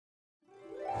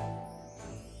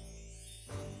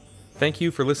Thank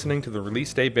you for listening to the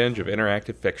release day binge of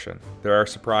interactive fiction. There are,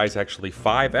 surprise, actually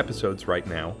 5 episodes right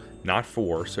now, not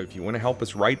 4, so if you want to help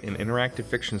us write an interactive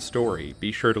fiction story,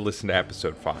 be sure to listen to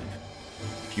episode 5.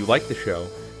 If you like the show,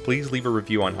 please leave a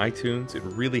review on iTunes. It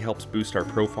really helps boost our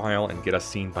profile and get us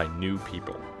seen by new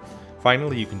people.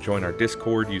 Finally, you can join our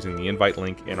Discord using the invite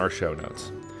link in our show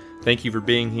notes. Thank you for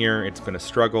being here. It's been a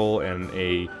struggle and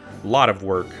a lot of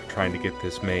work trying to get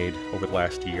this made over the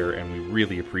last year, and we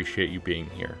really appreciate you being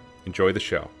here. Enjoy the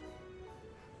show.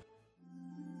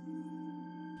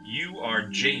 You are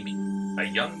Jamie, a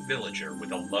young villager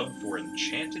with a love for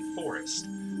enchanted forest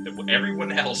that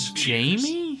everyone else fears.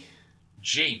 Jamie?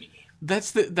 Jamie. That's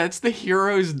the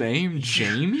hero's name,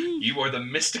 Jamie? You are the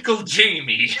mystical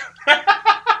Jamie.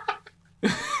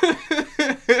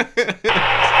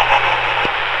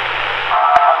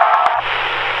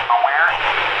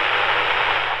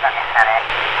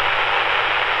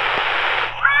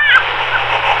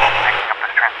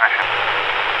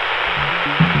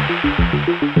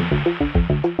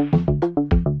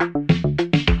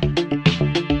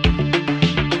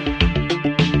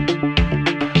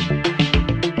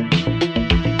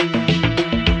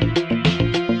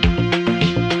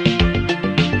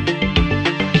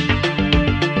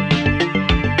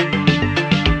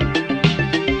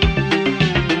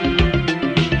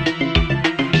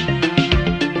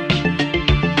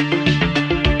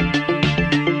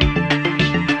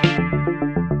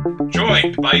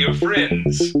 By your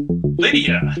friends,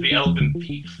 Lydia, the elven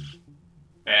thief,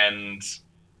 and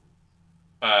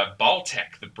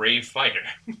Baltek, the brave fighter.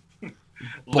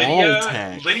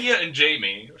 Lydia and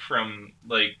Jamie from,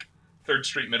 3rd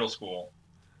Street Middle School,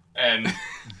 and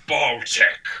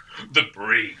Baltek, the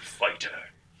brave fighter.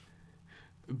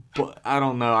 But I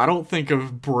don't know. I don't think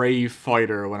of brave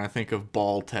fighter when I think of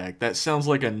Baltek. That sounds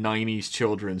like a 90s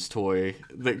children's toy.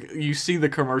 You see the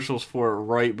commercials for it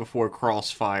right before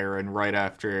Crossfire and right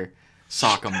after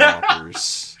Sock 'em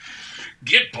Boppers.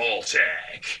 Get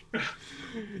Baltek.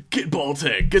 Get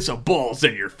Baltek. Get some balls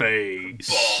in your face.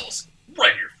 Balls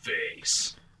right in your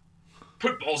face.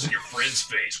 Put balls in your friend's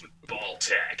face with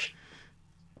Baltek.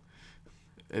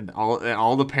 And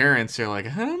all the parents are like,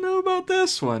 I don't know about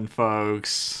this one,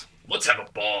 folks. Let's have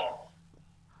a ball.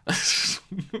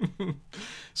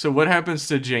 So what happens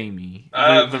to Jamie?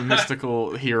 The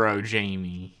mystical hero,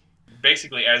 Jamie.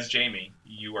 Basically, as Jamie,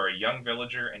 you are a young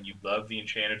villager and you love the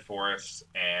enchanted forests,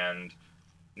 and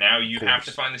now you have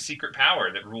to find the secret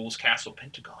power that rules Castle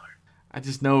Pentagarn. I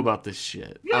just know about this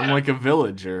shit. Yeah. I'm like a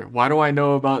villager. Why do I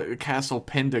know about Castle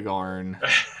Pentagarn?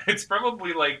 It's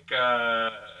probably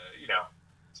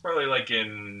probably like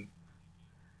in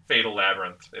Fatal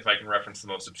Labyrinth, if I can reference the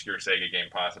most obscure Sega game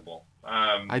possible.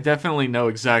 I definitely know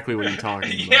exactly what you're talking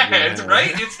about. Yeah, it's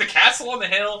right. It's the castle on the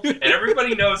hill, and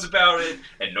everybody knows about it,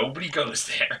 and nobody goes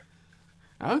there.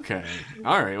 Okay.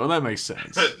 All right. Well, that makes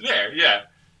sense. Yeah.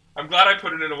 I'm glad I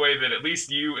put it in a way that at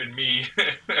least you and me,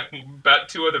 about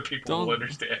 2 other people will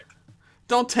understand.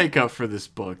 Don't take up for this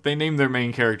book. They named their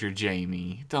main character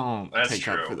Jamie. Don't That's take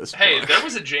true. up for this book. Hey, there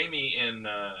was a Jamie in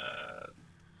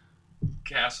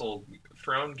Castle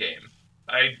Throne game.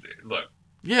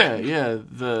 Yeah,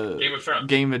 the Game of Thrones.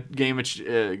 Game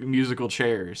of musical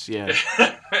chairs. Yeah,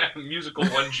 musical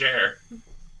one chair.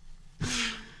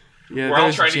 Yeah, we're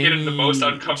all trying to get in the most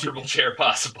uncomfortable chair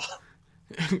possible.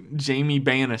 Jamie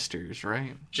Bannisters,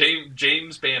 right?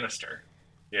 James Bannister.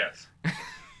 Yes.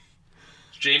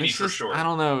 Jamie for short. I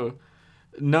don't know.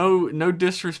 No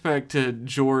disrespect to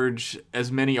George,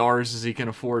 as many R's as he can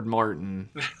afford Martin.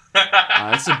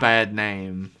 That's a bad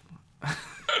name.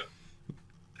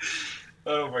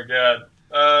 Oh my god.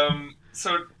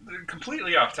 So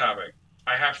completely off topic.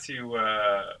 I have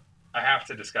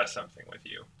to discuss something with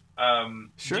you.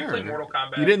 Sure. Do you play Mortal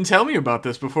Kombat? You didn't tell me about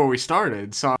this before we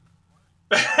started, so.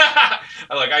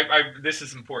 This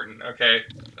is important. Okay.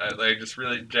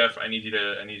 Jeff, I need you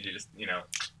to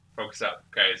focus up.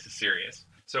 Okay, this is serious.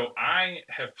 So I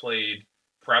have played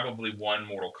probably one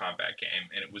Mortal Kombat game,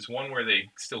 and it was one where they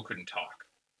still couldn't talk.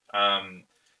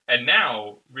 And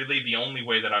now, really, the only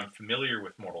way that I'm familiar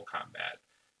with Mortal Kombat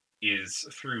is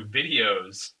through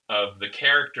videos of the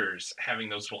characters having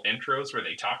those little intros where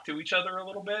they talk to each other a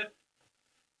little bit.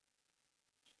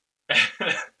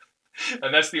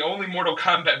 And that's the only Mortal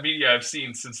Kombat media I've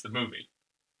seen since the movie.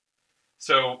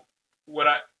 So what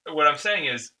I'm saying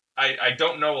is, I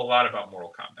don't know a lot about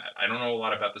Mortal Kombat. I don't know a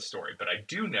lot about the story, but I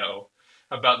do know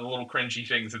about the little cringy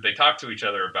things that they talk to each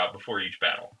other about before each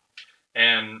battle.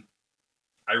 And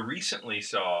I recently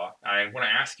saw, I want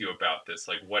to ask you about this,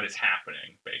 like what is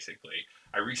happening, basically.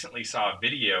 I recently saw a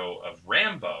video of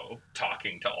Rambo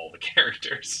talking to all the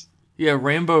characters. Yeah,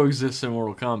 Rambo exists in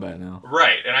Mortal Kombat now.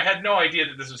 Right, and I had no idea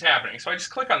that this was happening, so I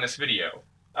just click on this video.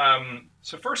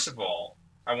 So first of all,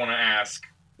 I want to ask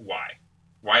why.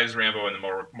 Why is Rambo in the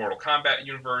Mortal Kombat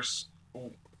universe?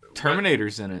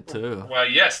 Terminator's in it too. Well,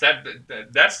 yes,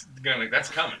 that's coming.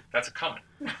 That's coming.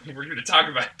 We're going to talk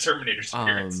about Terminator's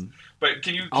appearance. But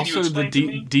can you explain the to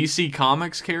me? DC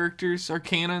Comics characters are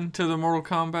canon to the Mortal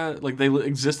Kombat. Like, they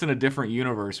exist in a different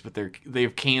universe, but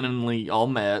they've canonly all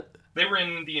met. They were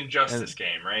in the Injustice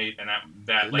game, right? And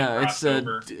that it's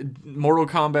Mortal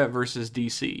Kombat versus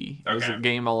DC. It was a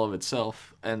game all of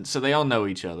itself, and so they all know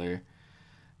each other.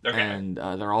 Okay. And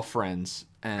they're all friends.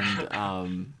 And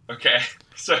okay,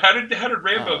 so how did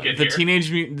Rambo get here?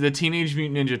 The Teenage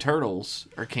Mutant Ninja Turtles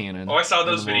are canon. Oh, I saw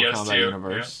those videos too.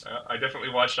 Universe. Yeah, I definitely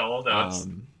watched all of those.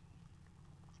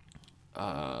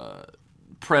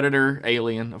 Predator,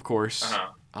 Alien, of course.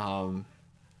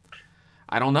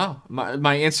 I don't know.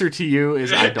 My answer to you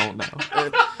is I don't know.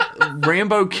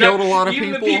 Rambo killed a lot of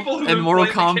people and Mortal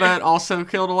Kombat also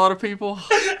killed a lot of people.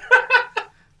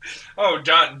 Oh,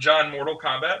 John Mortal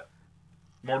Kombat?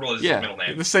 Mortal is his middle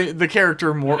name. The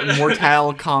character Mortal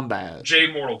Kombat.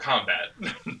 J Mortal Kombat.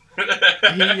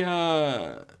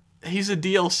 He's a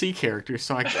DLC character,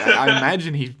 so I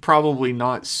imagine he's probably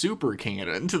not super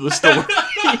canon to the story.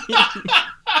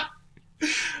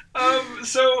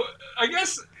 So I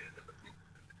guess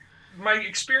my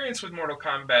experience with Mortal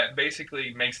Kombat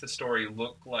basically makes the story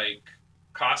look like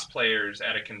cosplayers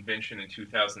at a convention in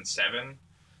 2007,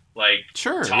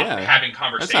 having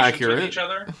conversations with each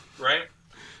other, right?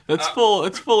 It's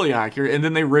fully accurate, and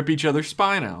then they rip each other's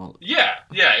spine out. Yeah,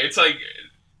 it's like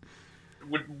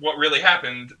what really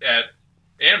happened at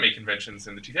anime conventions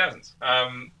in the 2000s.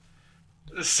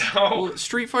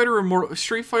 Street Fighter and Mortal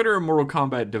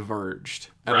Kombat diverged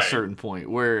at a certain point,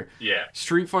 where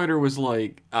Street Fighter was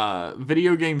like,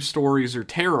 video game stories are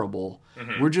terrible.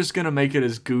 Mm-hmm. We're just gonna make it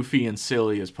as goofy and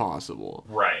silly as possible.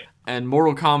 Right. And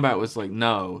Mortal Kombat was like,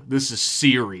 no, this is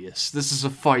serious. This is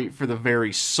a fight for the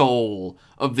very soul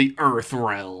of the Earth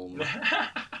realm.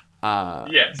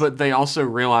 Yes. But they also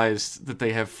realized that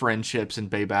they have friendships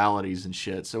and babalities and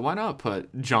shit, so why not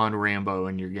put John Rambo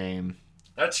in your game?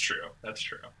 That's true.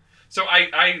 So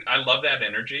I love that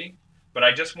energy, but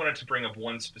I just wanted to bring up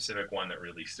one specific one that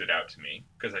really stood out to me,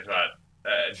 because I thought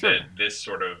that this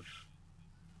sort of...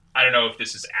 I don't know if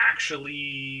this is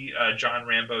actually John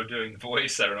Rambo doing the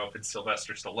voice. I don't know if it's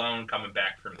Sylvester Stallone coming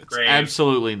back from the grave.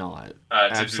 Absolutely not.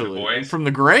 Absolutely. Do the voice. From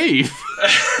the grave?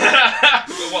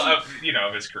 Well,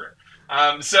 of his career.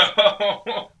 So...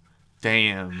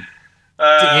 Damn.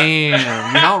 You're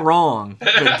not wrong,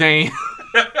 but damn.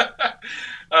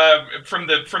 From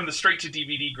the straight to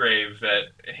DVD grave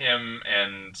that him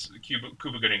and Cuba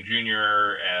Gooding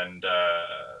Jr. and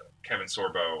Kevin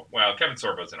Sorbo. Well, Kevin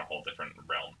Sorbo's in a whole different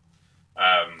realm.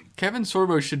 Kevin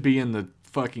Sorbo should be in the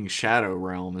fucking shadow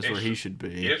realm. Is where he should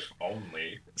be. If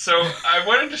only. So I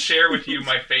wanted to share with you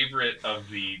my favorite of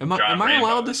the. Am I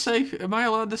allowed to say? Am I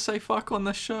allowed to say fuck on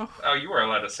this show? Oh, you are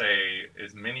allowed to say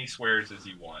as many swears as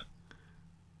you want.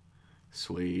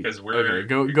 Sweet. Okay,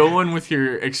 go on with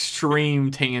your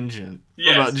extreme tangent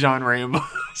about John Rambo.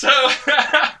 So,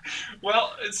 I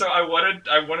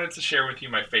wanted to share with you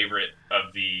my favorite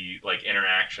of the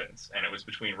interactions, and it was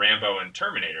between Rambo and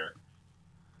Terminator.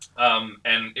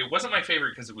 And it wasn't my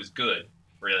favorite because it was good,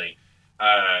 really.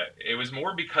 It was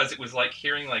more because it was like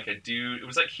hearing it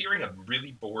was like hearing a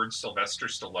really bored Sylvester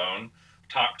Stallone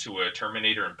talk to a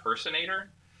Terminator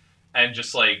impersonator, and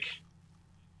just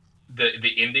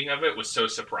the ending of it was so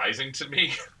surprising to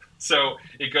me. So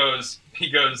he goes,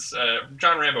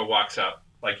 John Rambo walks up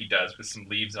like he does with some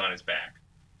leaves on his back.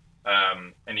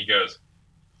 And he goes,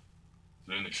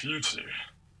 in the future,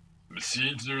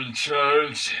 machines are in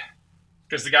charge.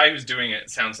 Because the guy who's doing it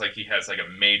sounds like he has a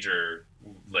major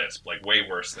lisp, way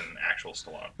worse than actual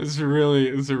Stallone. It's a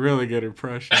really good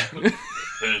impression.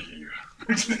 Thank you.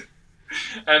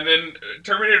 And then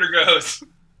Terminator goes,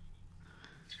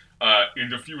 in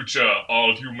the future,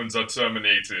 all humans are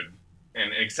terminated.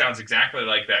 And it sounds exactly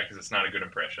like that because it's not a good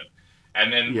impression.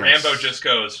 And then Rambo just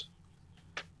goes,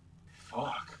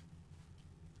 fuck.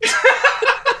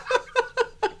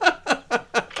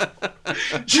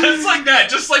 Just like that.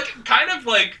 Just kind of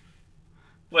like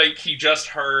he just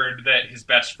heard that his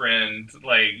best friend,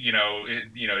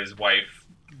 his wife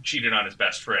cheated on his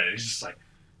best friend. He's just like,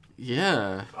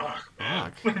 yeah.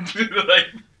 Fuck.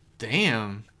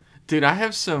 Damn. Dude,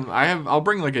 I'll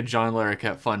bring a John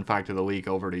Larroquette fun fact of the week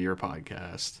over to your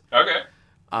podcast. Okay.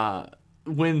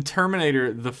 When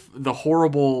Terminator, the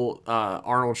horrible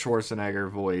Arnold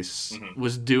Schwarzenegger voice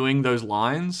was doing those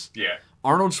lines,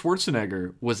 Arnold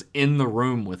Schwarzenegger was in the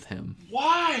room with him.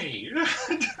 Why?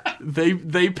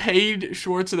 They paid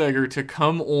Schwarzenegger to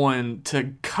come on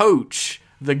to coach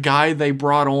the guy they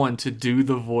brought on to do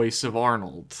the voice of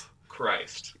Arnold.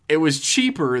 Christ. It was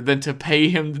cheaper than to pay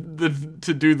him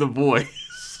to do the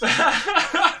voice.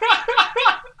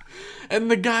 And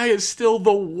the guy is still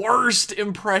the worst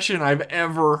impression I've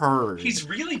ever heard. He's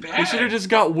really bad. We should have just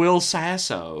got Will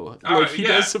Sasso. He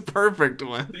does the perfect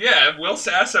one. Yeah, Will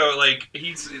Sasso,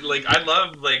 he's, I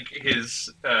love, his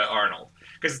Arnold.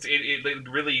 Because it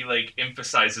really,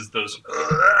 emphasizes those,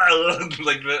 the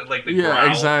growl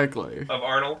exactly. of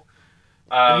Arnold.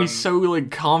 And he's so,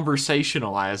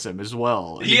 conversational as him as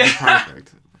well. He's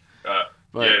perfect. But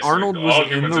yes, Arnold was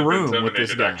in the room with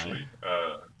this guy. Actually.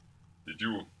 Did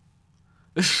you...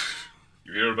 You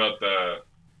hear about the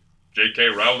J.K.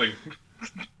 Rowling?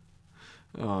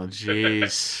 Oh,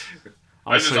 jeez.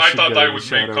 I thought I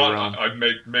would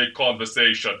make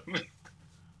conversation.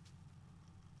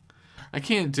 I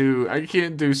can't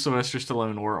do Sylvester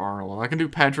Stallone or Arnold. I can do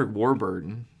Patrick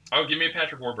Warburton. Oh, give me a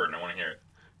Patrick Warburton. I want to hear it.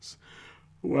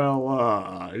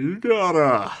 Well, you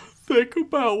gotta think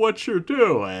about what you're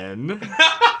doing.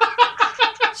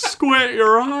 Squint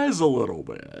your eyes a little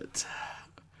bit.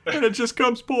 And it just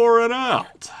comes pouring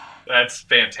out. That's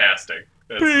fantastic.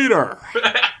 Peter!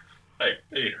 Hey,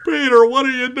 Peter. Peter, what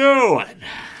are you doing?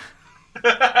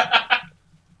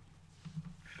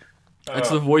 That's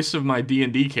the voice of my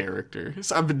D&D character.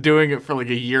 So I've been doing it for a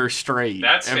year straight.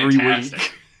 That's every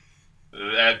fantastic. Week.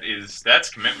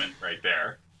 That's commitment right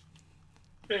there.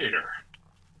 Peter.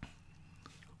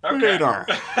 Okay. Peter.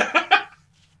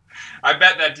 I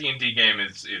bet that D&D game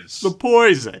is the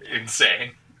poison.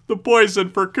 Insane. The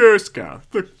poison for Cusco.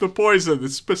 The poison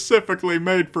that's specifically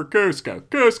made for Cusco.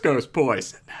 Cusco's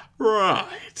poison.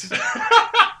 Right.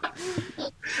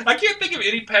 I can't think of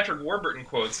any Patrick Warburton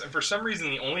quotes, and for some reason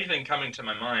the only thing coming to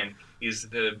my mind is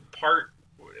the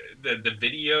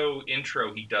video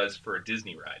intro he does for a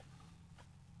Disney ride.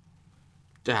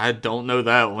 I don't know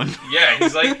that one. Yeah,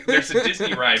 he's there's a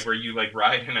Disney ride where you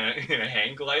ride in a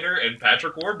hang glider, and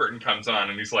Patrick Warburton comes on,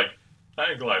 and he's like,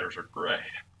 hang gliders are great.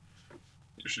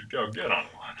 You should go get on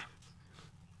one.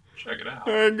 Check it out.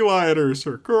 Hang gliders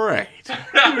are great.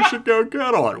 You should go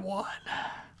get on one.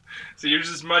 So you're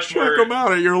just much more... Check them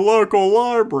out at your local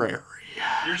library.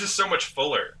 You're just so much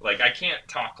fuller. I can't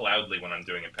talk loudly when I'm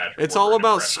doing a Patrick It's Warburton all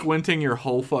about impression. Squinting your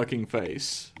whole fucking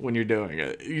face when you're doing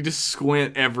it. You just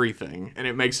squint everything, and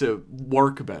it makes it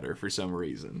work better for some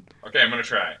reason. Okay, I'm gonna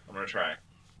try.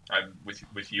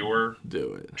 With your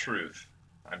Do it. truth,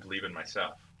 I believe in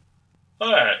myself.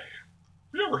 Hey,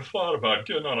 you ever thought about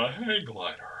getting on a hang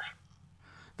glider?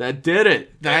 That did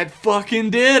it. That fucking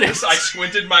did it. I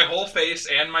squinted my whole face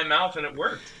and my mouth, and it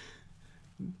worked.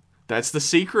 That's the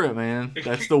secret, man.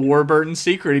 That's the Warburton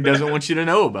secret he doesn't want you to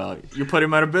know about. You put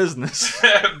him out of business.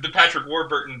 The Patrick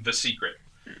Warburton, the secret.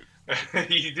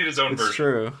 He did his own It's version.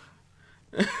 True.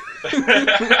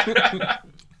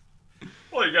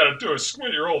 All you gotta do is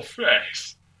squint your whole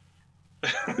face.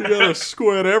 You gotta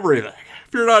squint everything.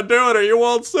 If you're not doing it, you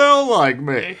won't sound like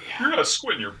me. You're gonna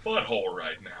squint your butthole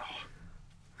right now.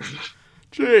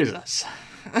 Jesus.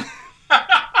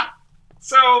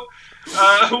 So,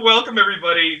 welcome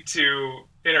everybody to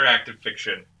Interactive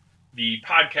Fiction, the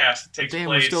podcast that takes Damn,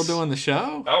 place... we're still doing the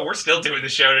show? Oh, we're still doing the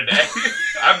show today.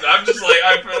 I'm just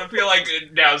I feel like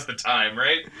now's the time,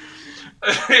 right?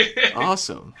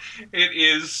 Awesome. It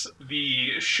is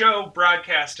the show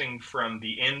broadcasting from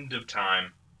the end of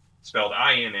time, spelled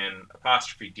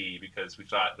INN''D, because we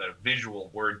thought that a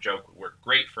visual word joke would work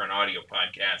great for an audio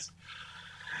podcast.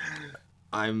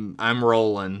 I'm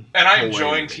rolling. And I'm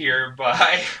joined here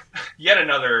by yet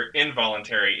another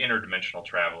involuntary interdimensional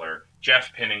traveler,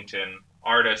 Jeff Pennington,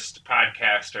 artist,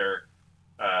 podcaster,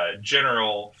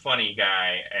 general funny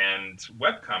guy, and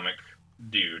webcomic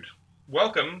dude.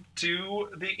 Welcome to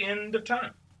the end of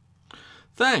time.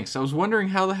 Thanks. I was wondering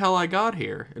how the hell I got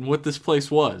here and what this place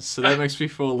was, so that makes me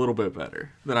feel a little bit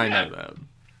better that I know that.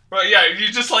 Well, yeah, you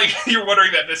just you're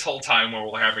wondering that this whole time while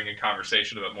we're having a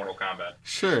conversation about Mortal Kombat.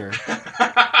 Sure.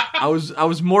 I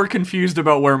was more confused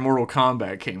about where Mortal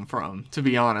Kombat came from, to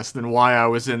be honest, than why I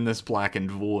was in this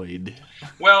blackened void.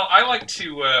 Well, I like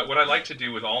to, what I like to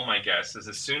do with all my guests is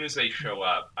as soon as they show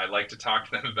up, I like to talk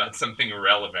to them about something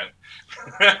irrelevant.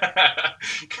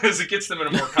 Because it gets them in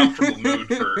a more comfortable mood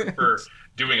for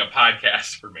doing a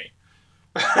podcast for me.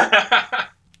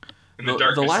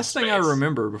 The last thing I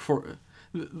remember before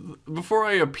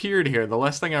I appeared here, the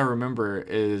last thing I remember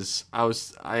is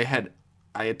I had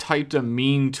typed a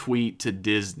mean tweet to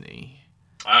Disney.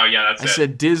 Oh yeah, that's I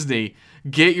said, Disney,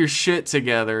 get your shit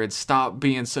together and stop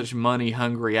being such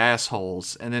money-hungry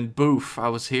assholes. And then, boof, I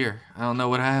was here. I don't know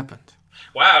what happened.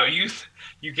 Wow, you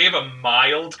gave a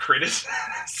mild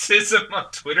criticism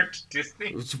on Twitter to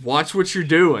Disney? Just watch what you're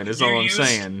doing is all I'm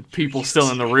saying. People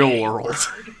still in the real world.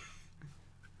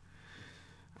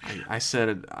 I said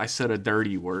a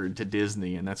dirty word to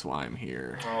Disney, and that's why I'm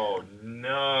here. Oh,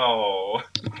 no.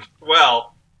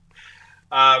 Well...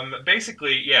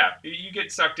 basically, yeah, you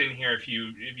get sucked in here if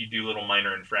you do little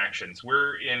minor infractions.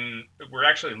 We're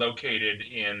actually located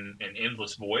in an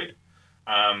endless void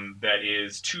that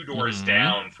is 2 doors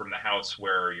down from the house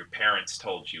where your parents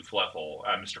told you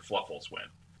Mr. Fluffles went.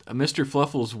 Mr.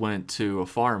 Fluffles went to a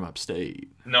farm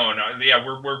upstate. No, yeah,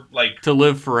 we're like to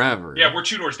live forever. Yeah, we're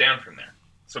 2 doors down from there.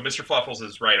 So Mr. Fluffles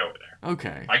is right over there.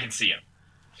 Okay, I can see him.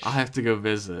 I'll have to go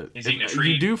visit. He's eating a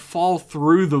tree. You do fall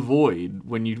through the void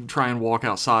when you try and walk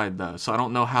outside, though, so I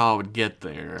don't know how I would get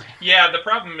there. Yeah, the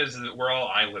problem is that we're all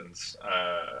islands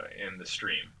in the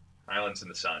stream. Islands in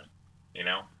the sun, you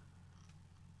know?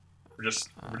 We're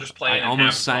just playing. I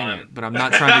almost sang it, but I'm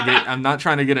not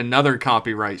trying to get another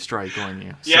copyright strike on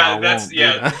you. So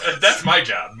yeah, that's my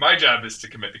job. My job is to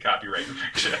commit the copyright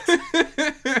infraction.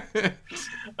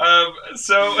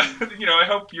 So I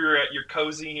hope you're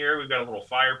cozy here. We've got a little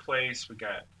fireplace. We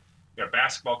got a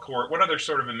basketball court. What other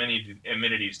sort of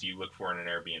amenities do you look for in an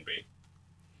Airbnb?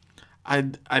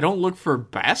 I don't look for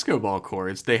basketball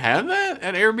courts. They have that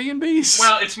at Airbnbs?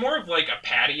 Well, it's more of like a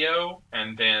patio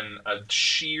and then a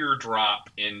sheer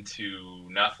drop into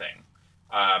nothing.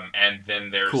 And then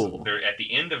there at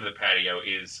the end of the patio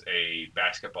is a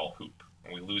basketball hoop.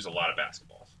 And we lose a lot of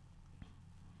basketballs.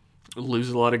 Lose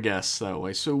a lot of guests that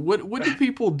way. So what do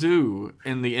people do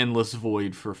in the endless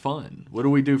void for fun? What do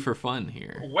we do for fun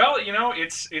here? Well,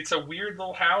 it's a weird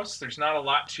little house. There's not a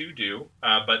lot to do,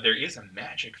 but there is a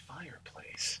magic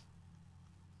fireplace.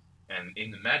 And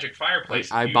in the magic fireplace,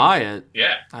 I buy it.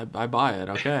 Yeah, I buy it.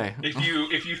 Okay.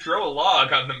 if you throw a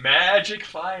log on the magic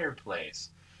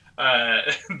fireplace,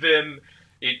 then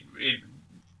it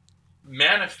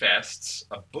manifests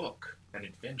a book, an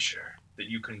adventure that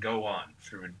you can go on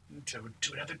through to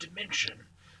another dimension,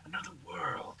 another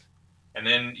world. And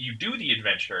then you do the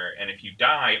adventure, and if you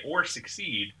die or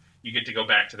succeed, you get to go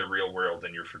back to the real world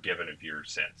and you're forgiven of your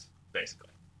sins, basically.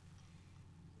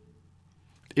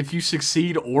 If you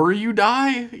succeed or you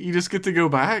die, you just get to go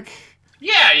back?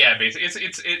 Yeah,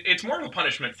 basically. It's more of a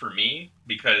punishment for me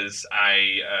because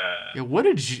Yeah, what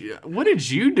did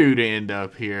you do to end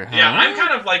up here? Huh? Yeah, I'm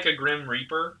kind of like a Grim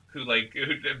Reaper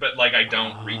but I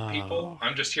don't reap people.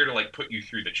 I'm just here to like put you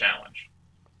through the challenge.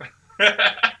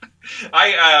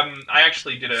 I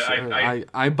actually did a. Sure.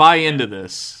 I buy into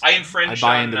this. I infringed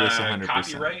on this 100%.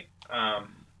 Copyright.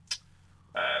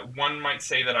 One might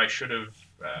say that I should have,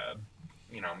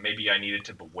 maybe I needed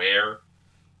to beware.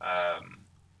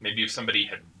 Maybe if somebody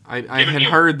had. I had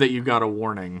heard that you got a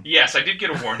warning. Yes, I did get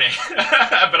a warning,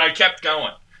 but I kept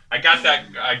going. I got that.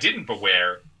 I didn't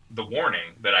beware the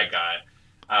warning that I got,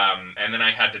 and then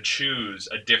I had to choose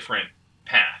a different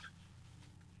path.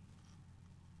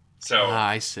 So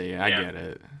I see. I get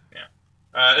it. Yeah.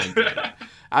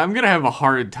 I'm gonna have a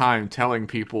hard time telling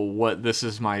people what this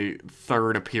is my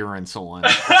third appearance on.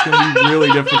 It's gonna be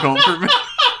really difficult for me.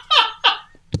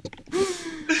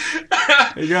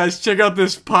 Hey guys, check out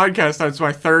this podcast. That's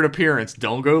my third appearance.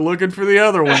 Don't go looking for the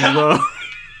other ones though.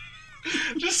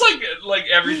 Just like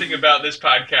everything about this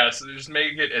podcast, just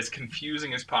make it as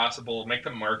confusing as possible. Make the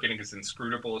marketing as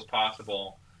inscrutable as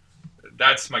possible.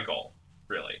 That's my goal,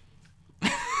 really.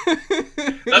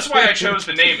 That's why I chose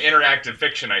the name Interactive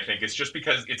Fiction, I think. It's just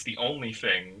because it's the only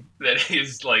thing that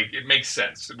is, it makes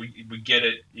sense. We get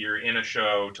it. You're in a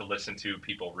show to listen to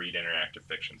people read interactive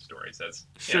fiction stories. That's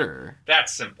sure.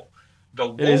 That's simple. The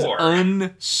lore... It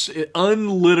is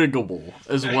unlitigable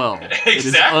as well. Exactly. It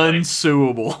is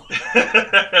unsuable.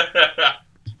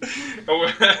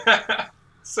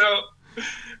 So,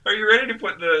 are you ready to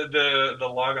put the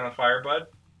log on the fire, bud?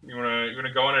 You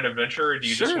wanna go on an adventure, or do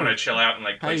you just want to chill out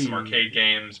and play some arcade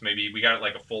games? Maybe we got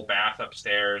a full bath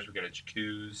upstairs. We got a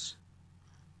jacuzzi.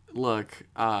 Look,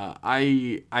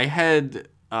 I had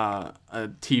a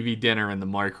TV dinner in the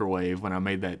microwave when I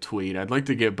made that tweet. I'd like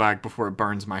to get back before it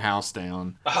burns my house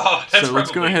down. Oh, that's so let's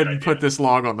go ahead and put this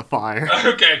log on the fire.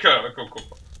 Okay, cool.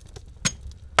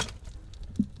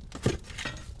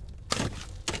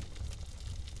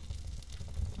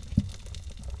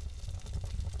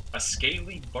 A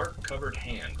scaly, bark-covered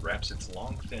hand wraps its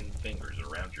long, thin fingers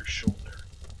around your shoulder.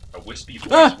 A wispy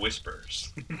voice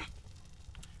whispers.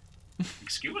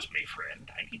 Excuse me,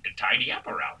 friend. I need to tidy up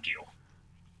around you.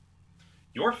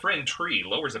 Your friend Tree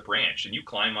lowers a branch, and you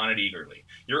climb on it eagerly.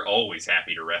 You're always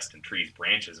happy to rest in Tree's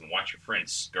branches and watch your friend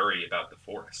scurry about the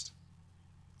forest.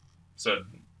 So,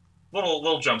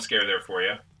 little jump scare there for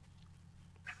you.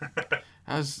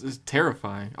 It's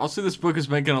terrifying. Also, this book is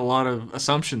making a lot of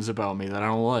assumptions about me that I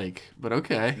don't like, but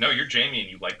okay. No, you're Jamie and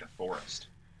you like the forest.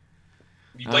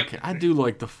 I do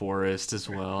like the forest as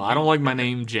well. I don't like my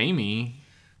name Jamie.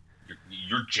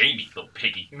 You're Jamie, little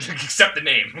piggy. Accept the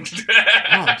name.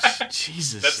 Oh,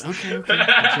 Jesus. Okay,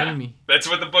 Jamie. That's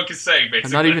what the book is saying,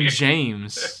 basically. I'm not even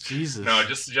James. Jesus. No,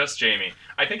 just Jamie.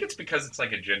 I think it's because it's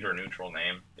like a gender-neutral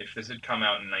name. If this had come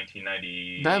out in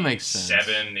 1997, that makes sense.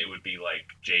 It would be like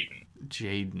Jaden.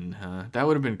 Jaden, huh? That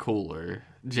would have been cooler.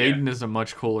 Jaden is a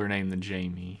much cooler name than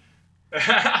Jamie.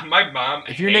 My mom.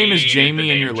 If your name is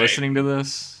Jamie and you're listening to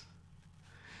this,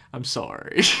 I'm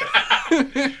sorry.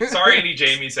 Sorry, any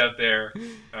Jamies out there.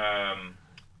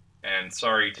 And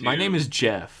sorry to... My name is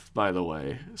Jeff, by the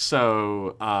way.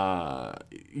 So,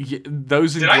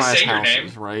 those in glass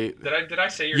houses, right? Did I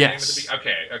say your name at the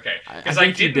beginning? Okay. Because I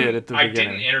think you did at the beginning. I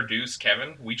didn't introduce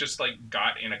Kevin. We just,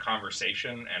 got in a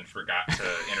conversation and forgot to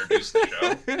introduce the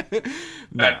show.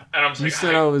 No. And I was like... You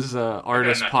said I was an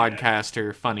artist,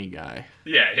 podcaster, funny guy.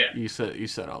 Yeah. You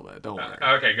said all that. Don't worry.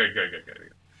 Okay, good.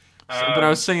 But I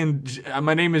was saying,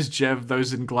 my name is Jeff.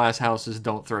 Those in glass houses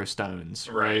don't throw stones,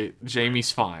 right?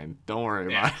 Jamie's fine. Don't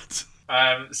worry about it.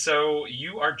 So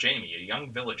you are Jamie, a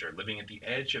young villager living at the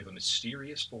edge of a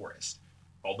mysterious forest.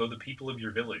 Although the people of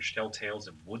your village tell tales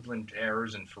of woodland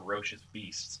terrors and ferocious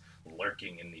beasts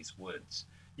lurking in these woods,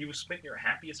 you will spend your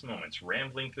happiest moments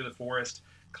rambling through the forest,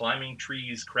 climbing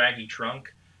trees' craggy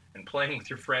trunk, and playing with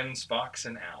your friends Fox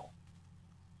and Owl.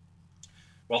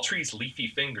 While Tree's leafy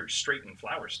fingers straighten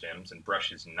flower stems and brush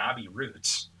his knobby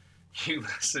roots, you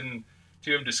listen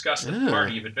to him discuss the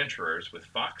party of adventurers with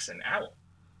Fox and Owl.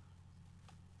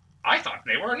 I thought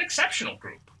they were an exceptional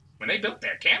group. When they built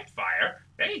their campfire,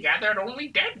 they gathered only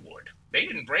dead wood. They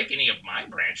didn't break any of my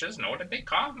branches, nor did they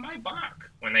carve my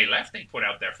bark. When they left, they put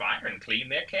out their fire and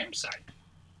cleaned their campsite.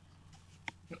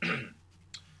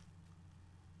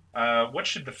 What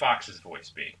should the fox's voice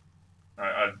be?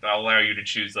 I'll allow you to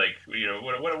choose. What do you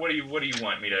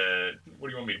want me to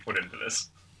put into this?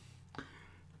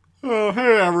 Oh,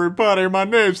 hey everybody! My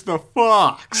name's the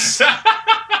Fox. Wow.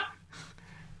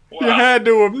 You had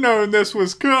to have known this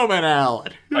was coming,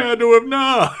 Alan. You had to have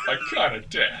known. I kind of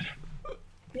did.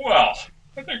 Well,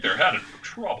 I think they're headed for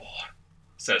trouble,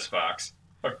 says Fox.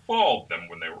 I followed them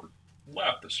when they were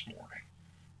left this morning.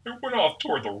 They went off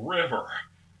toward the river,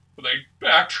 but they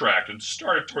backtracked and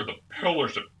started toward the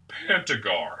pillars of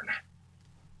Pentagarn.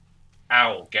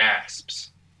 Owl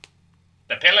gasps.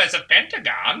 The pillars of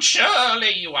Pentagarn?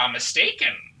 Surely you are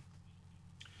mistaken.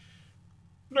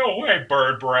 No way,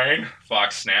 bird brain,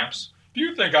 Fox snaps. Do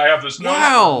you think I have this nose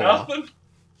for nothing?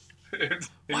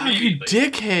 Wow, you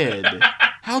dickhead.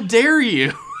 How dare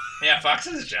you? Yeah, Fox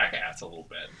is a jackass a little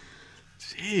bit.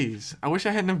 Jeez, I wish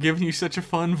I hadn't have given you such a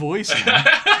fun voice.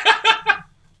 I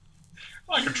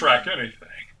can track anything.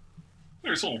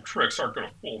 These little tricks aren't going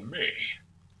to fool me.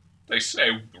 They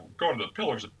say we're going to the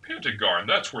pillars of Pentagarn.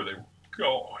 That's where they were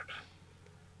going.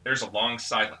 There's a long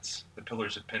silence. The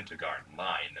pillars of Pentagarn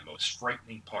lie in the most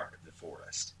frightening part of the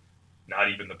forest. Not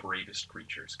even the bravest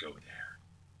creatures go there.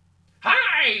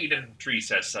 Hide! Tree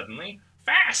says suddenly.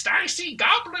 Fast! I see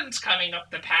goblins coming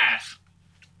up the path.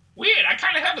 Weird, I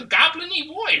kind of have a goblin-y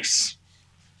voice.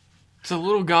 It's a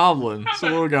little goblin. It's a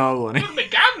little goblin-y. A little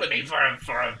bit goblin-y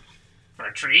for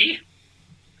a tree.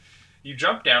 You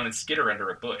jump down and skitter under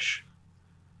a bush.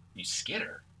 You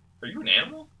skitter? Are you an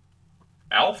animal?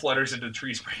 Owl flutters into the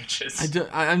tree's branches.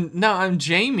 I'm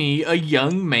Jamie, a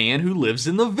young man who lives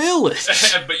in the village.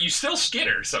 But you still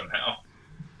skitter somehow.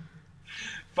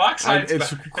 Fox hides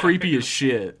it's creepy as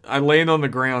shit. I land on the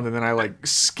ground and then I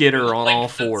skitter on all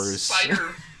fours.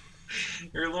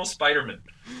 You're a little Spider-Man.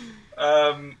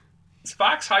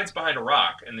 Fox hides behind a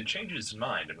rock and then changes his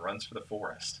mind and runs for the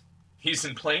forest. He's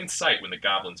in plain sight when the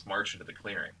goblins march into the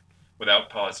clearing. Without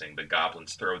pausing, the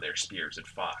goblins throw their spears at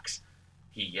Fox.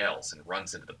 He yells and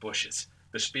runs into the bushes.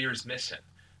 The spears miss him,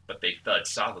 but they thud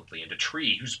solidly into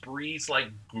Tree, whose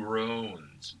breeze-like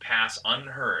groans pass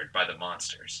unheard by the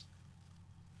monsters.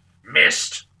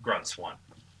 Missed, grunts one.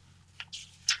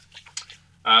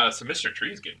 So Mr.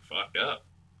 Tree's getting fucked up.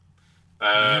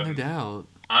 No doubt.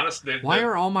 Honestly, why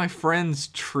are all my friends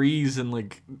trees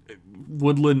and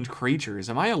woodland creatures?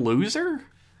 Am I a loser?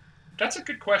 That's a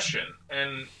good question,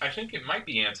 and I think it might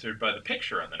be answered by the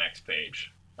picture on the next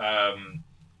page.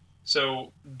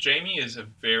 So Jamie is a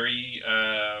very,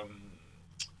 I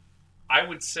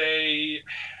would say,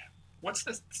 what's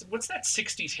that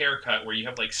 60s haircut where you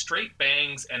have like straight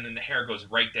bangs and then the hair goes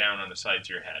right down on the sides of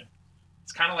your head?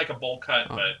 It's kind of like a bowl cut,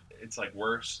 but it's like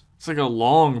worse. It's like a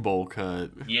long bowl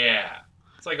cut. Yeah.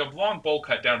 It's like a long bowl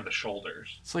cut down to the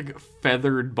shoulders. It's like a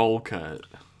feathered bowl cut.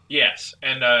 Yes,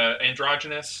 and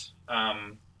androgynous.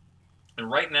 And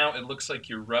right now it looks like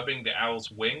you're rubbing the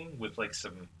owl's wing with like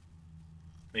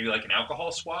maybe like an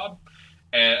alcohol swab.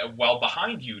 While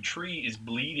behind you, Tree is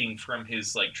bleeding from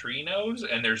his like tree nose,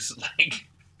 and there's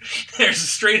a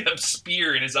straight up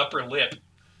spear in his upper lip.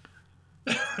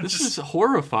 This is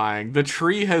horrifying. The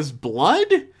tree has blood?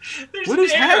 What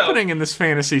is arrow happening in this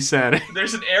fantasy setting?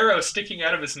 There's an arrow sticking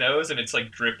out of his nose, and it's like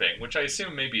dripping, which I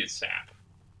assume maybe is sap.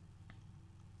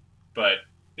 But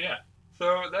yeah,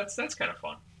 so that's kind of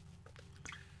fun.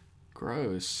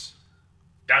 Gross.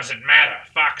 Doesn't matter.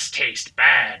 Fox taste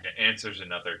bad, answers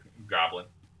another goblin.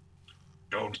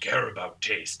 Don't care about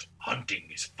taste. Hunting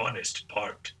is funnest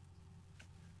part.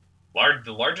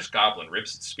 The largest goblin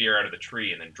rips its spear out of the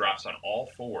tree and then drops on all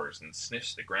fours and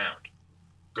sniffs the ground.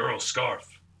 Girl scarf,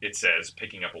 it says,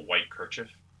 picking up a white kerchief.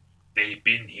 They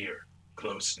been here.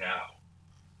 Close now.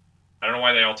 I don't know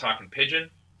why they all talk in pigeon,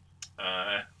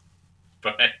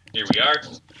 but here we are.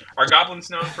 Are goblins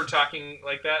known for talking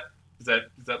like that? Is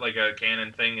that like a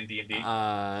canon thing in D&D?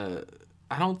 I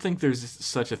don't think there's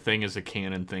such a thing as a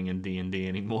canon thing in D&D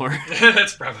anymore.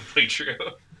 That's probably true.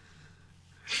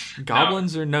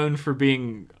 Goblins are known for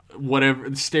being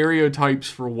whatever stereotypes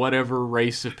for whatever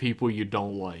race of people you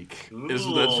don't like. That's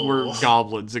where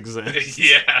goblins exist.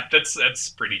 Yeah, that's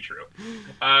pretty true.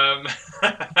 Oh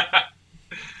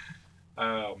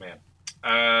man,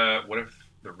 what if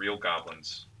the real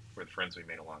goblins were the friends we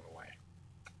made along the way?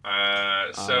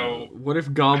 What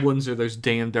if goblins are those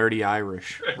damn dirty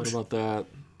Irish? What about that?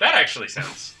 That actually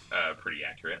sounds pretty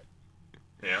accurate.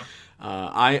 Yeah.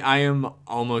 I am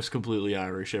almost completely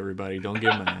Irish, everybody. Don't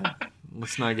get mad.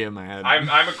 Let's not get mad.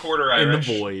 I'm a quarter Irish.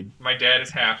 In the void. My dad is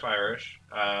half Irish.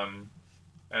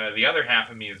 The other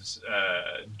half of me is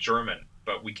German,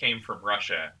 but we came from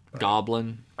Russia.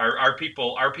 Goblin. Our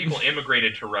people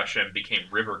immigrated to Russia and became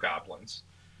river goblins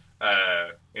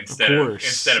instead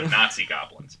of Nazi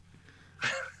goblins.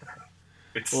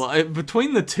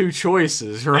 Between the two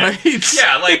choices, right?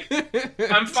 Yeah, like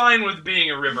I'm fine with being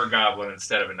a river goblin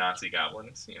instead of a Nazi goblin.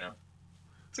 It's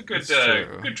it's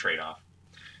a good trade-off.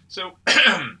 So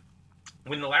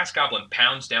when the last goblin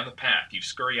pounds down the path, you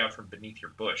scurry out from beneath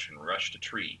your bush and rush to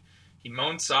Tree. He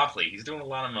moans softly. He's doing a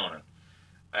lot of moaning,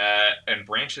 and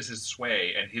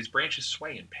his branches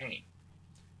sway in pain.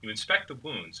 You inspect the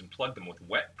wounds and plug them with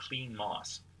wet, clean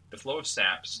moss. The flow of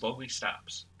sap slowly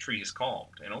stops. Tree is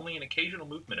calmed, and only an occasional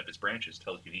movement of his branches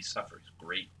tells you he suffers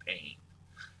great pain.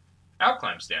 Owl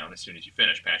climbs down as soon as you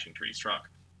finish patching Tree's trunk.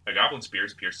 A goblin spear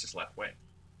has pierced his left wing.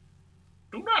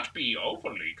 Do not be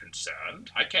overly concerned.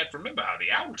 I can't remember how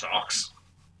the owl talks.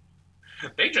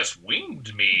 They just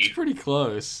winged me. It's pretty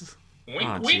close.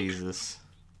 Wink, wink. Jesus.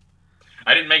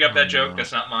 I didn't make up that joke. No.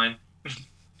 That's not mine.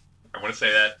 I want to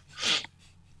say that.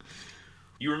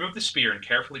 You remove the spear and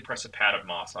carefully press a pad of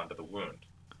moss onto the wound.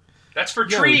 That's for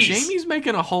trees! Jamie's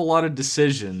making a whole lot of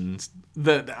decisions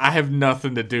that I have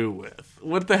nothing to do with.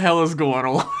 What the hell is going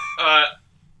on?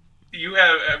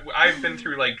 I've been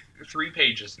through like 3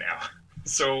 pages now.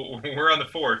 So we're on the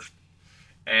 4th.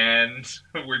 And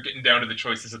we're getting down to the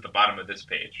choices at the bottom of this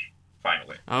page.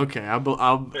 Finally. Okay,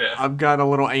 I've got a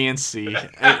little antsy.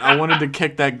 I wanted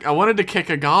to kick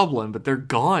a goblin, but they're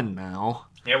gone now.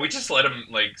 Yeah, we just let them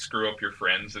like screw up your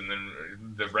friends, and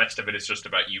then the rest of it is just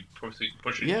about you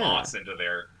pushing moss into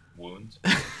their wounds.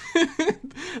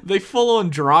 They full on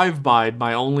drive-by'd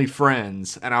my only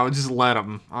friends, and I would just let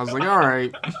them. I was like, all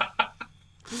right.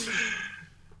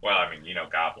 Well, I mean,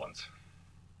 goblins.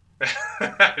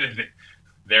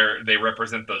 They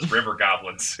represent those river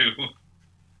goblins who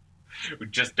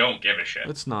just don't give a shit.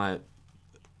 Let's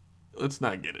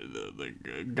not get into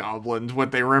the goblins,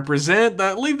 what they represent.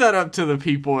 Leave that up to the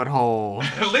people at home.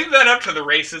 Leave that up to the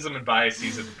racism and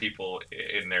biases of the people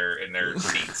in their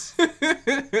seats.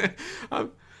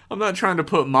 I'm not trying to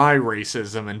put my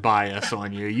racism and bias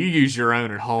on you. You use your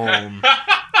own at home.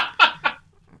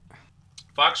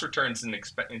 Fox returns and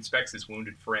inspects his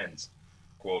wounded friends,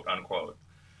 quote unquote.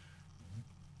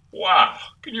 Wow,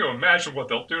 can you imagine what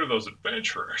they'll do to those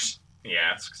adventurers? He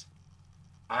asks.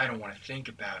 I don't want to think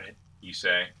about it, you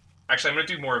say. Actually, I'm going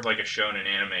to do more of like a shonen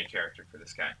anime character for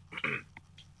this guy.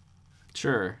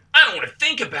 Sure. I don't want to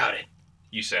think about it,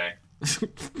 you say. This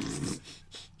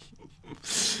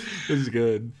is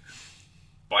good.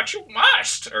 But you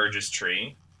must, urges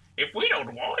Tree. If we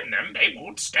don't warn them, they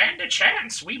won't stand a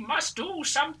chance. We must do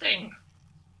something.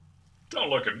 Don't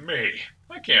look at me.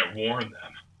 I can't warn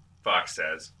them, Fox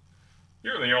says.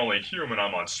 You're the only human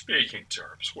I'm on speaking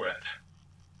terms with.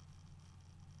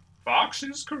 Fox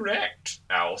is correct,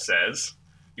 Owl says.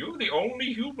 You're the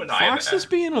only human Fox is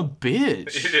being a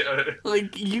bitch.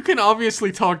 Like, you can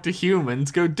obviously talk to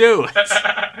humans. Go do it.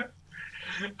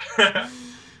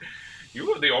 You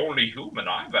are the only human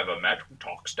I've ever met who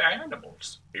talks to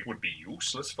animals. It would be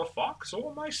useless for Fox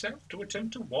or myself to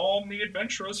attempt to warn the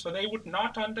adventurers, for they would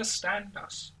not understand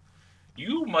us.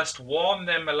 You must warn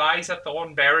them, Eliza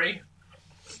Thornberry.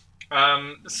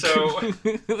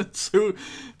 It's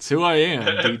who I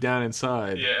am, deep down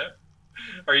inside. Yeah.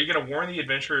 Are you going to warn the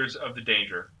adventurers of the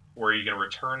danger, or are you going to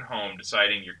return home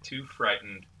deciding you're too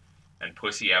frightened and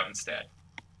pussy out instead?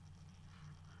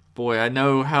 Boy, I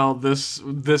know how this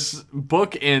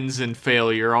book ends in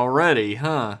failure already,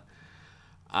 huh?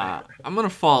 I'm gonna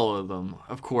follow them.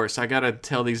 Of course, I gotta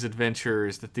tell these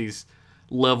adventurers that these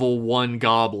level 1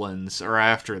 goblins are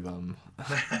after them.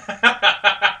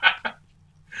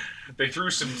 They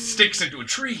threw some sticks into a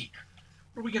tree.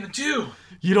 What are we gonna do?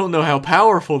 You don't know how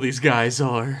powerful these guys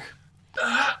are.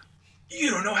 You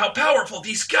don't know how powerful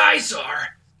these guys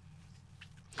are.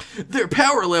 Their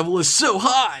power level is so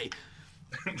high.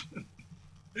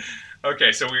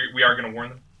 Okay, so we are going to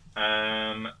warn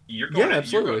them. You're going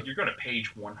absolutely. You're going to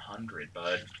page 100,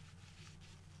 bud.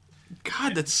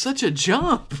 God, that's such a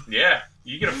jump. Yeah,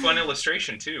 you get a fun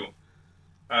illustration too.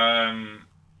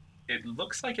 It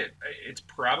looks like it's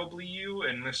probably you,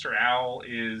 and Mr. Owl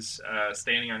is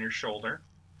standing on your shoulder,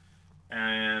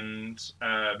 and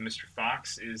Mr.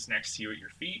 Fox is next to you at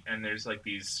your feet, and there's like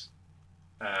these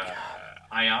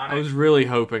ionic... I was really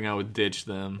hoping I would ditch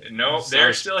them. No,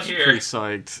 they're still here. Pretty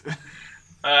psyched.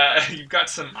 You've got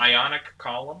some ionic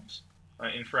columns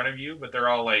in front of you, but they're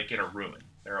all like in a ruin.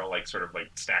 They're all like sort of like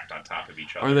stacked on top of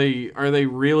each other. Are they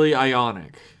really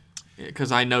ionic?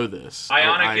 Because I know this.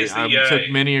 Ionic is the... I took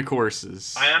many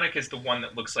courses. Ionic is the one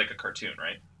that looks like a cartoon,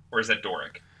 right? Or is that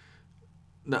Doric?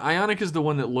 The Ionic is the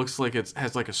one that looks like it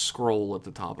has like a scroll at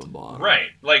the top and bottom. Right.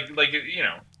 Like you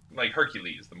know, like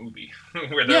Hercules, the movie,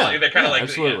 where they're kind of like...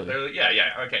 absolutely.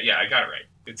 Yeah, okay, yeah, I got it right.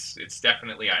 It's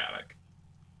definitely Ionic.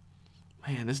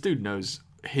 Man, this dude knows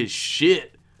his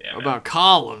shit about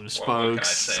columns,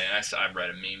 folks. What can I say? I read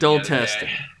a meme. Don't test him.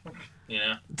 You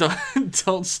know?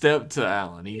 Don't step to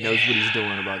Alan. He knows what he's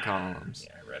doing about columns.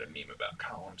 Yeah, I read a meme about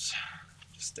columns.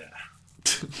 Just,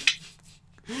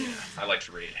 I like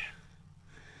to read.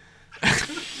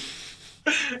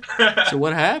 So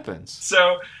what happens?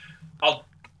 So, I'll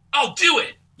do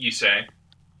it, you say.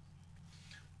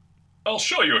 I'll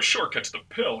show you a shortcut to the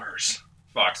pillars,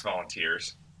 Fox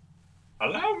volunteers.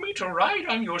 Allow me to ride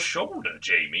on your shoulder,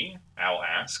 Jamie, Owl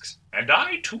asks, and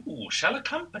I, too, shall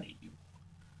accompany you.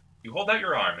 You hold out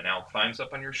your arm, and Owl climbs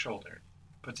up on your shoulder,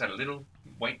 puts out a little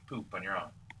white poop on your arm.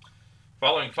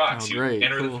 Following Fox, you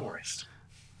enter the forest.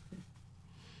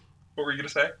 What were you going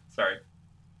to say? Sorry.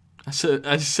 I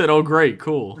just said, oh, great,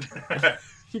 cool.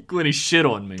 When he shit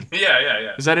on me.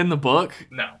 Yeah. Is that in the book?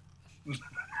 No.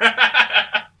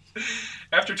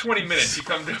 After 20 minutes, you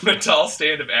come to a tall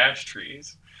stand of ash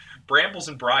trees. Brambles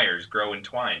and briars grow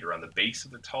entwined around the base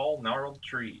of the tall, gnarled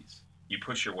trees. You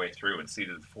push your way through and see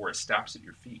that the forest stops at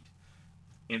your feet.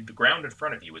 In the ground in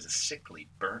front of you is a sickly,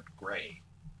 burnt gray.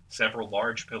 Several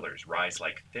large pillars rise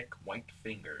like thick, white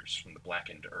fingers from the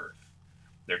blackened earth.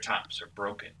 Their tops are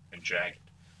broken and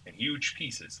jagged, and huge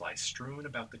pieces lie strewn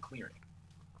about the clearing.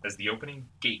 As the opening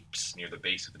gapes near the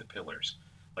base of the pillars,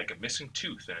 like a missing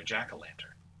tooth in a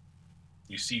jack-o'-lantern,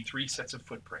 you see 3 sets of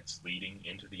footprints leading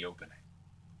into the opening.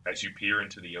 As you peer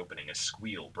into the opening, a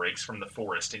squeal breaks from the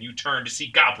forest, and you turn to see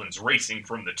goblins racing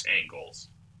from the tangles.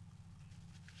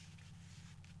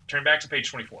 Turn back to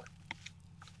page 24.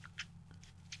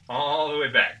 All the way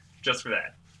back, just for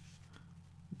that.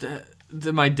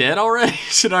 Am I dead already?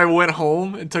 Should I went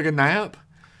home and took a nap?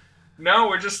 No,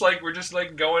 we're just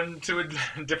going to a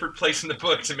different place in the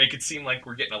book to make it seem like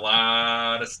we're getting a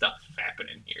lot of stuff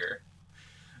happening here.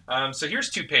 So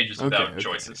here's 2 pages without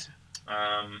choices.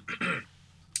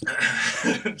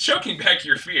 Choking back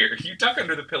your fear, you duck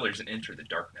under the pillars and enter the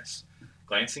darkness.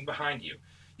 Glancing behind you,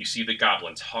 you see the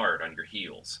goblins hard on your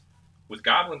heels, with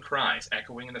goblin cries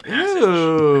echoing in the passage.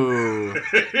 Ooh.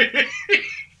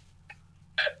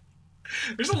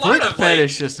 There's a lot of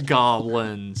fetishist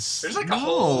goblins. There's like a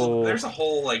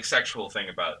whole like sexual thing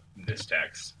about this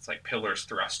text. It's like pillars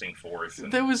thrusting forth.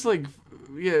 There was like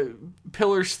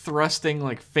pillars thrusting,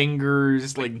 like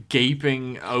fingers, like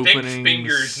gaping openings. Thick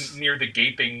fingers near the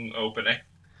gaping opening.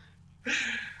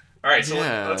 All right, so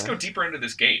let's go deeper into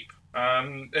this gape.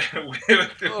 With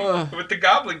the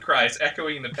goblin cries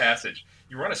echoing in the passage,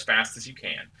 you run as fast as you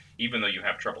can, even though you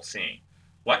have trouble seeing.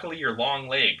 Luckily, your long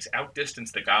legs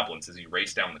outdistance the goblins as you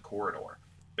race down the corridor,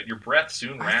 but your breath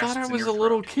soon rasps I thought I in was your a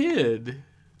little throat. kid.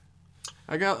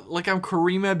 I'm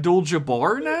Kareem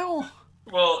Abdul-Jabbar now?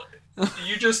 Well,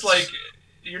 you just,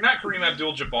 you're not Kareem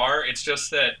Abdul-Jabbar, it's just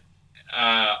that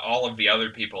all of the other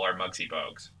people are Muggsy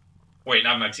Bogues. Wait,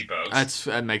 not Muggsy Bogues.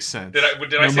 That makes sense. Did I say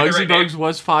Muggsy the right Bogues name?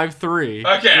 was 5'3".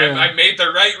 Okay, Yeah. I made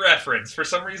the right reference. For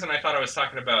some reason, I thought I was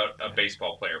talking about a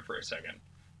baseball player for a second,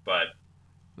 but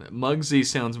Muggsy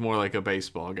sounds more like a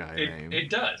baseball guy name. It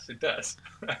does.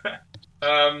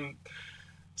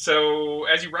 So,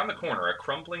 as you round the corner, a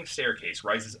crumbling staircase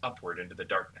rises upward into the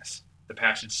darkness. The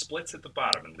passage splits at the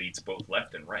bottom and leads both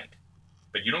left and right.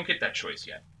 But you don't get that choice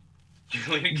yet. You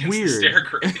lean against the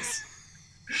staircase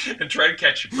and try to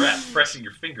catch your breath, pressing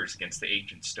your fingers against the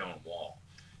ancient stone wall.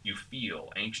 You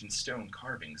feel ancient stone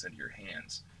carvings under your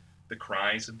hands. The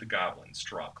cries of the goblins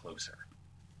draw closer.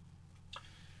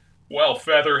 Well,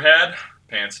 Featherhead,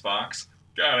 pants Fox,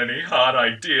 got any hot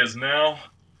ideas now?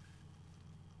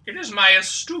 It is my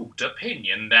astute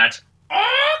opinion that...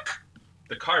 Ark!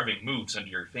 The carving moves under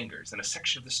your fingers, and a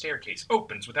section of the staircase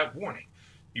opens without warning.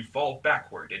 You fall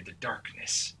backward into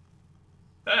darkness.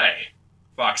 Hey,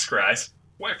 Fox cries,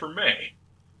 wait for me.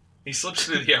 He slips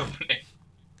through the opening.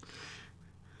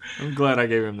 I'm glad I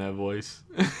gave him that voice.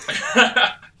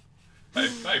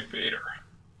 Hey, Peter,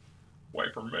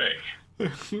 wait for me.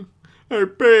 Hey,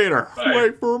 Peter,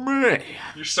 wait for me.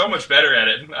 You're so much better at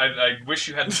it. I wish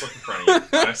you had the book in front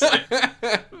of you, honestly.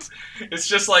 It's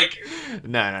just like...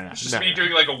 No. It's just me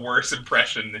doing like a worse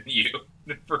impression than you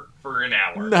for an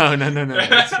hour. No.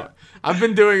 That's fine. I've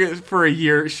been doing it for a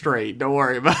year straight. Don't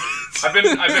worry about it. I've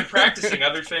been practicing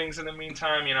other things in the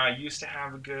meantime. You know, I used to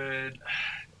have a good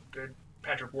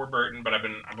Patrick Warburton, but I've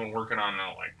been working on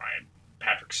like my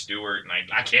Patrick Stewart, and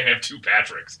I can't have two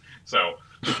Patricks. So,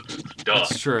 duh.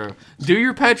 That's true. Do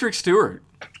your Patrick Stewart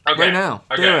right now.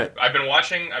 Okay. Do it. I've been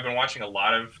watching a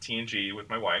lot of TNG with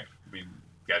my wife. We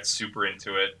got super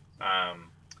into it,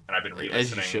 and I've been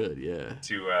re-listening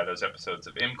to those episodes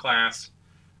of M Class.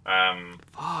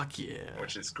 Fuck yeah.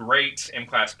 Which is great. M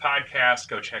Class podcast.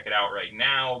 Go check it out right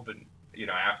now. But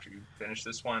after you finish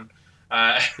this one.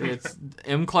 It's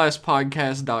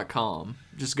mclasspodcast.com.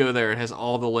 Just go there. It has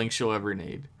all the links you'll ever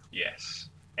need. Yes.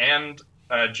 And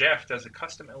Jeff does a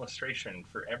custom illustration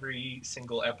for every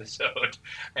single episode.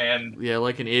 And yeah,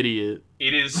 like an idiot.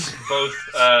 It is both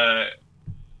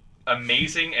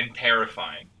amazing and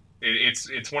terrifying.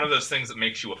 It's one of those things that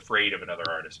makes you afraid of another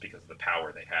artist because of the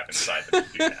power they have inside them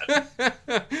to do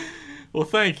that. Well,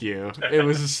 thank you. It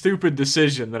was a stupid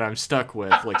decision that I'm stuck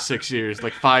with, 6 years,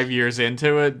 5 years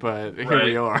into it, but here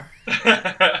we are.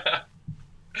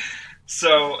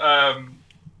 So,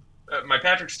 my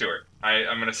Patrick Stewart.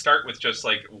 I'm going to start with just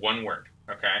one word.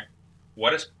 Okay.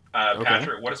 What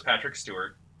does Patrick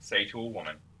Stewart say to a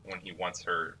woman when he wants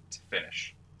her to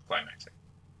finish climaxing?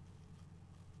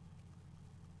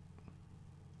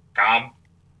 Come.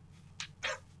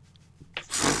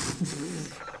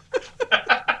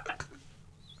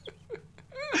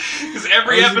 Because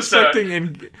every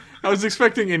episode... I was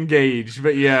expecting engaged,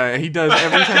 but yeah, he does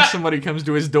every time somebody comes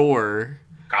to his door.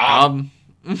 Come.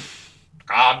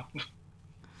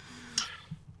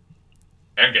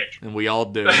 Engage. And we all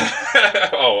do.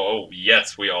 oh,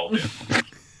 yes, we all do.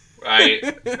 I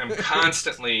am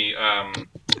constantly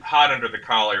hot under the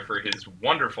collar for his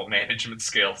wonderful management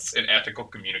skills and ethical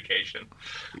communication.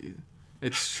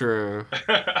 It's true.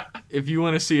 If you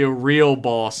want to see a real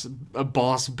boss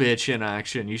bitch in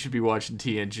action, you should be watching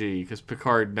TNG, because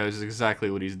Picard knows exactly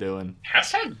what he's doing.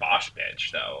 Hashtag boss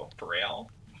bitch, though, for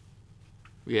real.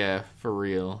 Yeah, for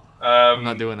real. I'm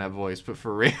not doing that voice, but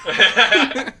for real.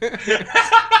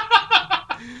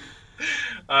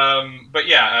 But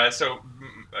yeah, so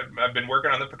I've been working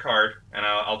on the Picard, and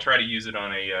I'll try to use it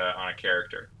on a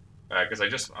character, because I'm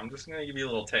just gonna give you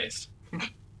a little taste, just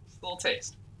a little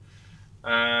taste.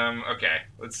 Okay,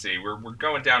 let's see. We're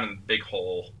going down in the big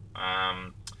hole.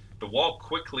 The wall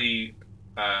quickly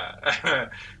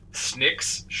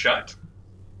snicks shut.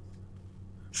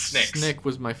 Snicks. Snick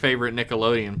was my favorite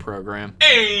Nickelodeon program.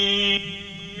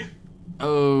 Hey!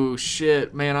 Oh,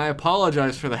 shit. Man, I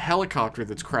apologize for the helicopter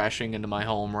that's crashing into my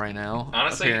home right now.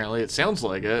 Honestly, apparently, it sounds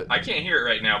like it. I can't hear it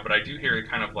right now, but I do hear it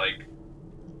kind of like...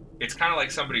 It's kind of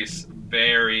like somebody's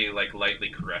very, lightly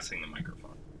caressing the microphone.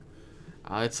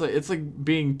 It's like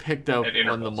being picked up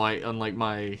on the mic, unlike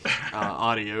my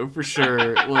audio, for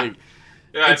sure.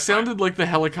 Yeah, it sounded like the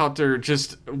helicopter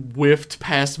just whiffed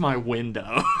past my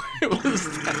window. It was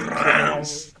that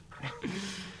close.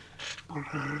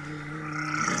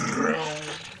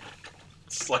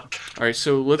 It's like... All right,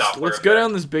 so let's go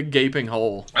down this big gaping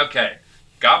hole. Okay.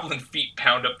 Goblin feet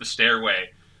pound up the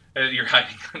stairway that you're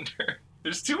hiding under.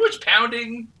 There's too much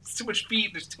pounding. There's too much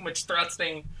feet. There's too much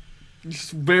thrusting.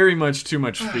 Just very much too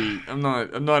much feet. I'm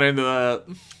not into that.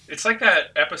 It's like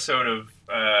that episode of,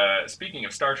 speaking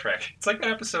of Star Trek, it's like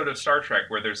that episode of Star Trek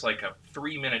where there's like a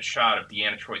 3-minute shot of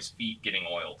Deanna Troy's feet getting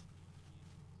oiled.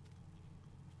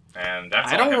 And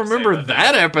that's I don't remember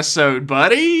that episode,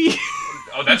 buddy.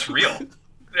 Oh, that's real.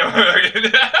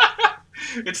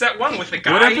 It's that one with the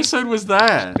guy. What episode was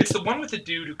that? It's the one with the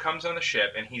dude who comes on the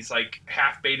ship and he's like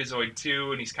half Betazoid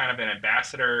 2 and he's kind of an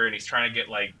ambassador and he's trying to get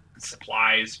like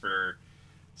supplies for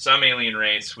some alien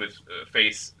race with a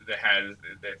face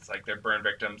that's like they're burn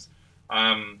victims.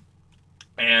 And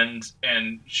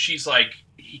she's like,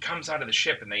 he comes out of the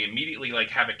ship and they immediately like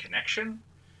have a connection.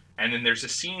 And then there's a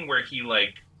scene where he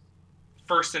like,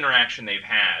 first interaction they've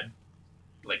had,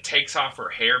 like takes off her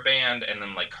hairband and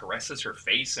then like caresses her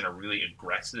face in a really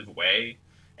aggressive way,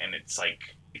 and it's like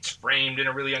it's framed in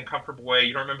a really uncomfortable way.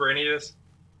 You don't remember any of this?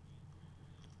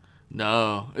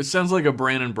 No, it sounds like a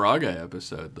Brandon Braga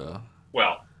episode though.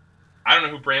 Well, I don't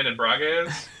know who Brandon Braga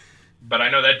is, but I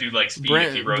know that dude likes speed.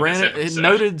 If he wrote this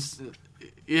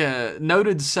episode.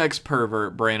 Noted sex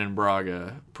pervert Brandon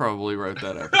Braga probably wrote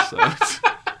that episode.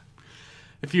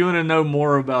 If you want to know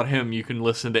more about him, you can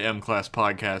listen to M Class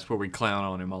Podcast where we clown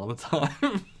on him all the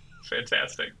time.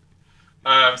 Fantastic.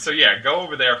 So yeah, go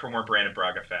over there for more Brandon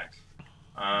Braga facts.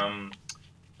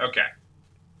 Okay.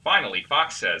 Finally,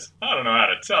 Fox says, I don't know how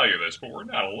to tell you this, but we're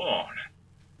not alone.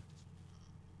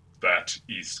 That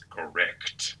is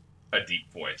correct, a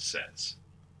deep voice says.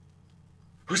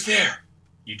 Who's there?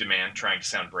 You demand, trying to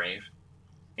sound brave.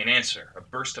 In answer, a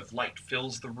burst of light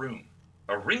fills the room.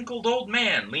 A wrinkled old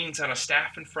man leans on a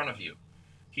staff in front of you.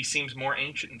 He seems more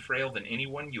ancient and frail than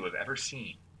anyone you have ever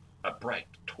seen. A bright,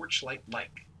 torchlight light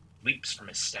leaps from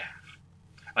his staff.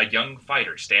 A young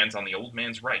fighter stands on the old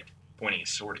man's right, pointing his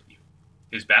sword at you.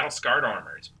 His battle-scarred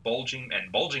armor, his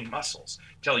bulging muscles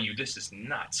tell you this is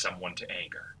not someone to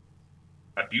anger.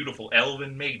 A beautiful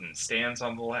elven maiden stands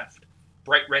on the left.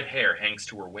 Bright red hair hangs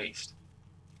to her waist.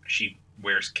 She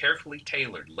wears carefully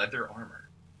tailored leather armor.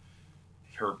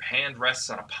 Her hand rests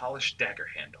on a polished dagger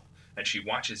handle, and she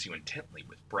watches you intently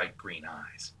with bright green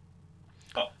eyes.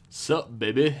 Oh. Sup,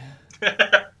 baby?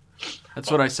 That's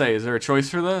what I say. Is there a choice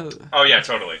for that? Oh, yeah,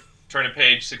 totally. Turn to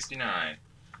page 69.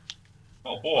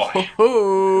 Oh, boy.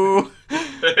 Oh,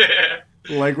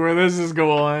 like where this is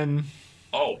going.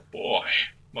 Oh, boy,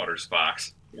 mutters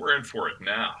Fox. We're in for it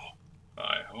now.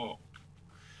 I hope.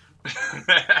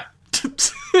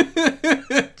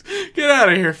 Get out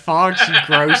of here, Fox, you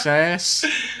gross ass.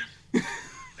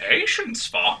 Patience,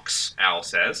 Fox, Al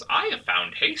says. I have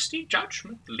found hasty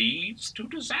judgment leads to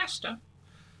disaster.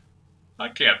 I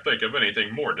can't think of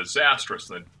anything more disastrous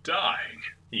than dying,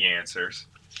 he answers.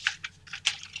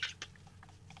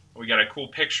 We got a cool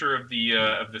picture of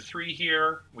the three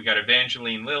here. We got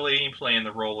Evangeline Lilly playing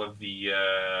the role of the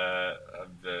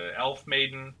elf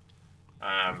maiden.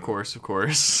 Of course.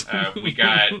 We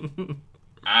got,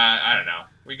 I don't know.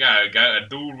 We got a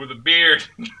dude with a beard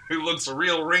who looks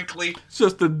real wrinkly.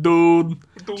 Just a dude.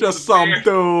 Just some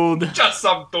dude. Just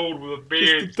some dude with a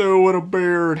beard. Just a dude with a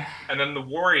beard. And then the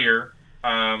warrior,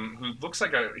 who looks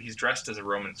like he's dressed as a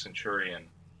Roman centurion.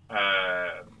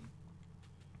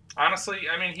 Honestly,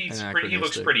 I mean, he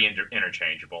looks pretty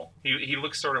interchangeable. He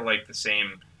looks sort of like the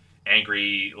same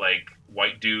angry, like,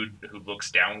 white dude who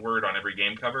looks downward on every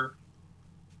game cover.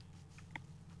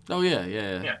 Oh,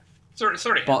 yeah.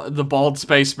 Sort of. The bald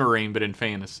space marine, but in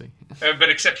fantasy. But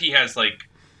except he has, like,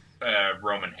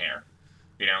 Roman hair.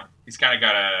 You know? He's kind of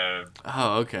got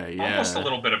almost a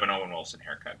little bit of an Owen Wilson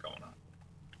haircut going on.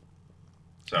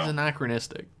 So. It's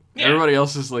anachronistic. Yeah. Everybody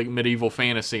else is, like, medieval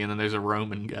fantasy, and then there's a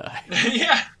Roman guy.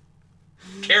 Yeah.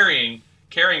 Carrying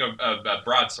a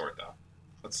broadsword, though.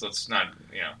 Let's not,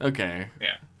 you know. Okay.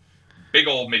 Yeah. Big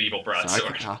old medieval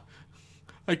broadsword.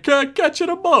 I can't catch in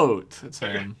a boat. That's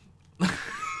him.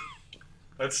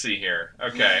 Let's see here.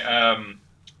 Okay.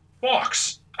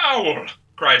 Fox, owl,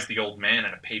 cries the old man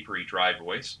in a papery, dry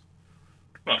voice.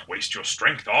 Do not waste your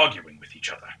strength arguing with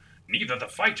each other. Neither the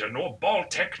fighter nor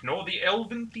Baltec nor the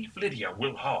elven thief Lydia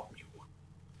will harm you.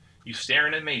 You stare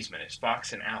in amazement as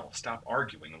Fox and Owl stop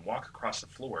arguing and walk across the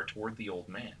floor toward the old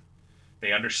man.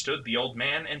 They understood the old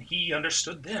man, and he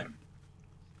understood them.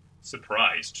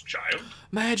 Surprised, child?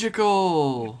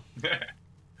 Magical!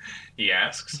 He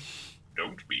asks.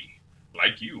 Don't be.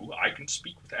 Like you, I can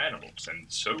speak with animals, and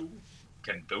so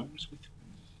can those with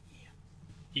me.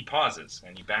 He pauses,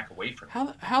 and you back away from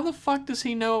him. How the fuck does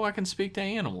he know I can speak to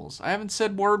animals? I haven't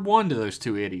said word one to those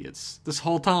two idiots this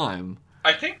whole time.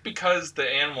 I think because the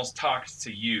animals talked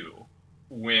to you,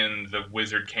 when the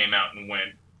wizard came out and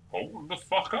went, "Hold the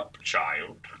fuck up,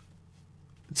 child."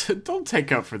 Don't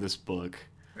take up for this book.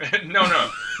 No,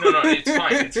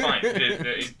 it's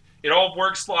fine. It all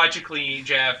works logically,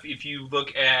 Jeff, if you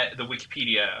look at the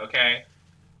Wikipedia, okay?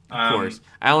 Of course.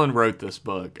 Alan wrote this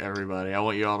book, everybody. I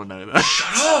want you all to know that.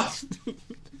 Shut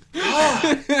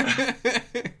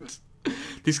up!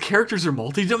 These characters are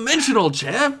multidimensional,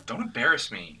 Jeff! Don't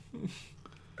embarrass me.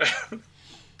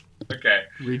 Okay.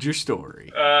 Read your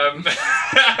story.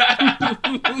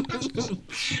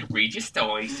 Read your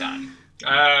story, son.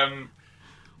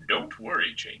 Don't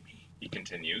worry, Jamie, he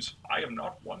continues. I am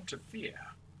not one to fear.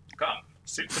 Come,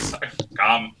 sit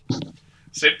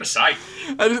beside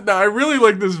me. I really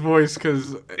like this voice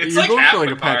because you're like going half for like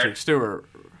the a Patrick part. Stewart.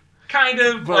 Kind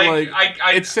of, But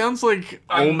it sounds like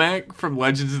Olmec from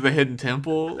Legends of the Hidden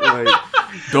Temple. Like,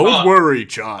 don't worry,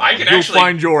 child. You'll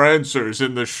find your answers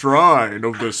in the shrine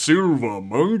of the silver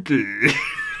monkey.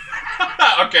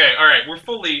 Okay, alright,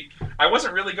 I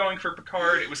wasn't really going for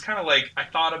Picard. It was kind of like, I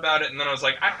thought about it, and then I was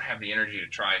like, I don't have the energy to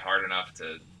try hard enough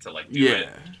to do it.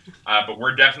 But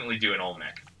we're definitely doing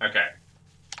Olmec. Okay.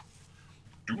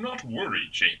 Do not worry,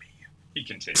 Jamie, he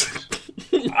continues.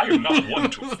 I am not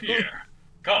one to fear.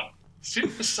 Come,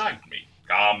 sit beside me.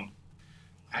 Come.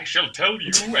 I shall tell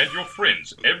you and your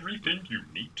friends everything you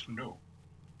need to know.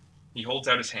 He holds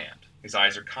out his hand. His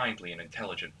eyes are kindly and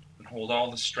intelligent, and hold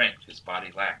all the strength his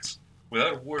body lacks.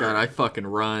 Without a word. God, I fucking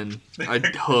run.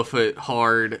 I'd hoof it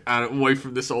hard away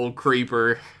from this old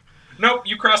creeper. Nope,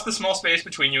 you cross the small space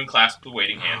between you and clasp the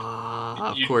waiting hand.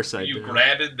 Of course I do. You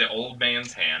grabbed the old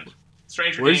man's hand.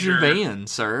 Stranger Where's danger. your van,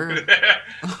 sir?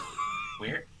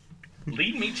 Where?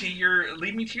 Lead me to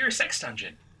your sex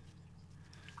dungeon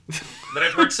that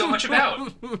I've heard so much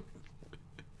about.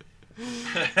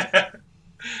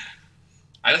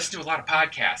 I listen to a lot of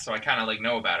podcasts, so I kind of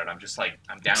know about it. I'm just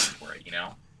I'm down for it, you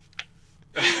know?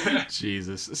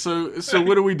 Jesus. So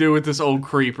what do we do with this old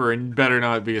creeper and better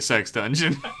not be a sex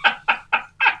dungeon?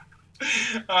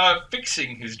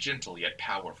 Fixing his gentle yet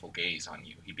powerful gaze on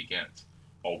you, he begins.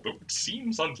 Although it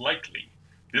seems unlikely,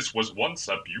 this was once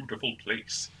a beautiful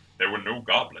place. There were no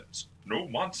goblins, no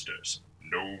monsters,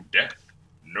 no death,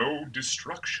 no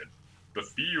destruction. The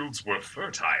fields were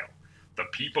fertile. The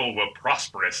people were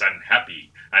prosperous and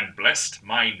happy, and blessed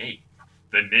my name,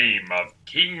 the name of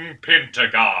King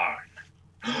Pentagarn.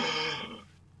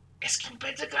 It's King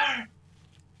Pentagarn!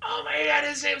 Oh my god,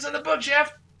 his name's on the book,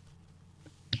 Jeff!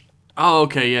 Oh,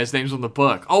 okay, yeah, his name's on the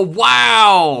book. Oh,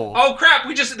 wow! Oh crap,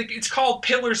 it's called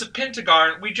Pillars of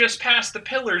Pentagarn. We just passed the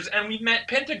pillars and we met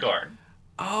Pentagarn.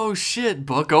 Oh shit,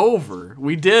 book over.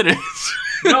 We did it.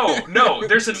 No,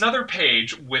 there's another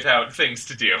page without things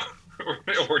to do.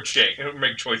 or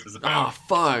make choices about. Oh,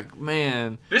 fuck,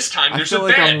 man. This time there's a bed. I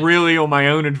feel like I'm really on my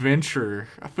own adventure.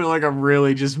 I feel like I'm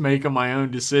really just making my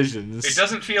own decisions. It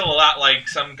doesn't feel a lot like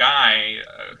some guy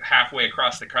halfway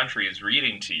across the country is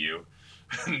reading to you.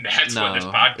 That's what this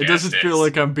podcast is. It doesn't feel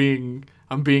like I'm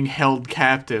being held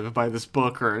captive by this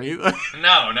book or anything.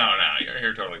 No.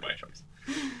 You're totally my choice.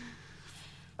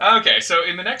 Okay, so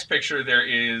in the next picture there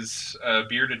is a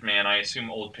bearded man, I assume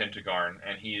old Pentagarn,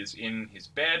 and he is in his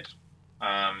bed.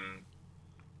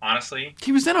 Honestly,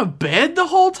 he was in a bed the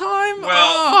whole time? Well,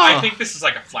 I think this is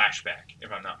like a flashback,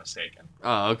 if I'm not mistaken.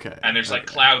 Oh, okay. And there's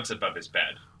clouds above his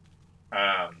bed.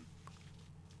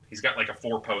 He's got a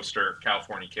 4-poster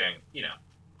California King. You know,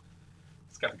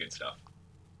 it's got the good stuff.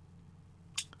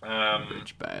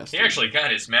 Rich bastard. He actually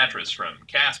got his mattress from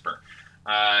Casper.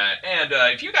 And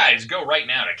if you guys go right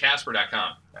now to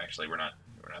Casper.com, actually we're not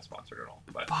sponsored at all.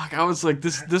 But fuck, I was like,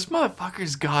 this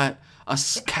motherfucker's got a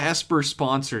Casper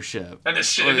sponsorship. And the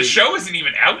show isn't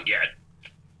even out yet.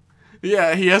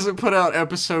 Yeah, he hasn't put out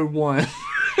episode 1.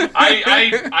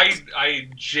 I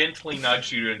gently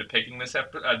nudged you into picking this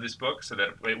book so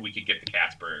that we could get the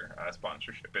Casper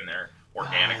sponsorship in there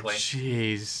organically.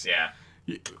 Jeez. Yeah.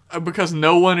 Because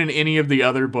no one in any of the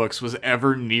other books was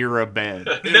ever near a bed.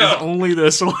 It No. was only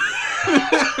this one.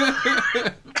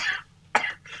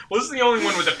 Well, this is the only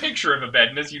one with a picture of a bed,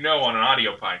 and as you know, on an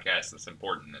audio podcast, that's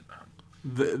important.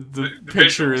 The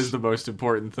picture is the most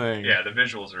important thing. Yeah, the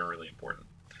visuals are really important.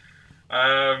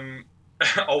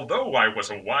 Although I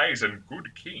was a wise and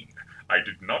good king, I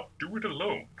did not do it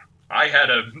alone. I had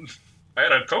a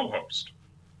co-host,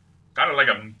 kind of like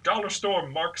a dollar store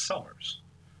Mark Summers.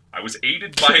 I was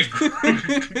aided by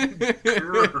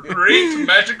great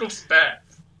magical staff.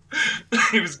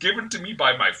 It was given to me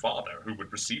by my father, who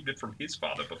had received it from his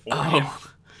father before him.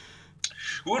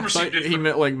 Who had received it? He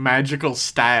meant magical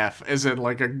staff, as in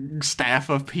a staff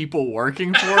of people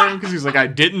working for him. Because he's like, I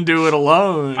didn't do it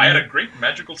alone. I had a great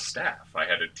magical staff. I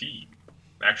had a team.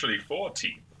 Actually, 4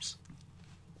 teams.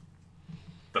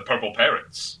 The Purple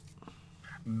Parrots.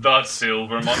 The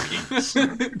Silver Monkeys.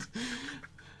 the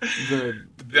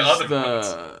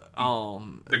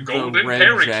Golden Red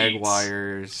Parakeets.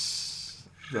 Jaguars,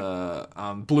 the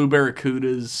Blue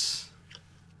Barracudas,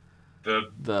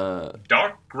 the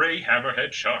Dark Gray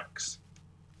Hammerhead Sharks.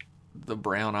 The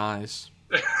Brown Eyes.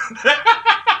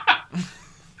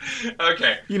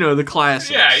 Okay. You know, the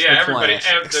classics. Yeah, everybody,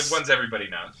 classics. the ones everybody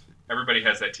knows. Everybody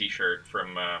has that T-shirt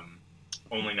from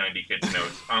Only 90 Kids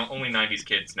Knows,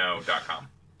 only90skids.know.com.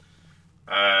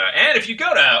 And if you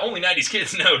go to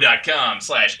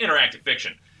only90skids.know.com/interactive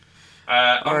fiction.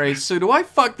 Alright, so do I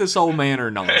fuck this old man or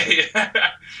not?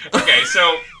 Okay,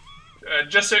 so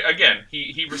again,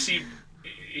 he received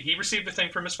the thing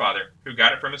from his father, who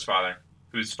got it from his father,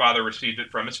 whose father received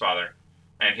it from his father,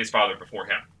 and his father before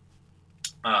him.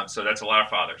 So that's a lot of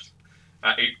fathers.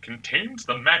 It contains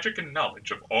the magic and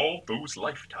knowledge of all those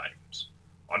lifetimes.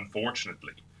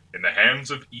 Unfortunately, in the hands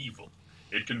of evil,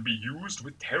 it can be used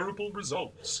with terrible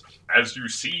results, as you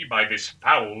see by this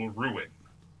foul ruin.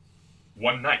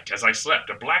 One night, as I slept,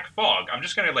 a black fog. I'm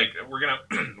just gonna we're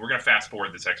gonna fast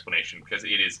forward this explanation because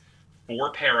it is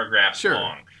 4 paragraphs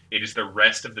long. It is the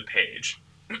rest of the page.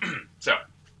 So,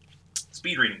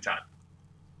 speed reading time.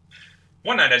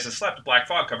 One night as I slept, a black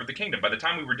fog covered the kingdom. By the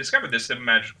time we were discovered this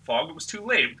magic fog, it was too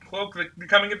late. Cloak the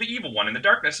coming of the evil one. In the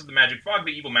darkness of the magic fog,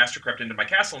 the evil master crept into my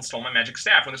castle and stole my magic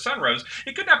staff. When the sun rose,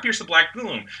 it could not pierce the black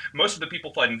gloom. Most of the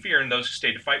people fled in fear, and those who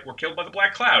stayed to fight were killed by the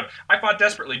black cloud. I fought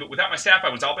desperately, but without my staff, I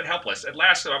was all but helpless. At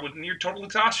last, I was near total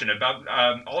exhaustion.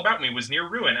 All about me was near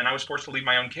ruin, and I was forced to leave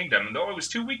my own kingdom. And though I was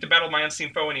too weak to battle my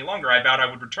unseen foe any longer, I vowed I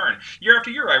would return. Year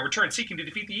after year, I returned, seeking to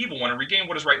defeat the evil one and regain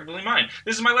what is rightfully mine.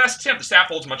 This is my last attempt. The staff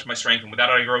holds much of my strength, and without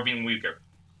it, I grow even weaker.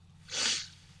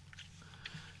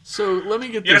 So let me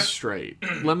get this straight.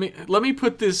 Let me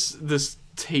put this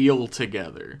tale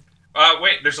together.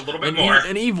 Wait, there's a little bit more.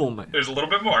 An evil man. There's a little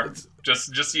bit more.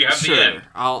 Just so you have sure. the end.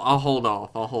 I'll hold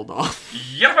off.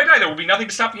 Yet if I die, there will be nothing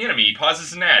to stop the enemy. He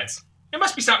pauses and adds, "It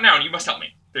must be stopped now, and you must help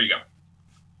me." There you go.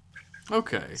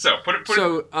 Okay. So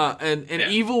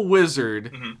an evil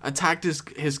wizard attacked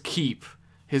his keep,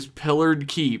 his pillared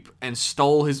keep, and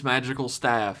stole his magical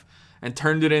staff. And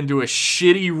turned it into a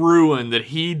shitty ruin that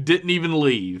he didn't even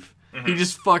leave. He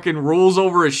just fucking rules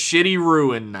over a shitty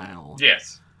ruin now.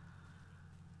 Yes.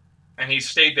 And he's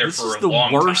stayed there for a long time. This is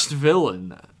the worst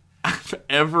villain I've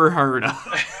ever heard of.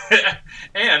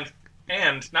 and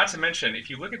not to mention,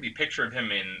 if you look at the picture of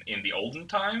him in the olden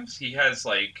times, he has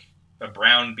like a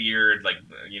brown beard, like,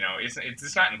 you know,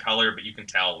 it's not in color, but you can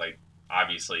tell, like,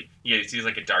 obviously. He's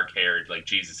like a dark-haired, like,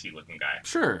 Jesus-y looking guy.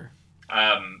 Sure.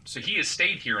 So he has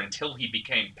stayed here until he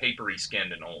became papery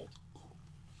skinned and old.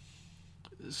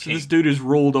 So this dude has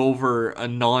ruled over a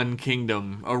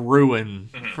non-kingdom, a ruin,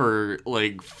 for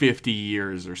like 50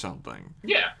 years or something.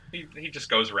 Yeah, he just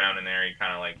goes around in there. He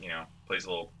kind of like, you know, plays a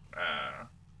little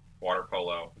water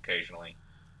polo occasionally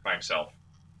by himself.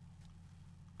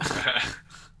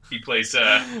 He plays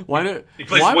one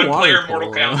player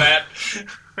Mortal Kombat.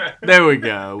 There we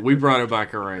go. We brought it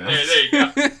back around. There you go.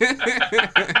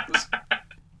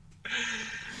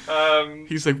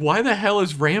 He's like, why the hell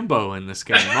is Rambo in this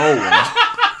game? Oh, well.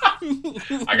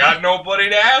 I got nobody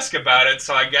to ask about it,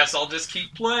 so I guess I'll just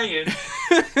keep playing.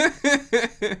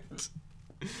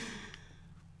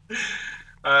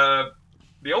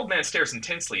 The old man stares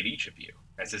intensely at each of you.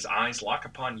 As his eyes lock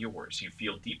upon yours, you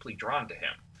feel deeply drawn to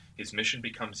him. His mission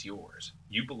becomes yours.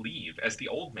 You believe, as the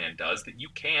old man does, that you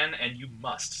can and you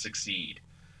must succeed.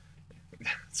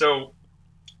 So,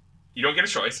 you don't get a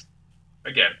choice.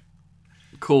 Again.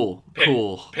 Cool.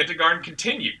 Pentagarn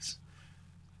continues.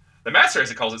 The master,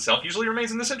 as it calls itself, usually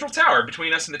remains in the central tower.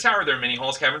 Between us and the tower, there are many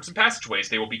halls, caverns, and passageways.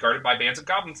 They will be guarded by bands of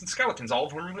goblins and skeletons, all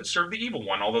of whom serve the evil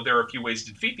one. Although there are a few ways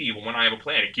to defeat the evil one, I have a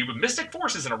plan. A cube of mystic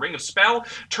forces and a ring of spell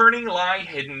turning lie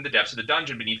hidden in the depths of the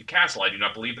dungeon beneath the castle. I do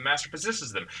not believe the master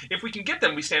possesses them. If we can get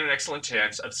them, we stand an excellent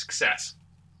chance of success.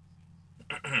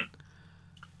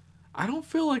 I don't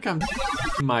feel like I'm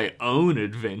my own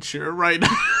adventure right now.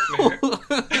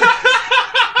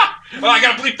 Well, I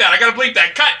gotta bleep that.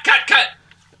 Cut.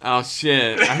 Oh,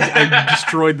 shit. I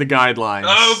destroyed the guidelines.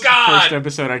 Oh, God. First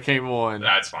episode I came on.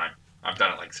 That's fine. I've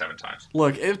done it like 7 times.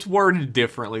 Look, it's worded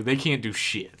differently. They can't do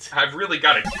shit. I've really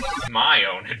got my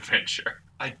own adventure.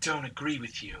 I don't agree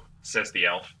with you, says the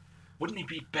elf. Wouldn't it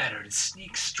be better to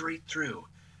sneak straight through?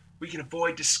 We can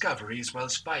avoid discovery as well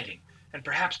as fighting, and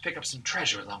perhaps pick up some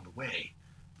treasure along the way.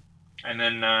 And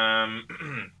then,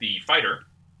 the fighter,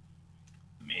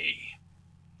 me,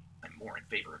 I'm more in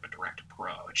favor of a direct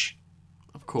approach.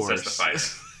 Of course. Says the fighter.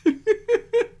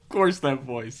 Of course, that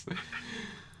voice.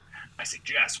 I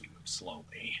suggest we move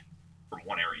slowly, from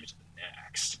one area to the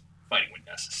next, fighting when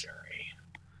necessary.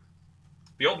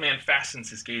 The old man fastens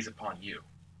his gaze upon you.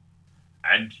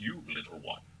 And you, little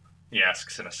one, he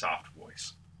asks in a soft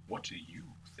voice, what do you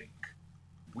think?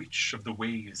 Which of the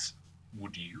ways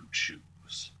would you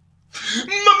choose?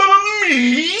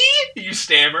 Me? You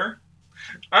stammer.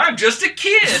 I'm just a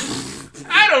kid.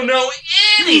 I don't know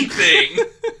anything.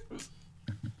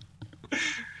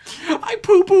 I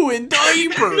poo-poo in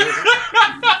diaper.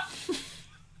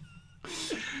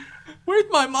 Where's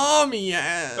my mommy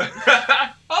at?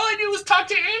 All I do is talk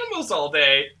to animals all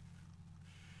day.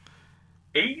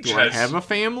 Do I have a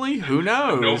family? Who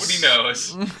knows? Nobody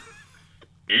knows.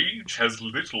 Age has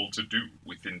little to do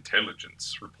with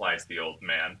intelligence, replies the old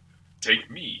man. Take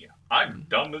me. I'm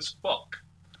dumb as fuck.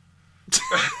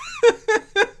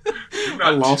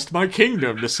 I lost my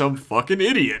kingdom to some fucking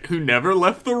idiot who never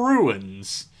left the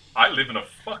ruins. I live in a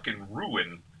fucking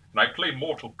ruin, and I play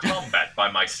Mortal Kombat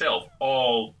by myself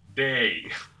all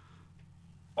day.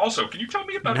 Also, can you tell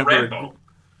me about Rambo?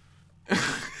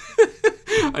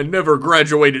 I never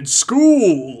graduated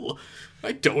school.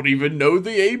 I don't even know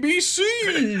the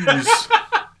ABCs.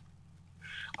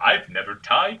 I've never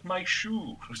tied my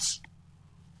shoes.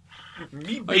 I've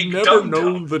never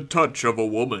known the touch of a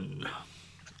woman.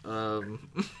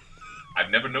 I've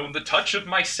never known the touch of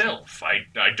myself. I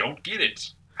don't get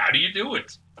it. How do you do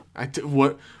it?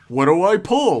 What do I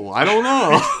pull? I don't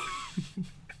know.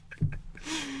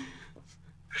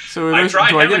 So I tried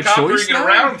do I get a helicoptering choice it now?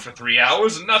 around for 3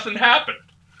 hours and nothing happened.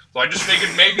 So I just figured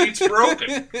maybe it's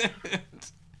broken.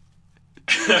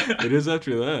 It is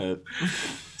after that.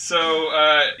 So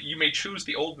you may choose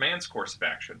the old man's course of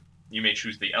action. You may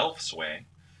choose the elf's way.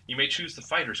 You may choose the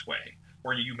fighter's way.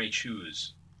 Or you may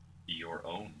choose your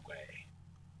own way.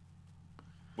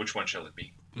 Which one shall it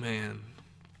be? Man.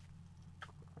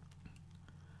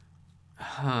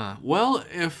 Well,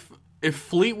 if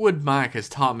Fleetwood Mac has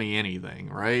taught me anything,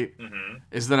 right,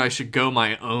 is that I should go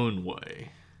my own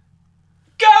way.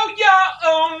 Go your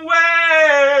own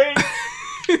way!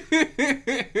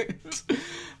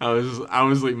 I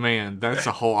was like, man, that's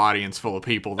a whole audience full of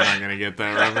people that aren't gonna get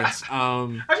that reference. I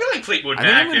feel like Fleetwood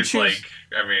Mac is like,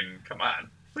 I mean, come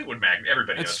on. Fleetwood Mac,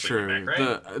 everybody knows Fleetwood Mac,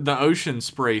 right? The ocean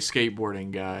spray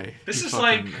skateboarding guy.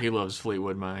 He loves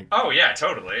Fleetwood Mac. Oh yeah,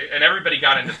 totally. And everybody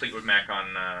got into Fleetwood Mac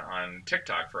on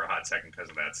TikTok for a hot second because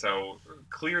of that. So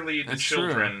clearly, the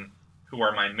children who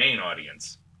are my main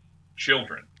audience,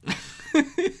 children,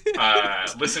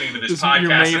 listening to this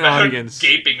podcast about audience.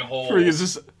 Gaping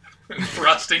holes,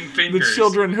 thrusting fingers. The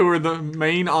children who are the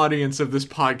main audience of this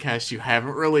podcast you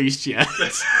haven't released yet.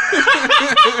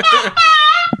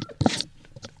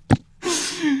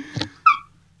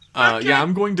 Okay. Yeah,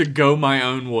 I'm going to go my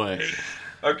own way.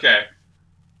 Okay.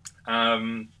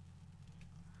 Let's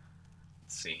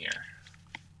see here.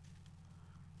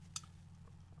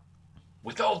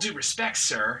 With all due respect,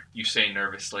 sir, you say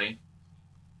nervously,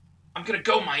 I'm gonna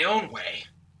go my own way.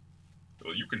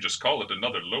 Well, you can just call it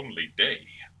another lonely day.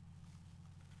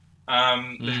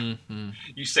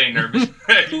 You say nervously.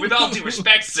 With all due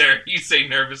respect, sir, you say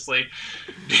nervously,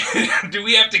 do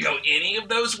we have to go any of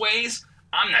those ways?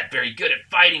 I'm not very good at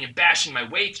fighting and bashing my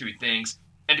way through things,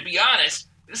 and to be honest,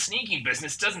 this sneaking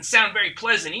business doesn't sound very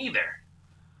pleasant either.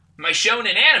 My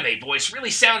shonen anime voice really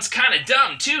sounds kind of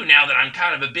dumb too, now that I'm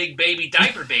kind of a big baby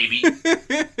diaper baby.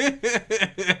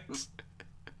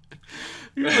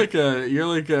 You're like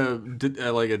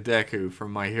a Deku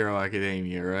from My Hero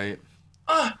Academia, right?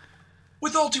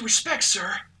 With all due respect,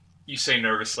 sir, you say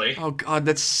nervously. Oh god,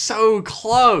 that's so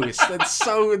close.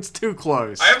 It's too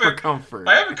close for comfort.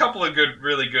 I have a couple of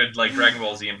really good like Dragon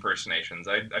Ball Z impersonations.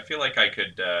 I feel like I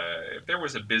could, if there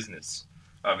was a business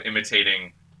of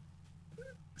imitating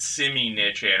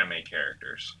semi-niche anime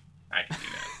characters, I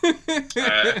could do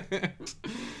that.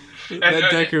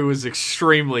 That Deku was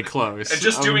extremely close. And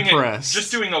just doing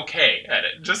okay at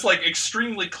it. Just like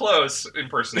extremely close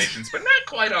impersonations, but not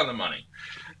quite on the money.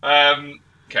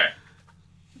 Okay.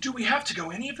 Do we have to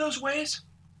go any of those ways?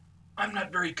 I'm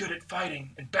not very good at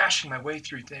fighting and bashing my way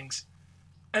through things.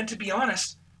 And to be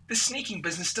honest, this sneaking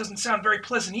business doesn't sound very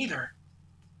pleasant either.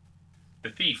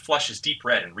 The thief flushes deep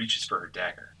red and reaches for her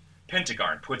dagger.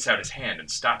 Pentagarn puts out his hand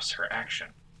and stops her action.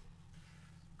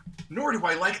 Nor do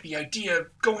I like the idea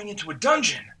of going into a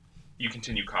dungeon, you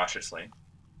continue cautiously.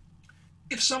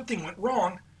 If something went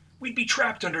wrong, we'd be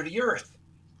trapped under the earth.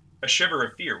 A shiver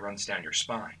of fear runs down your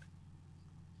spine.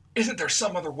 Isn't there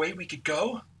some other way we could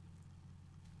go?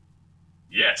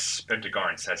 Yes,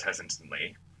 Pentagarn says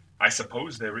hesitantly. I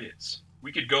suppose there is.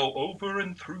 We could go over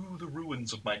and through the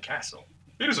ruins of my castle.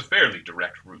 It is a fairly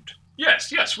direct route.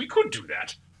 Yes, we could do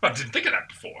that. I didn't think of that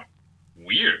before.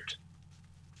 Weird.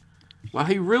 Well,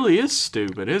 he really is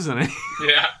stupid, isn't he?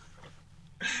 Yeah.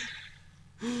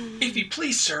 If you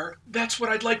please, sir, that's what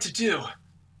I'd like to do.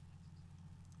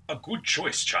 A good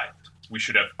choice, child.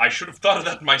 I should have thought of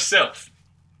that myself.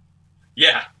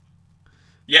 Yeah.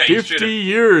 Yeah, you should 50 have.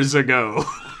 years ago.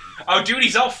 Oh, dude,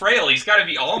 he's all frail. He's got to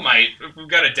be All Might. We've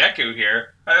got a Deku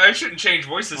here. I shouldn't change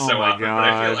voices Oh so my often,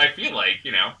 God. but I feel like,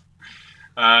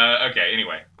 okay,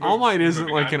 anyway. All Might isn't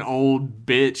Moving like on. an old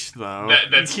bitch, though.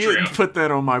 That's you can't true. put that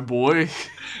on my boy.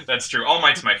 That's true. All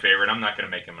Might's my favorite. I'm not going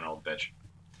to make him an old bitch.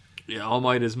 Yeah, All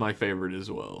Might is my favorite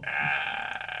as well.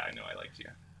 I know I liked you.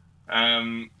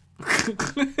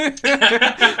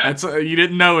 That's you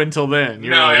didn't know until then.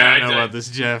 You're No, like, yeah, I I don't know did. about this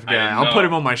Jeff I guy. didn't I'll know. put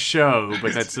him on my show,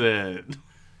 but that's it.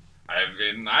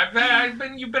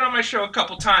 You've been on my show a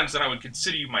couple times, and I would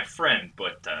consider you my friend,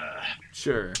 but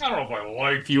Sure. I don't know if I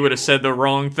like If you would have said the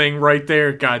wrong thing right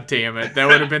there, god damn it, that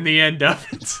would have been the end of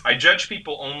it. I judge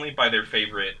people only by their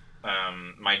favorite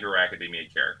My Hero Academia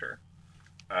character,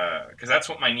 because that's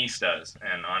what my niece does,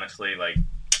 and honestly, like,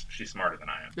 she's smarter than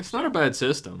I am. It's not a bad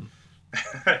system.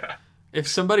 If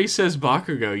somebody says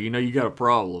Bakugo, you know you got a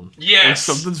problem. Yes. Like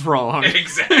something's wrong.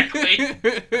 Exactly.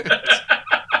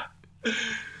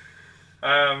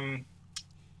 A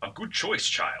good choice,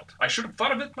 child. I should have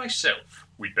thought of it myself.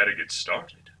 We'd better get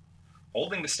started.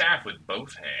 Holding the staff with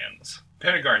both hands,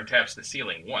 Pentagarn taps the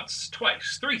ceiling once,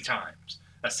 twice, 3 times.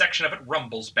 A section of it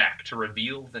rumbles back to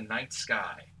reveal the night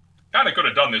sky. Kinda could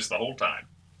have done this the whole time.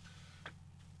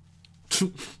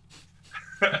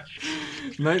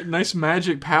 Nice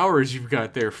magic powers you've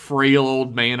got there, frail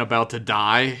old man about to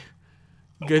die.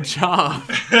 Good job.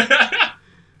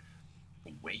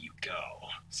 Away you go,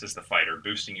 says the fighter,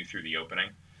 boosting you through the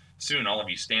opening. Soon all of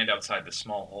you stand outside the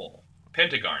small hole.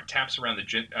 Pentagarn taps the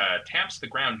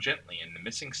ground gently, and the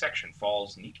missing section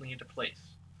falls neatly into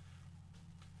place.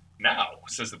 Now,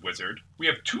 says the wizard, we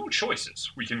have 2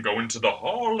 choices. We can go into the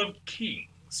Hall of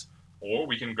Kings, or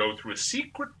we can go through a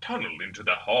secret tunnel into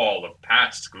the Hall of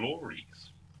Past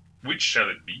Glories. Which shall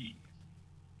it be?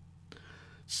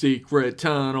 Secret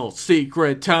tunnel,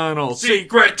 secret tunnel,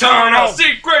 Secret tunnel!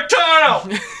 Secret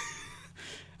tunnel!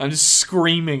 I'm just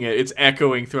screaming it. It's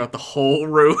echoing throughout the whole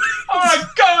room. I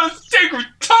got a secret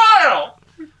tunnel!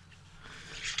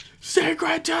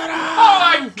 Secret tunnel!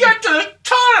 I get to the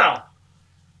tunnel!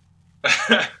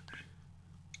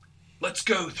 Let's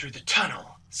go through the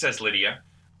tunnel, says Lydia.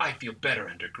 I feel better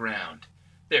underground.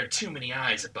 There are too many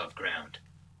eyes above ground.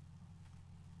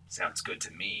 Sounds good to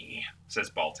me,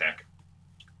 says Baltek.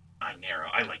 I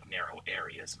like narrow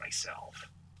areas myself.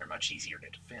 They're much easier to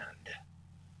defend.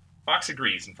 Fox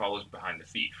agrees and follows behind the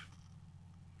thief.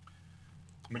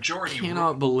 I Majority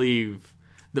cannot believe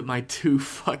that my 2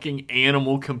 fucking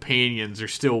animal companions are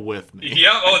still with me.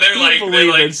 Yeah, oh, they're I can't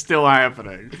believe like, it's still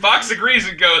happening. Fox agrees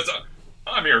and goes,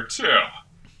 I'm here too.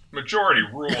 Majority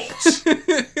rules.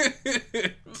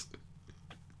 Damn.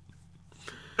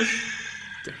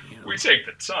 We take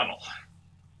the tunnel.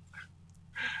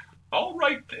 All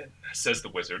right then, says the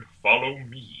wizard. Follow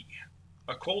me.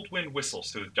 A cold wind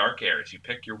whistles through the dark air as you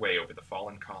pick your way over the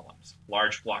fallen columns,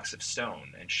 large blocks of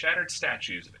stone, and shattered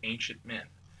statues of ancient men.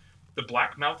 The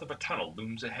black mouth of a tunnel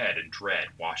looms ahead and dread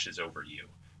washes over you.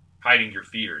 Hiding your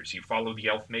fears, you follow the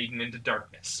elf maiden into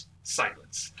darkness.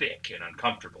 Silence, thick and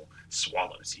uncomfortable,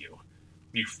 swallows you.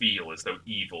 You feel as though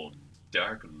evil,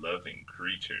 dark-loving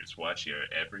creatures watch your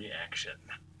every action.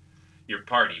 Your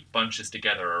party bunches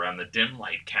together around the dim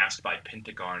light cast by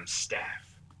Pentagarn's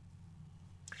staff.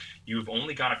 You've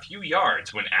only gone a few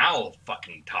yards when Al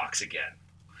fucking talks again.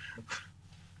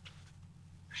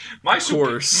 My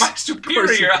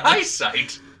superior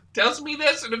eyesight tells me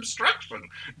there's an obstruction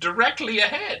directly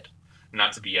ahead.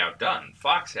 Not to be outdone,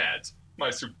 Fox adds, my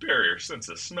superior sense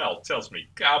of smell tells me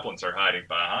goblins are hiding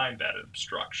behind that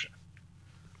obstruction.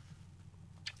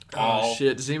 Oh,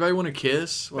 shit. Does anybody want to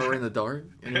kiss while we're in the dark?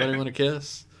 Anybody want to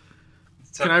kiss?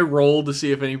 Can I roll to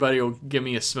see if anybody will give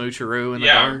me a smoocheroo in the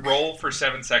dark? Yeah, roll for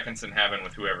 7 seconds in heaven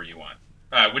with whoever you want.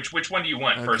 Which one do you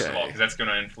want first of all? Because that's going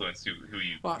to influence who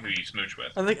you smooch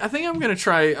with. I think I'm gonna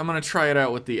try it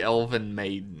out with the Elven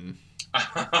Maiden.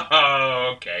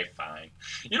 Oh, okay, fine.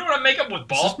 You don't want to make out with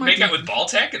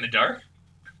Baltek in the dark?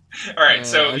 All right,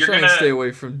 so I you're try gonna and stay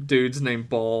away from dudes named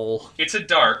Ball. It's a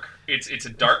dark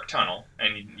tunnel,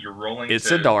 and you're rolling.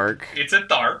 It's a dark,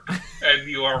 and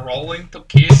you are rolling to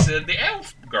kiss the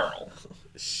elf girl.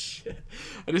 Shit!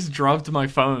 I just dropped my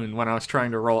phone when I was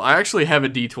trying to roll. I actually have a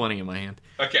D20 in my hand.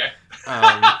 Okay.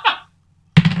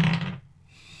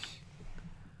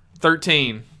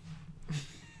 13.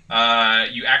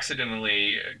 You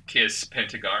accidentally kiss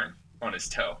Pentagarn on his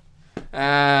toe.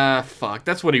 Fuck.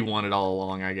 That's what he wanted all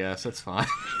along, I guess. That's fine.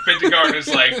 Pentagarn is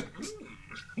like,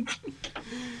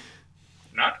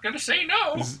 not gonna say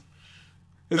no.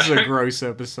 This is a gross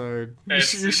episode. Your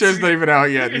It's- show's not even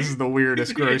out yet. This is the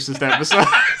weirdest, grossest episode.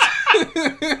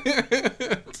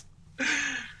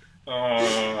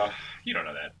 You don't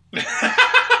know that.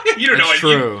 You don't know It's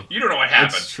what true. You don't know what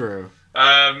happened. It's true.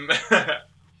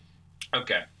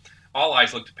 Okay. All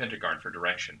eyes look to Pentagarn for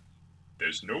direction.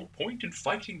 There's no point in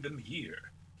fighting them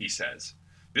here, he says.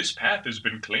 This path has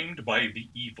been claimed by the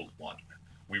Evil One.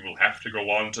 We will have to go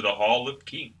on to the Hall of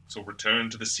Kings or return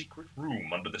to the secret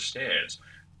room under the stairs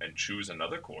and choose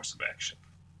another course of action.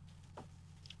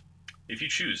 If you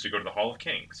choose to go to the Hall of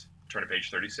Kings, turn to page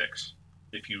 36.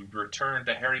 If you return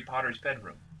to Harry Potter's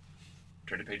bedroom,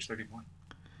 turn to page 31.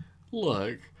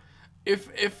 Look,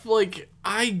 if like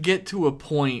I get to a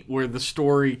point where the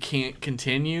story can't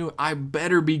continue, I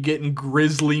better be getting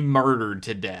grisly murdered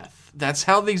to death. That's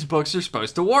how these books are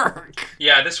supposed to work.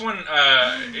 Yeah, this one,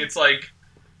 it's like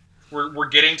we're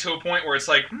getting to a point where it's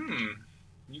like,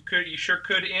 you sure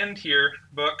could end here,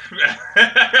 book.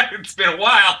 It's been a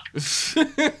while.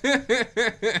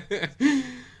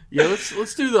 Yeah,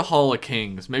 let's do the Hall of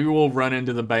Kings. Maybe we'll run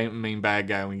into the main bad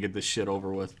guy and we can get this shit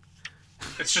over with.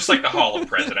 It's just like the Hall of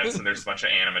Presidents, and there's a bunch of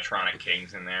animatronic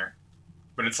kings in there.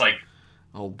 But it's like,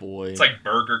 Oh boy. it's like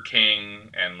Burger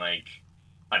King and like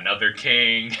another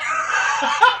king.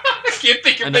 I can't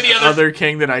think of any other. Other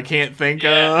king that I can't think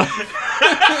of.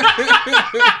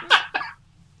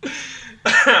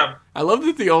 I love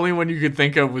that the only one you could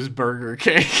think of was Burger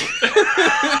King.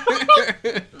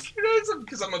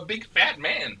 Because I'm a big fat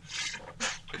man.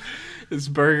 It's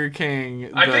Burger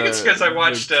King. I think it's because I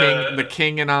watched the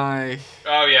King and I.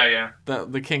 Oh yeah.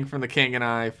 The King from the King and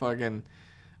I. Fucking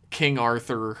King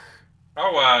Arthur.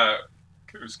 Oh,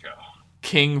 Cusco.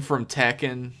 King from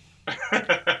Tekken.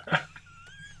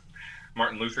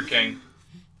 Martin Luther King.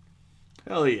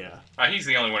 Hell yeah. He's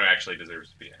the only one who actually deserves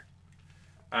to be there.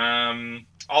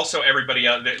 Also, everybody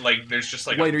else, like, there's just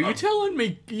like. Wait, are you telling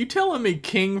me? You telling me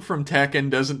King from Tekken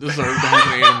doesn't deserve to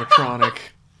have an animatronic?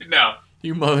 No,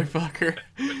 You motherfucker.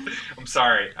 I'm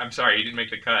sorry. He didn't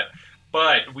make the cut.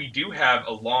 But we do have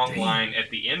a long line at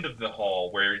the end of the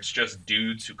hall where it's just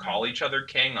dudes who call each other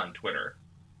king on Twitter.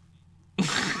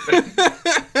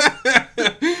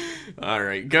 All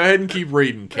right, go ahead and keep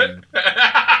reading, King.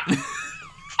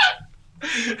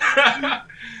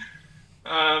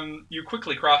 You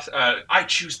quickly cross. I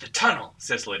choose the tunnel,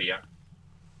 says Lydia.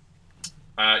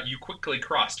 You quickly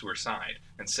cross to her side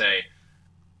and say,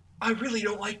 I really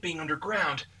don't like being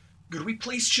underground. Could we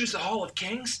please choose the Hall of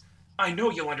Kings? I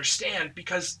know you'll understand,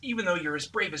 because even though you're as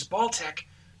brave as Baltec,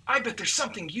 I bet there's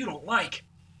something you don't like.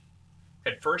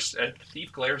 At first, the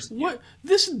thief glares at you. What?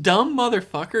 This dumb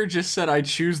motherfucker just said I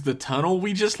choose the tunnel.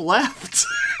 We just left.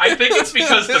 I think it's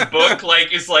because the book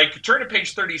is turn to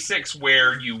page 36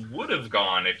 where you would have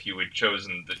gone if you had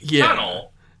chosen the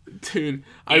tunnel. Dude,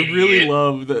 I really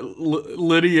love that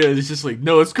Lydia is just like,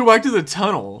 no, let's go back to the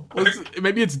tunnel.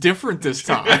 Maybe it's different this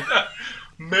time.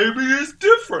 Maybe it's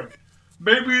different.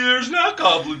 Maybe there's not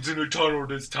goblins in the tunnel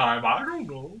this time. I don't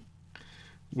know.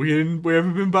 We haven't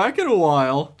been back in a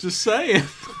while. Just saying.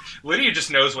 Lydia just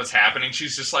knows what's happening.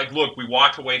 She's just like, look, we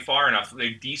walked away far enough.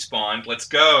 They despawned. Let's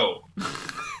go.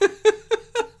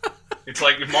 It's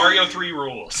like Mario 3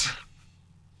 rules.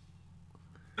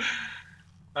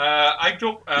 I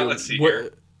don't... let's see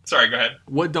here. Sorry, go ahead.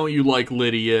 What don't you like,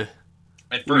 Lydia?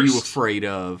 What are you afraid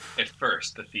of? At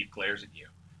first, the thief glares at you,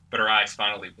 but her eyes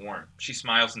finally warm. She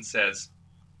smiles and says,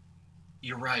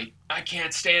 You're right. I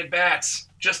can't stand bats.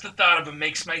 Just the thought of them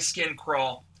makes my skin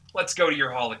crawl. Let's go to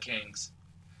your Hall of Kings.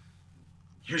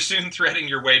 You're soon threading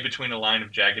your way between a line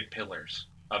of jagged pillars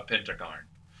of Pentagarn.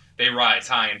 They rise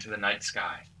high into the night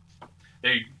sky.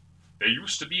 There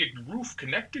used to be a roof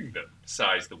connecting them,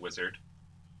 sighs the wizard.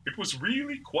 It was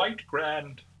really quite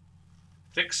grand.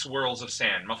 Thick swirls of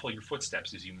sand muffle your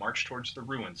footsteps as you march towards the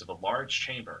ruins of a large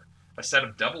chamber. A set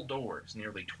of double doors,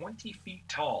 nearly 20 feet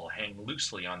tall, hang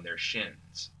loosely on their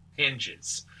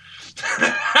hinges.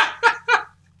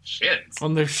 Shins?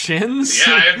 On their shins?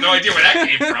 Yeah, I have no idea where that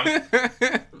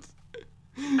came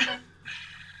from.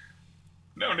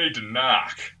 No need to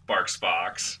knock, barks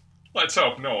Fox. Let's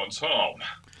hope no one's home.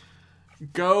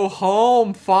 Go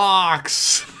home,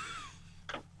 Fox!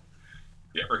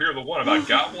 You ever hear the one about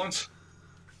goblins?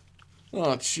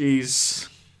 Oh, jeez.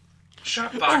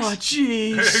 Shut up, Fox. Oh,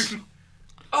 jeez.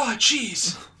 Oh,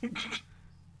 jeez.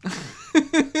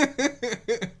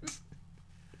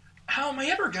 How am I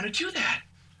ever going to do that?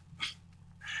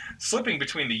 Slipping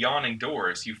between the yawning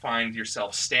doors, you find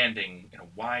yourself standing in a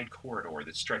wide corridor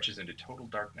that stretches into total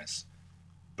darkness.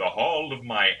 The hall of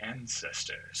my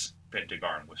ancestors,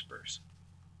 Pentagarn whispers.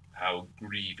 How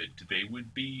grieved they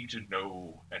would be to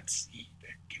know and see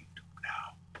their kingdom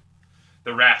now.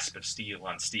 The rasp of steel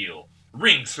on steel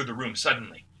rings through the room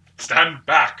suddenly. Stand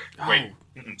back! Oh. Wait,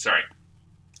 sorry.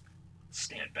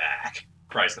 Stand back,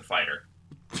 cries the fighter.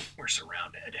 We're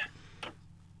surrounded.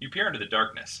 You peer into the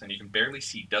darkness, and you can barely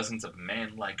see dozens of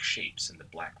man-like shapes in the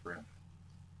black room.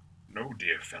 No,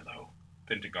 dear fellow,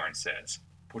 Pentagarn says.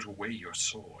 Put away your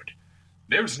sword.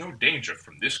 There is no danger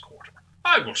from this quarter.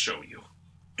 I will show you.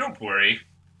 Don't worry.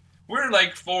 We're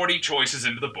like 40 choices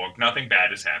into the book. Nothing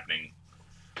bad is happening.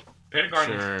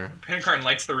 Pentagarn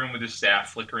lights the room with his staff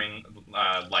flickering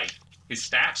light. His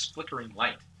staff's flickering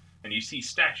light. And you see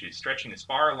statues stretching as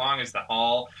far along as the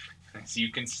hall as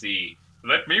you can see.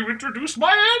 Let me introduce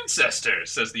my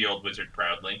ancestors, says the old wizard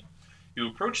proudly. You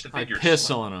approach the figure. I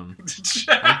piss on him.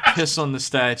 I piss on the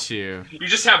statue. You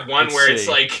just have one it's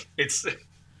like it's.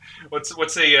 What's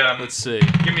a Let's see.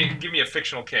 Give me a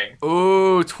fictional king.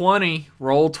 Ooh, 20.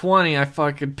 Roll 20. I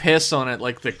fucking piss on it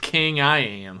like the king I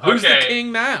am. Who's the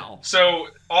king now? So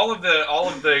all of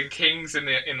the kings in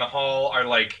the hall are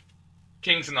like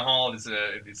kings in the hall is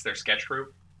their sketch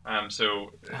group.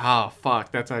 Oh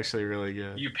fuck, that's actually really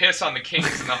good. You piss on the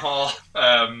kings in the hall,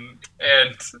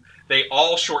 and they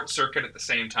all short circuit at the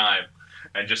same time,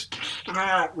 and just.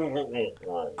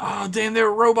 Oh damn, they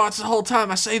were robots the whole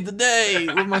time. I saved the day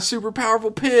with my super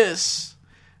powerful piss.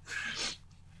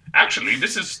 Actually,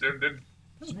 this is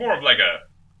more of like a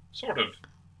sort of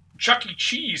Chuck E.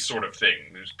 Cheese sort of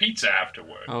thing. There's pizza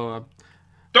afterward. Oh,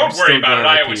 don't worry about it.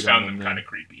 I always found them kind of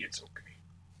creepy. It's okay.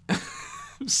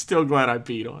 I'm still glad I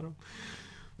peed on him.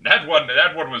 That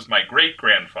one was my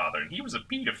great-grandfather, and he was a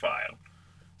pedophile.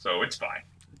 So it's fine.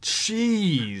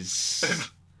 Jeez.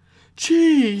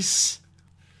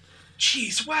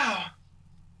 Jeez, wow.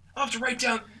 I'll have to write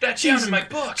down in my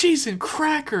book. Cheese and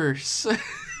crackers.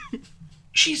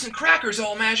 Cheese and crackers,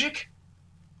 all magic.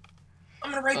 I'm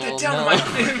going to write that down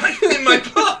in my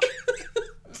book.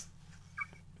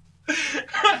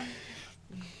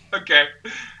 Okay.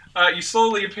 You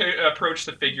slowly approach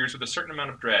the figures with a certain amount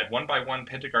of dread. One by one,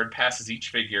 Pentagarn passes each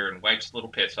figure and wipes a little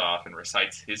piss off and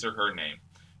recites his or her name,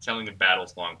 telling of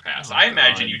battles long past. I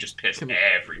imagine you just piss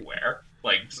everywhere.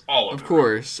 Like, just all over. Of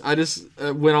course. I just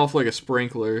went off like a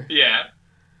sprinkler. Yeah.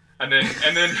 And then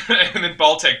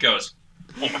Baltec goes,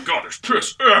 oh my god, there's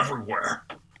piss everywhere.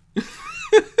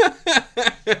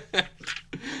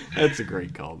 That's a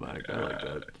great callback. I like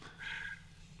that.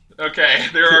 Okay,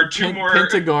 there are two more...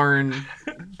 Pentagarn,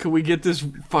 can we get this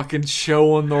fucking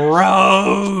show on the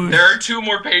road? There are 2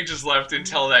 more pages left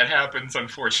until that happens,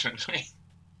 unfortunately.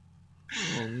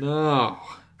 Oh, no.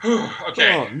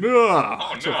 Okay. Oh, no.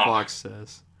 That's what Fox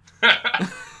says.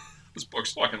 This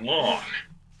book's fucking long.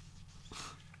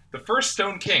 The first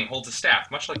Stone King holds a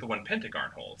staff, much like the one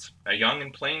Pentagarn holds. A young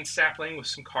and plain sapling with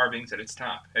some carvings at its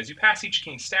top. As you pass each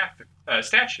king's statue,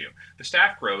 the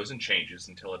staff grows and changes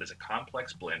until it is a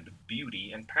complex blend of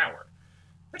beauty and power.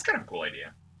 That's kind of a cool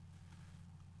idea.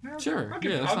 Sure. I'll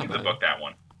give the book that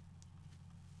one.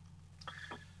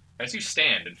 As you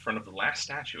stand in front of the last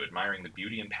statue admiring the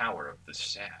beauty and power of the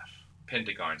staff,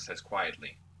 Pentagarn says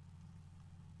quietly,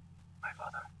 my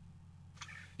father.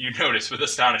 You notice with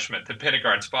astonishment that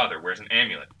Pentagarn's father wears an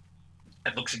amulet.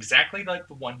 It looks exactly like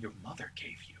the one your mother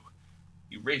gave you.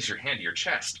 You raise your hand to your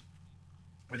chest,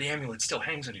 where the amulet still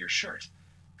hangs under your shirt.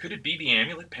 Could it be the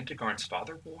amulet Pentagarn's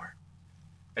father wore?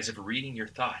 As if reading your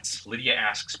thoughts, Lydia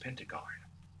asks Pentagarn,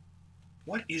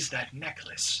 what is that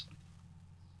necklace?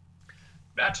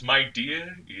 That, my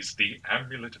dear, is the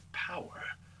Amulet of Power,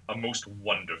 a most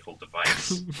wonderful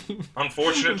device.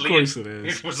 Unfortunately,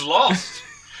 it was lost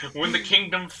when the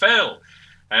kingdom fell,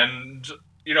 and,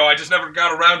 I just never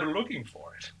got around to looking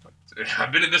for it.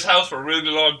 I've been in this house for a really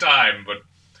long time, but it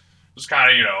was kind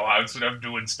of, I was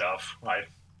doing stuff. I've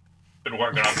been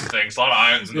working on some things, a lot of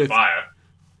irons in the fire.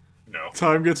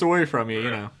 Time gets away from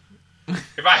you,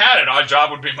 If I had it, our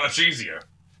job would be much easier.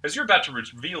 As you're about to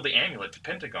reveal the amulet to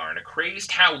Pentagarn, a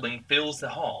crazed howling fills the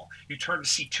hall. You turn to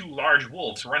see 2 large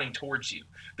wolves running towards you.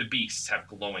 The beasts have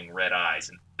glowing red eyes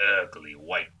and ugly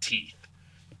white teeth.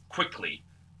 Quickly,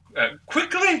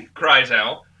 cries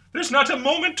Al. There's not a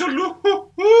moment to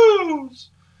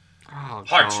lose. Oh,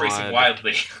 Hearts God. racing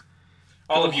wildly.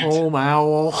 All of you home,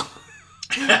 Owl.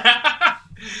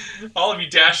 All of you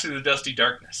dash through the dusty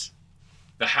darkness.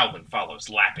 The howling follows,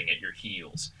 lapping at your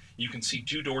heels. You can see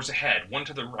 2 doors ahead, one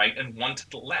to the right and one to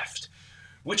the left.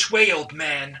 Which way, old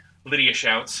man? Lydia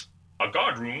shouts. A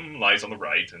guard room lies on the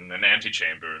right and an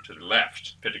antechamber to the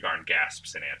left, Pentagarn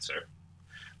gasps in answer.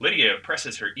 Lydia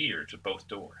presses her ear to both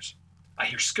doors. I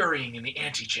hear scurrying in the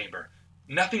antechamber.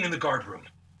 Nothing in the guard room.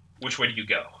 Which way do you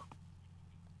go?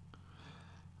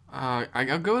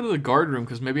 I'll go into the guard room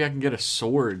because maybe I can get a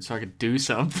sword so I could do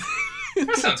something.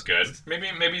 That sounds good.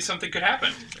 Maybe something could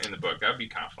happen in the book. That would be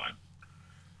kind of fun.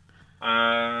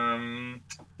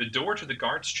 The door to the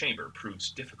guard's chamber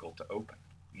proves difficult to open.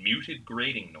 Muted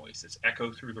grating noises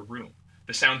echo through the room,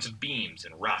 the sounds of beams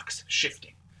and rocks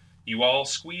shifting. You all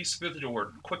squeeze through the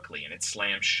door quickly and it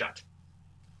slams shut.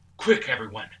 "Quick,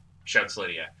 everyone," shouts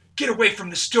Lydia. "Get away from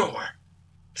this door!"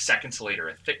 Seconds later,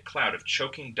 a thick cloud of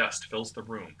choking dust fills the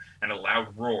room, and a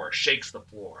loud roar shakes the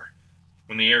floor.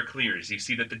 When the air clears, you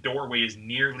see that the doorway is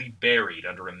nearly buried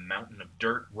under a mountain of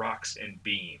dirt, rocks, and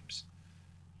beams.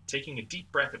 Taking a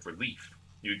deep breath of relief,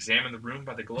 you examine the room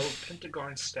by the glow of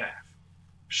Pentagarn's staff.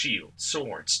 Shields,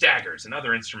 swords, daggers, and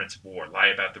other instruments of war lie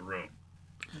about the room.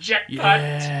 Jackpot!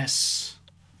 Yes!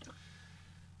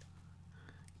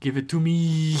 Give it to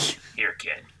me! "Here,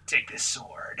 kid, take this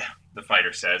sword," the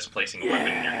fighter says, placing a weapon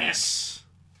in your hand.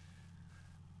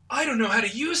 "I don't know how to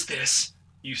use this,"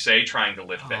 you say, trying to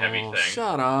lift the heavy thing.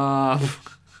 Shut up.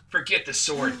 "Forget the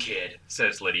sword, kid,"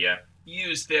 says Lydia.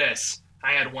 "Use this.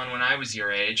 I had one when I was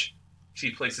your age." She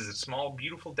places a small,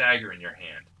 beautiful dagger in your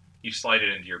hand. You slide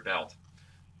it into your belt.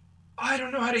 "I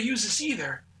don't know how to use this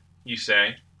either," you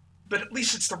say. "But at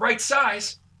least it's the right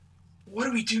size. What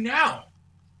do we do now?"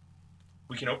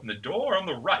 "We can open the door on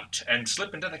the right and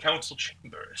slip into the council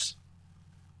chambers,"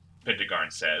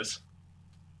 Pentagarn says.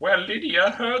 "Where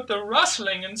Lydia heard the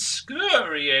rustling and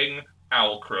scurrying,"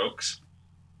 Owl croaks.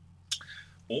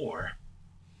 Or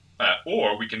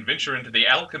we can venture into the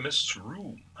alchemist's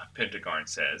room," Pentagarn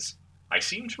says. "I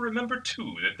seem to remember,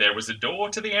 too, that there was a door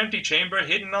to the antechamber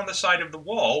hidden on the side of the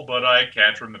wall, but I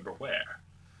can't remember where."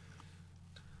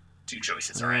 "Two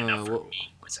choices are enough for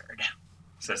me, wizard,"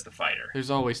 says the fighter. There's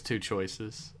always two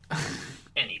choices.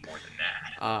 "Any more than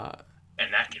that.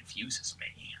 And that confuses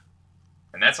me."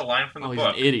 And that's a line from the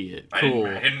book. He's an idiot. Cool.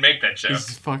 I didn't make that joke.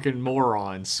 He's a fucking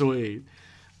moron. Sweet.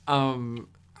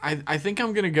 I think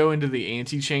I'm going to go into the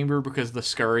antechamber because the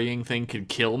scurrying thing could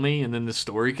kill me and then the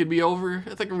story could be over.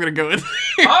 I think I'm going to go in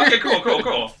there. Okay,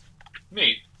 cool.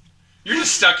 Neat. You're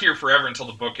just stuck here forever until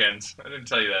the book ends. I didn't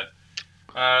tell you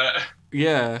that.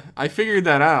 Yeah, I figured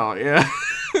that out, yeah.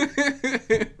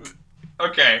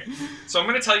 Okay, so I'm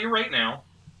going to tell you right now.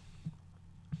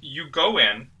 You go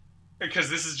in,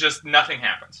 because this is just nothing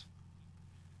happens.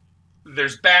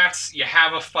 There's bats, you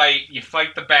have a fight, you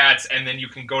fight the bats, and then you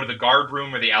can go to the guard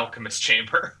room or the alchemist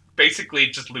chamber. Basically,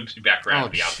 it just loops you back around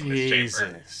to the alchemist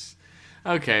chamber.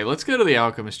 Okay, let's go to the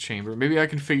alchemist chamber. Maybe I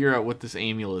can figure out what this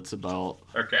amulet's about.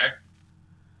 Okay.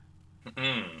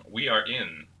 We are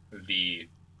in the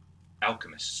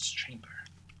alchemist's chamber.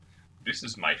 "This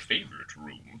is my favorite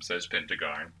room," says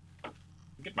Pentagarn. "I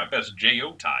get my best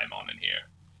J.O. time on in here.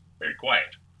 Very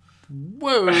quiet."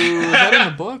 Whoa, is that in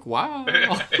the book? Wow.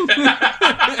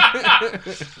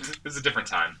 This is a different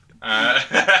time.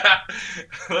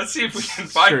 Let's see if we can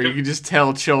find... Sure, you can just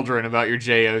tell children about your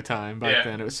J.O. time back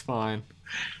then. It was fine.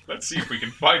 Let's see if we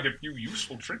can find a few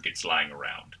useful trinkets lying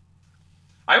around.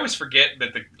 I always forget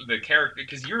that the character...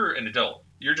 Because you're an adult.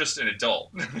 You're just an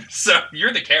adult. So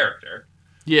you're the character.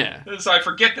 Yeah. So I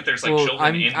forget that there's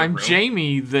children in the room. I'm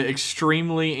Jamie, the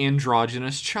extremely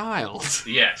androgynous child.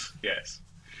 Yes.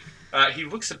 He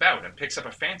looks about and picks up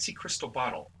a fancy crystal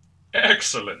bottle.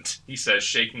 "Excellent," he says,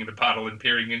 shaking the bottle and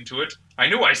peering into it. "I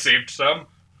knew I saved some.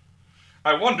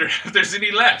 I wonder if there's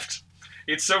any left.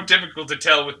 It's so difficult to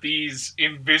tell with these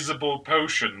invisible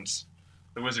potions."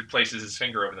 The wizard places his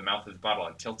finger over the mouth of the bottle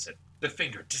and tilts it. The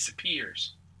finger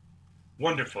disappears.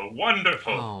 "Wonderful,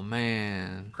 wonderful!" Oh,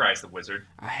 man. cries the wizard.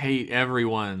 I hate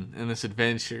everyone in this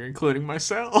adventure, including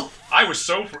myself. "I was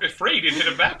so afraid it had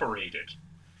evaporated.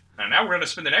 And now we're going to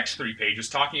spend the next 3 pages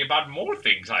talking about more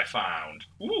things I found.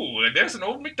 Ooh, and there's an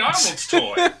old McDonald's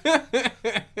toy."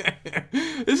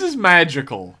 This is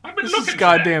magical. I've been this looking is for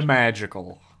goddamn that.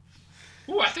 magical.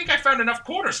 "Ooh, I think I found enough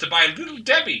quarters to buy a Little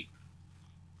Debbie.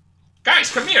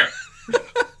 Guys, come here."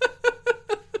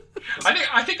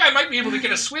 I think I might be able to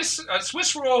get a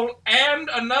Swiss roll and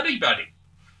a Nutty Buddy.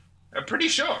 I'm pretty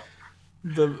sure.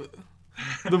 The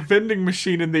vending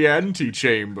machine in the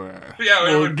antechamber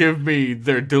will give me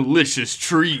their delicious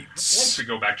treats. Once we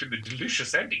go back to the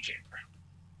delicious antechamber.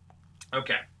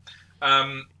 Okay.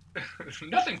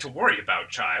 Nothing to worry about,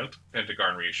 child,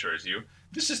 Pentagarn reassures you.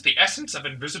 "This is the essence of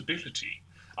invisibility.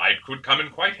 It could come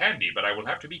in quite handy, but I will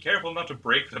have to be careful not to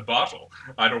break the bottle.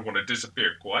 I don't want to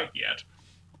disappear quite yet.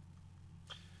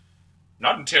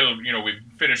 Not until, we've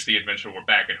finished the adventure, we're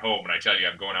back at home, and I tell you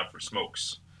I'm going out for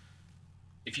smokes."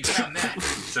 "If you found that,"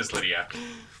 says Lydia,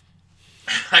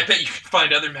 "I bet you can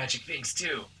find other magic things,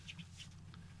 too."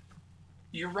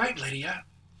 You're right, Lydia.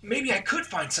 Maybe I could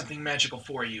find something magical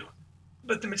for you.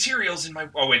 But the materials in my...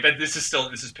 Oh, wait, this is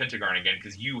Pentagarn again,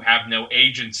 because you have no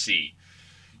agency.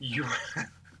 You...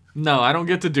 No, I don't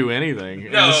get to do anything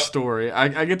in this story.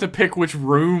 I get to pick which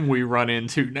room we run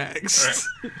into next.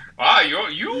 Right.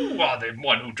 You are the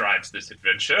one who drives this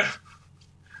adventure.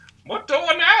 What door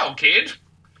now, kid?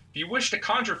 If you wish to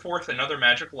conjure forth another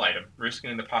magical item,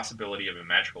 risking the possibility of a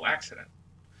magical accident,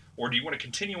 or do you want to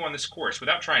continue on this course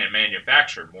without trying to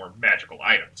manufacture more magical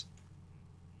items?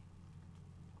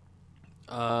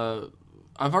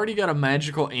 I've already got a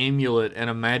magical amulet and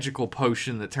a magical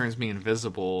potion that turns me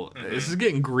invisible. Mm-hmm. This is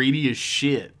getting greedy as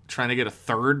shit, trying to get a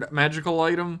third magical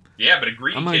item. Yeah, but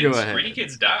greedy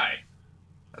kids die.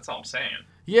 That's all I'm saying.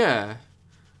 Yeah.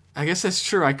 I guess that's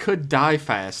true. I could die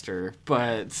faster,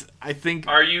 but I think...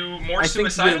 Are you more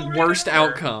suicidal right now? I think the worst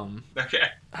outcome... Okay.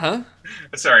 Huh?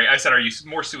 Sorry, I said, are you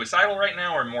more suicidal right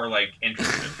now or more, like,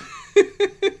 interested?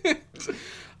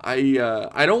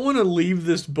 I don't want to leave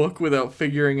this book without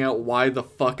figuring out why the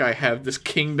fuck I have this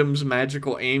kingdom's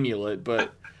magical amulet,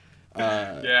 but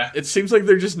yeah. It seems like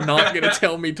they're just not going to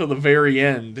tell me till the very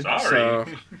end. Sorry. So.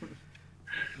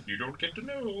 You don't get to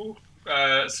know.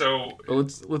 So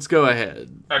let's go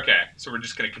ahead. Okay, so we're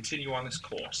just going to continue on this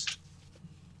course.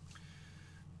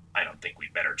 I don't think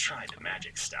we'd better try the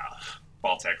magic stuff,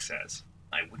 Baltec says.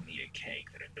 I wouldn't eat a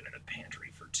cake that had been in a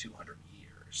pantry for 200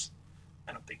 years.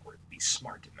 I don't think we'd be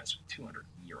smart to mess with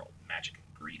 200-year-old magic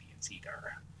ingredients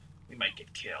either. We might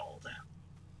get killed.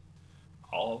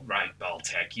 All right,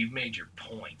 Baltec, you've made your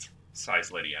point,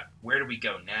 sighs Lydia. Where do we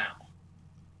go now?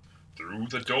 Through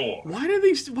the door. Why do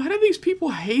these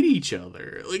people hate each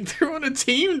other? Like, they're on a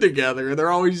team together. They're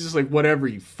always just like, whatever,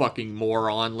 you fucking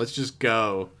moron. Let's just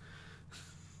go.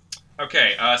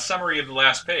 Okay, summary of the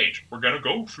last page. We're gonna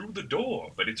go through the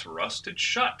door, but it's rusted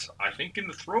shut. I think in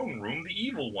the throne room the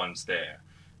evil one's there.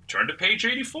 Turn to page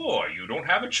 84. You don't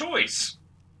have a choice.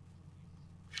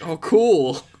 Oh,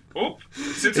 cool. Oop.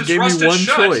 Since it gave me one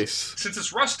choice. Since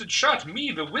it's rusted shut,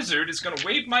 me, the wizard, is gonna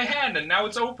wave my hand and now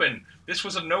it's open. This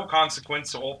was of no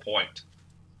consequence or point.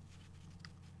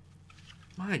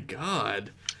 My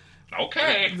God.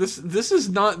 Okay. This is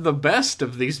not the best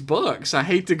of these books. I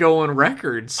hate to go on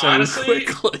record so honestly,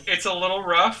 quickly. It's a little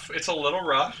rough.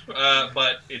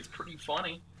 But it's pretty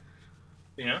funny.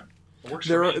 You know, it works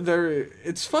for me.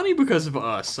 It's funny because of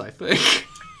us, I think.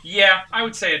 Yeah, I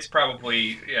would say it's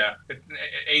probably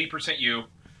 80% you,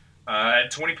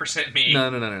 20% me. No.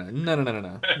 No.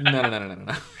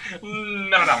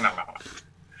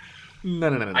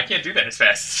 I can't do that as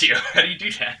fast as you. How do you do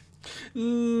that?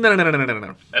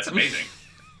 No. That's amazing.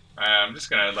 I'm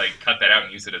just gonna cut that out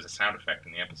and use it as a sound effect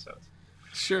in the episodes.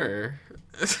 Sure.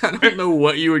 I don't know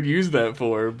what you would use that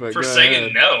for, but for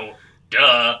saying no.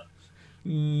 Duh.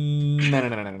 No.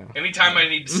 Anytime I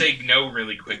need to say no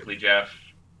really quickly, Jeff.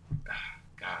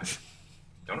 God,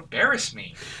 don't embarrass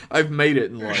me. I've made it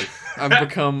in life. I've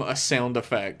become a sound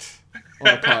effect on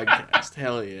a podcast.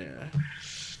 Hell yeah.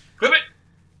 Clip it.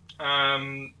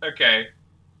 Okay.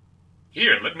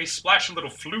 Here, let me splash a little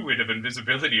fluid of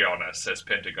invisibility on us, says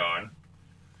Pentagarn.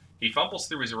 He fumbles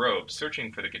through his robe,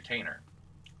 searching for the container.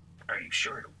 Are you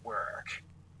sure it'll work?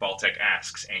 Baltec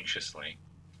asks anxiously.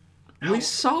 We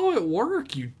saw it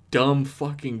work, you dumb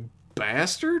fucking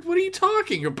bastard. What are you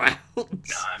talking about? No,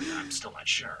 I'm still not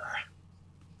sure.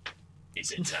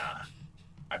 Is it,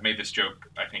 I've made this joke,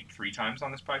 I think, 3 times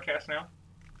on this podcast now.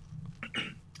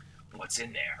 What's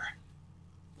in there?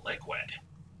 Liquid.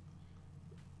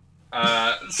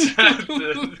 There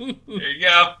you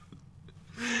go.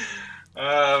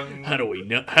 How do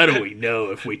we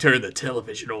know if we turn the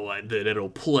television on that it'll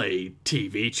play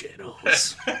TV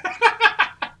channels?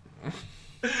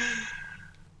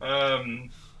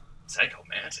 Psycho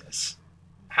Mantis.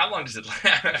 How long does it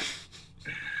last?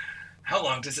 How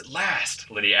long does it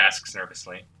last? Lydia asks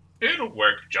nervously. It'll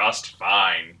work just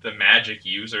fine, the magic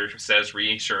user says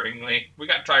reassuringly. We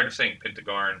got tired of saying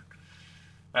Pentagarn.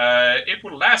 It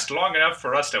will last long enough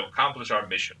for us to accomplish our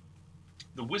mission.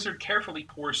 The wizard carefully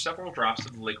pours several drops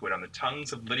of the liquid on the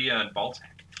tongues of Lydia and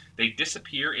Baltec. They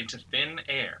disappear into thin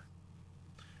air.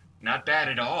 Not bad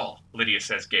at all, Lydia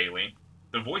says gaily.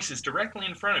 The voice is directly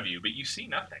in front of you, but you see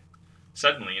nothing.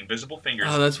 Suddenly, invisible fingers...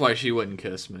 Oh, that's why she wouldn't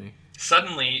kiss me.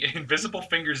 Suddenly, invisible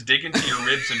fingers dig into your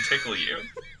ribs and tickle you.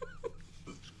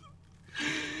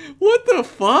 What the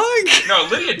fuck? No,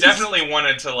 Lydia definitely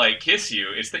wanted to, kiss you.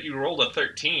 It's that you rolled a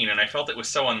 13, and I felt it was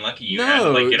so unlucky you had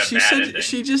to, get a bad ending.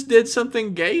 She just did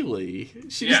something gaily.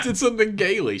 She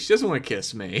doesn't want to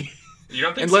kiss me. You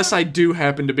don't think Unless so? I do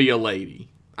happen to be a lady.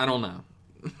 I don't know.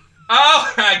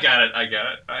 Oh, I got it. I get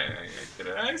it.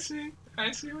 I see.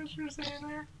 I see what you're saying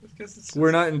there.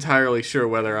 We're not entirely sure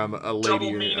whether I'm a Double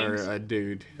lady or meanings. a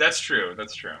dude. That's true.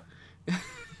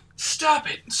 Stop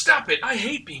it! I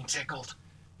hate being tickled!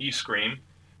 You scream.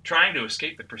 Trying to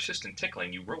escape the persistent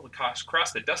tickling, you roll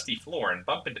across the dusty floor and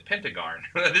bump into Pentagarn.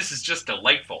 This is just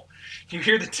delightful. You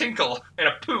hear the tinkle and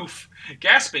a poof.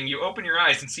 Gasping, you open your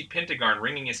eyes and see Pentagarn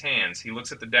wringing his hands. He looks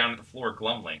down at the floor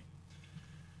glumly.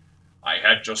 I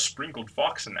had just sprinkled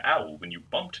Fox and Owl when you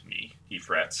bumped me, he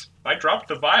frets. I dropped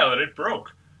the vial and it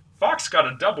broke. Fox got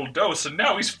a double dose and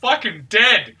now he's fucking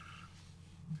dead.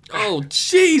 Oh,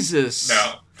 Jesus!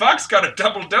 No, Fox got a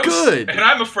double dose. Good. And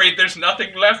I'm afraid there's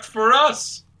nothing left for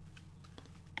us.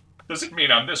 Does it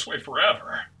mean I'm this way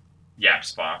forever?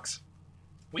 Yaps Fox.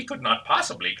 We could not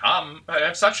possibly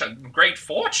have such a great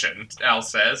fortune, Al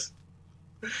says.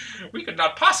 We could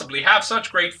not possibly have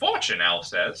such great fortune, Al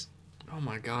says. Oh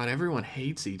my god, everyone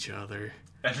hates each other.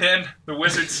 And then the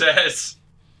wizard says,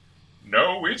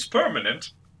 no, it's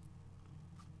permanent.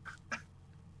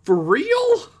 For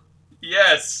real?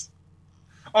 Yes.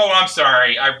 Oh, I'm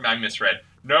sorry. I misread.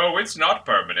 No, it's not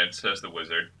permanent, says the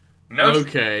wizard. No.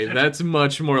 Okay, that's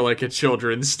much more like a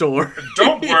children's story.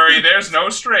 Don't worry, there's no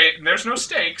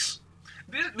stakes.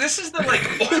 This is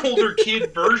the older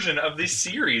kid version of this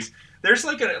series. There's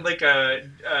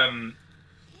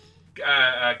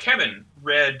Kevin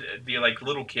read the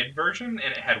little kid version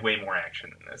and it had way more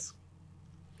action than this.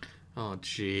 Oh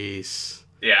jeez.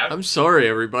 Yeah. I'm sorry,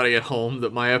 everybody at home,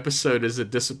 that my episode is a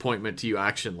disappointment to you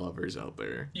action lovers out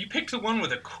there. You picked the one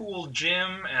with a cool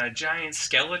gym and a giant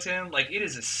skeleton. It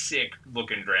is a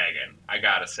sick-looking dragon, I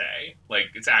gotta say.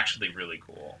 It's actually really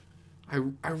cool.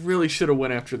 I really should have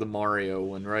went after the Mario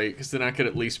one, right? Because then I could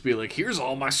at least be like, here's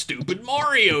all my stupid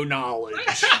Mario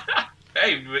knowledge.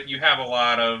 Hey, but you have a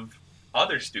lot of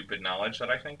other stupid knowledge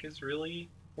that I think is really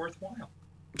worthwhile.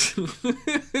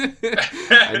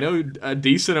 I know a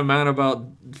decent amount about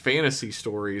fantasy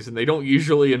stories, and they don't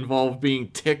usually involve being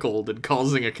tickled and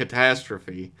causing a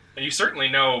catastrophe. And you certainly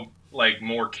know,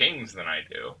 more kings than I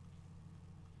do.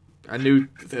 I knew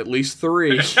at least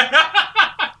 3.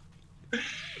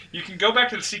 You can go back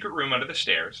to the secret room under the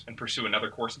stairs and pursue another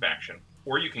course of action,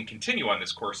 or you can continue on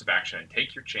this course of action and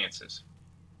take your chances.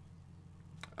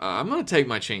 I'm gonna take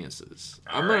my chances.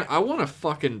 I want to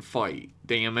fucking fight.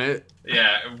 Damn it.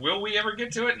 Yeah. Will we ever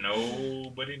get to it?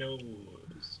 Nobody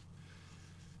knows.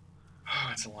 Oh,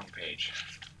 it's a long page.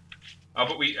 Oh,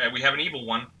 but we have an evil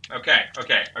one. Okay.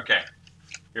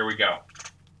 Here we go.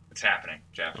 It's happening,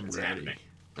 Jeff. I'm it's ready. happening.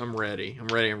 I'm ready.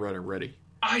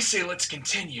 I say let's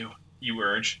continue, you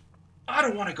urge. I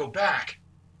don't want to go back.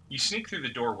 You sneak through the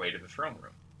doorway to the throne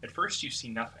room. At first you see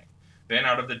nothing. Then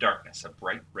out of the darkness a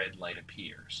bright red light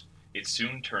appears. It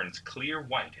soon turns clear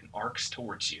white and arcs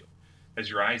towards you. As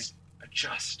your eyes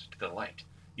adjust to the light,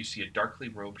 you see a darkly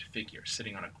robed figure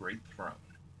sitting on a great throne.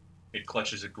 It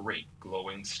clutches a great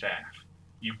glowing staff.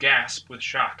 You gasp with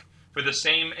shock, for the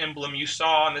same emblem you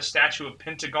saw on the statue of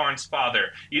Pentagarn's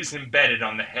father is embedded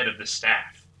on the head of the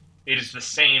staff. It is the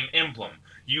same emblem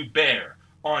you bear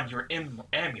on your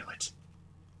amulet.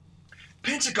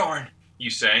 Pentagarn, you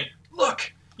say.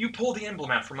 Look! You pull the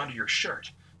emblem out from under your shirt,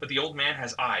 but the old man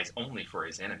has eyes only for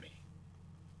his enemy.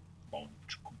 Oh,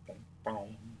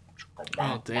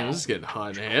 damn, this is getting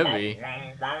hot and heavy.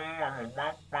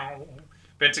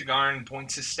 Pentagarn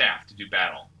points his staff to do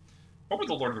battle. What would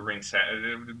the Lord of the Rings say?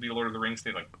 The Lord of the Rings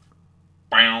thing,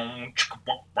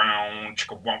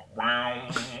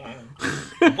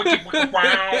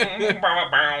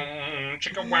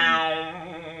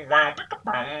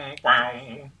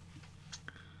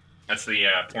 That's the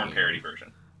porn parody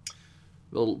version.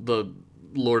 The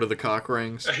Lord of the Cock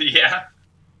Rings. Yeah.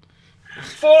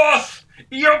 Forth,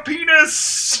 your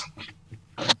penis!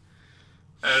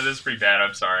 This is pretty bad.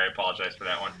 I'm sorry. I apologize for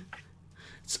that one.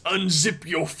 Let's unzip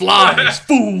your flies,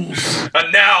 fools!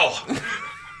 And now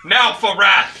for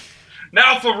wrath,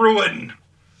 now for ruin,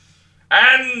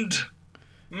 and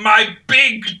my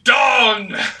big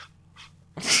dong!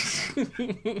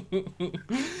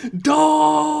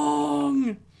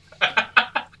 Dong!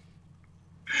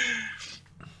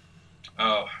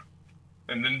 Oh,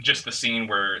 and then just the scene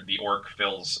where the orc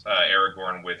fills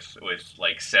Aragorn with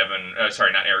seven.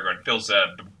 Sorry, not Aragorn. Fills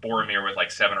Boromir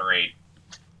with 7 or 8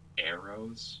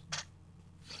 arrows.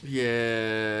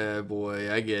 Yeah,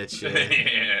 boy, I get you.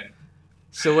 Yeah.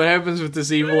 So what happens with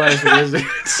this evil ass wizard?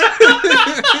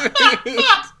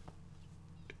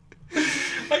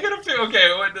 I gotta feel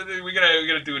okay. We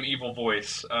gotta do an evil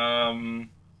voice.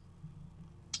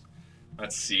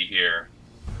 Let's see here.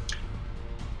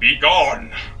 Be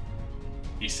gone,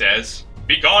 he says.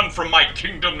 Be gone from my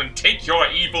kingdom and take your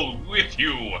evil with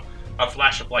you. A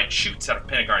flash of light shoots out of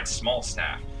Pentagarn's small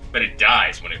staff, but it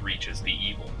dies when it reaches the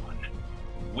evil one.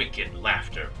 Wicked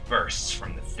laughter bursts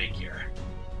from the figure.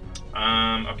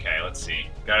 Okay, let's see.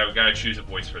 Gotta choose a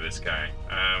voice for this guy.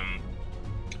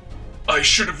 I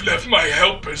should have left my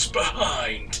helpers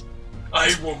behind.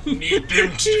 I won't need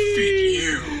them to defeat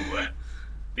you.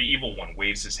 The evil one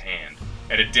waves his hand,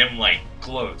 and a dim light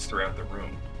glows throughout the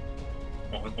room.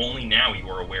 Only now you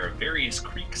are aware of various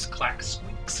creaks, clacks,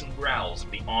 squeaks, and growls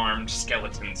of the armed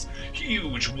skeletons,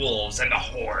 huge wolves, and the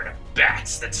horde of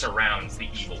bats that surrounds the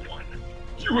evil one.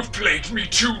 You have plagued me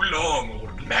too long,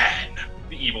 old man.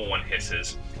 The evil one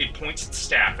hisses. It points its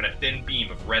staff, and a thin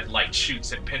beam of red light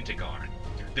shoots at Pentagarn.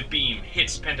 The beam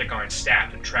hits Pentagarn's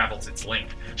staff and travels its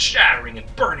length, shattering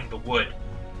and burning the wood.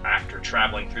 After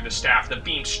traveling through the staff, the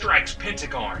beam strikes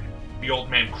Pentagarn. The old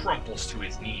man crumples to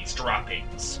his knees, dropping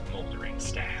the smoldering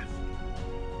staff.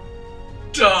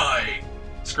 Die!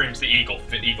 Screams the evil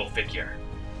figure.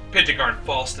 Pentagarn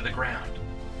falls to the ground.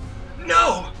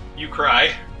 No! You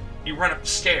cry. You run up the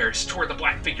stairs toward the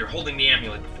black figure holding the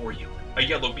amulet before you. A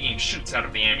yellow beam shoots out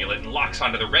of the amulet and locks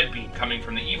onto the red beam coming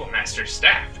from the evil master's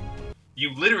staff.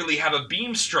 You literally have a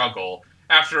beam struggle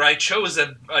after I chose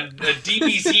a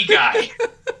DBZ guy.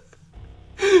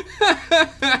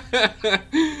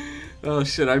 Oh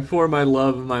shit, I pour my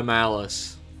love and my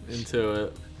malice into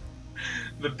it.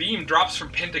 The beam drops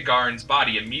from Pentagarn's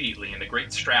body immediately, and the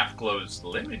great staff glows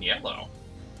lemon yellow.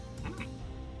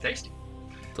 Tasty.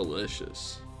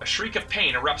 Delicious. A shriek of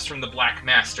pain erupts from the Black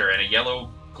Master, and a yellow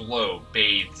glow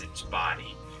bathes its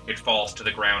body. It falls to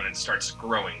the ground and starts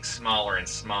growing smaller and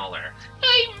smaller.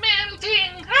 I'm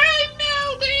melting! I'm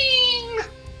melting!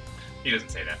 He doesn't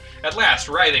say that. At last,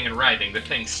 writhing and writhing, the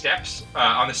thing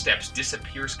on the steps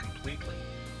disappears completely.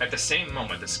 At the same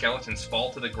moment, the skeletons fall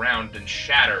to the ground and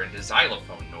shatter into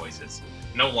xylophone noises,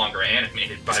 no longer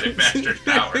animated by the master's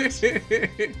powers.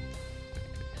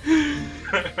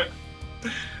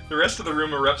 The rest of the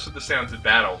room erupts with the sounds of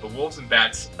battle. The wolves and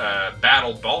bats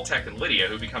battle Baltec and Lydia,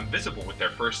 who become visible with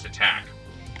their first attack.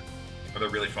 Oh, they're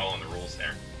really following the rules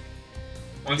there.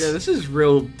 Yeah, this is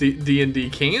real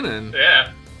D&D canon.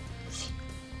 Yeah.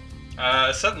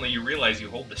 Suddenly you realize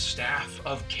you hold the Staff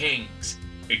of Kings.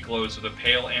 It glows with a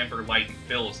pale amber light and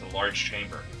fills the large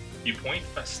chamber. You point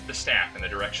the staff in the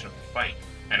direction of the fight,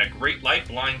 and a great light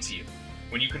blinds you.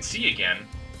 When you can see again,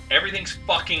 everything's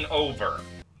fucking over.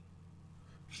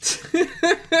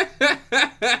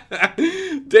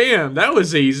 Damn, that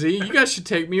was easy. You guys should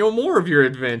take me on more of your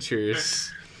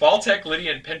adventures. Baltec,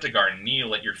 Lydia, and Pentagarn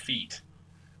kneel at your feet.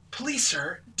 Please,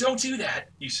 sir, don't do that,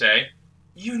 you say.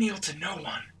 You kneel to no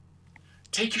one.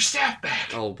 Take your staff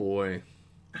back. Oh, boy.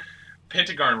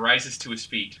 Pentagarn rises to his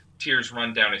feet. Tears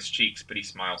run down his cheeks, but he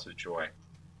smiles with joy.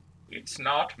 It's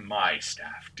not my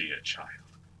staff, dear child.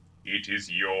 It is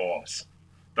yours.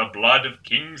 The blood of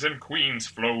kings and queens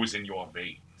flows in your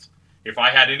veins. If I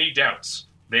had any doubts,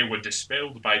 they were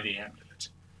dispelled by the amulet.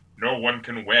 No one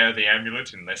can wear the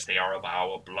amulet unless they are of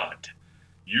our blood.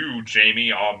 You,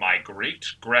 Jamie, are my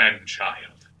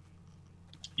great-grandchild.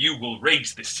 You will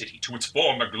raise this city to its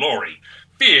former glory.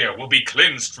 Fear will be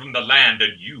cleansed from the land,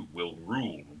 and you will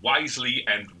rule wisely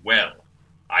and well.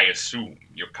 I assume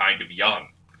you're kind of young.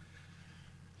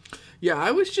 Yeah, I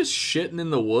was just shitting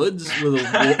in the woods with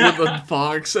a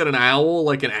fox and an owl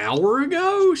like an hour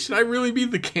ago. Should I really be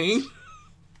the king?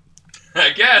 I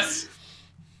guess.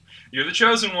 You're the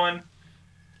chosen one.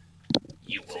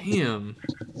 Damn.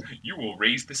 You will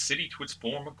raise the city to its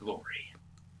former glory.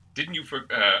 Didn't you forget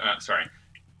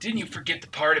the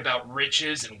part about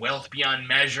riches and wealth beyond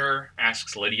measure?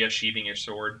 Asks Lydia, sheathing her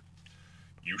sword.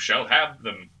 You shall have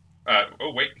them.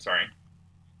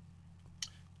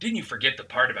 Didn't you forget the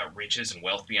part about riches and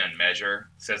wealth beyond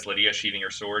measure? Says Lydia, sheathing her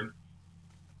sword.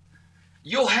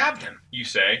 You'll have them, you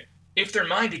say, if they're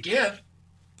mine to give.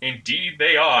 Indeed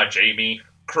they are, Jamie.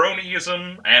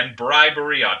 Cronyism and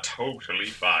bribery are totally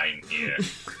fine here,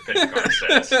 Pentagarn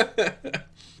says.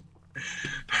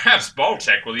 Perhaps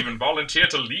Baltec will even volunteer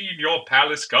to lead your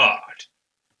palace guard.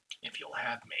 If you'll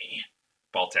have me,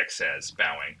 Baltec says,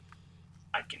 bowing.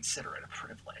 I'd consider it a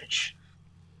privilege.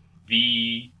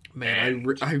 Man,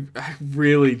 I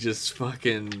really just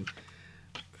fucking...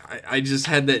 I just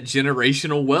had that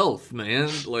generational wealth, man.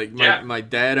 Like, my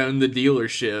dad owned the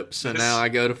dealership, so now I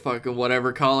go to fucking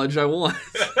whatever college I want.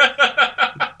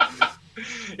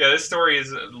 Yeah, this story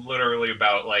is literally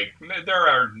about, like, there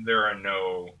are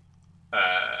no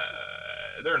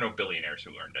billionaires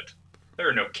who earned it. There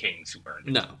are no kings who earned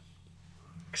it. No.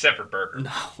 Except for Burger.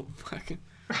 No, fucking...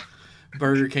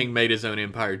 Burger King made his own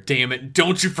empire. Damn it,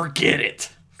 don't you forget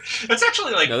it! That's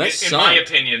actually, like, No, that in my sucked.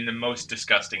 opinion, the most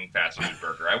disgusting fast food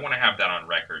burger. I want to have that on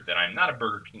record, that I'm not a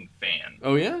Burger King fan.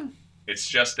 Oh, yeah? It's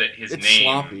just that his It's name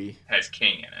sloppy. has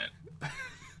King in it.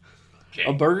 King.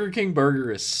 A Burger King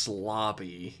burger is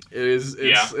sloppy.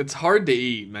 It's hard to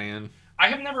eat, man. I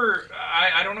have never.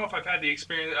 I don't know if I've had the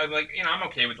experience. I'm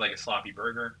okay with like a sloppy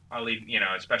burger. I'll eat,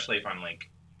 especially if I'm like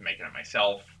making it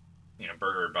myself.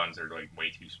 Burger buns are like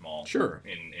way too small. Sure.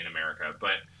 In America,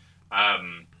 but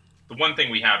the one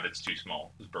thing we have that's too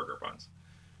small is burger buns.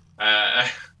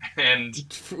 And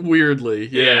weirdly,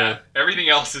 yeah. Everything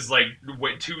else is like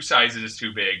two sizes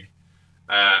too big.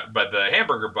 But the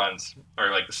hamburger buns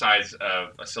are like the size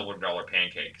of a silver dollar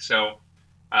pancake. So,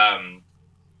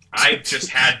 I've just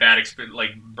had bad experience. Like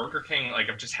Burger King, like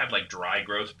I've just had like dry,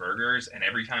 gross burgers, and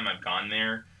every time I've gone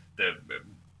there, the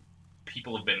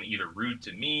people have been either rude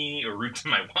to me or rude to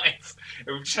my wife.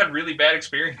 We've just had really bad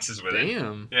experiences with it.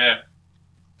 Damn. Yeah.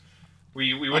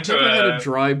 We went I've to never had a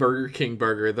dry Burger King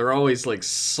burger. They're always like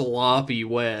sloppy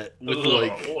wet with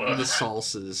like the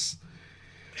sauces.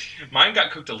 Mine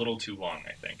got cooked a little too long,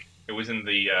 I think. It was in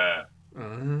the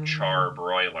char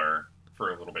broiler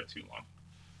for a little bit too long.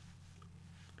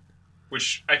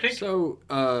 Which I think... So,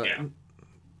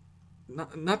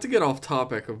 not to get off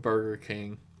topic of Burger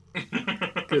King.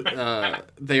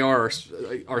 They are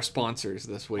our sponsors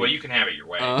this week. Well, you can have it your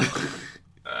way.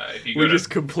 If you we just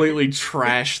completely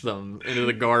trash them into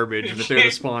the garbage, but they're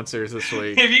the sponsors this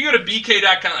week. If you go to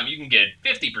bk.com, you can get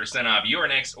 50% off your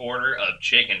next order of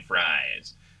chicken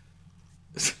fries.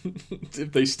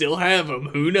 If they still have them,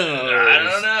 who knows? I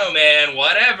don't know, man.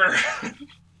 Whatever.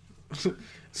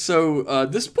 So,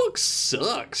 this book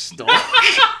sucks, dog.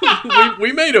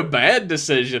 we made a bad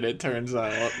decision, it turns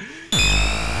out.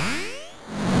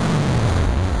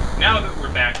 Now that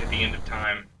we're back at the end of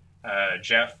time,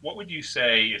 Jeff, what would you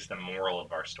say is the moral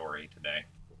of our story today?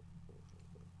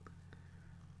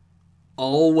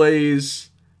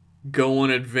 Always go on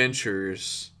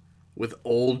adventures with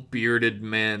old bearded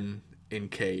men in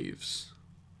caves.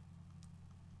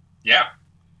 Yeah,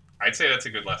 I'd say that's a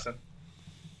good lesson.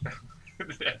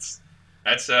 that's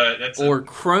or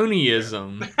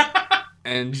cronyism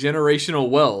and generational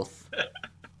wealth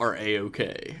are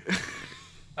A-okay.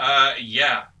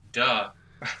 Yeah, duh.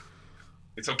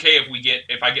 It's okay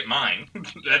if I get mine.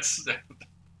 That's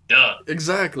duh.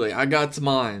 Exactly. I got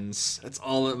mines. That's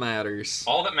all that matters.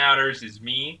 All that matters is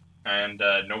me, and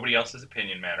nobody else's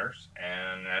opinion matters,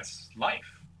 and that's life.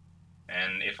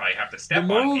 And if I have to step on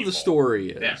people... The moral of the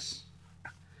story is...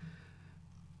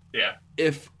 Yeah.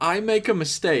 If I make a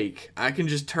mistake, I can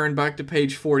just turn back to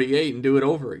page 48 and do it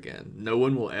over again. No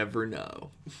one will ever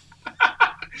know.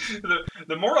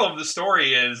 The moral of the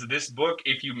story is this book,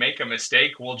 if you make a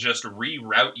mistake, will just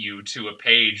reroute you to a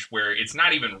page where it's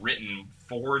not even written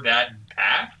for that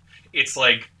path. It's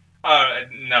like,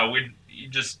 no, you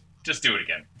just do it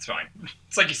again. It's fine.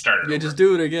 It's like you started over. Yeah, just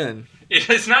do it again.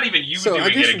 It's not even you doing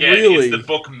it again. Really... It's the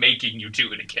book making you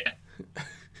do it again.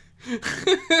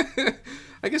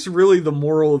 I guess really the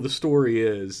moral of the story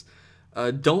is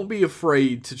don't be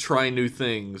afraid to try new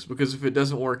things, because if it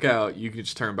doesn't work out, you can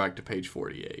just turn back to page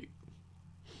 48.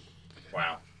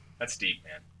 Wow. That's deep,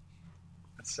 man.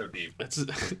 That's so deep.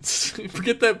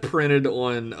 Get that printed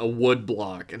on a wood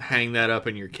block and hang that up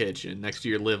in your kitchen next to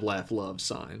your Live, Laugh, Love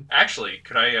sign. Actually,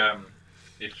 could I,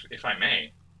 if I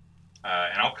may,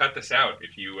 and I'll cut this out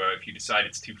if you decide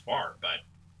it's too far, but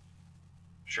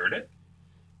shirt it?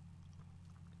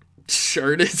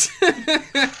 Shirt it?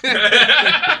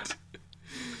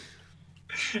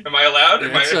 Am I allowed?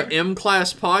 That's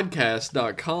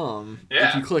mclasspodcast.com. Yeah.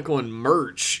 If you click on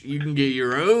merch, you can get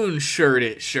your own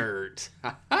shirt.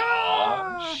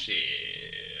 Oh, shit.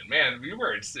 Man, we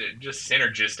were just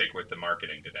synergistic with the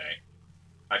marketing today.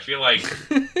 I feel like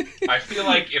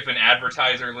if an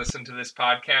advertiser listened to this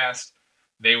podcast,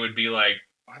 they would be like,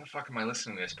 why the fuck am I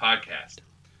listening to this podcast?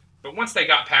 But once they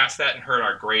got past that and heard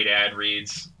our great ad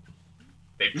reads,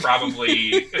 they'd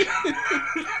probably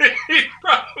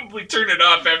turn it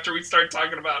off after we start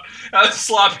talking about how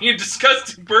sloppy and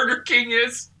disgusting Burger King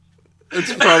is.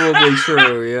 It's probably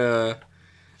true, yeah.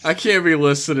 I can't be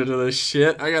listening to this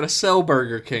shit. I gotta sell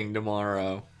Burger King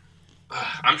tomorrow.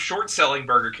 I'm short selling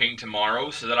Burger King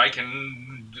tomorrow so that I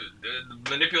can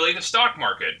manipulate the stock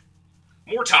market.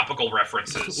 More topical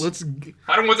references.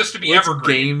 I don't want this to be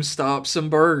evergreen. Let's GameStop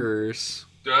some burgers.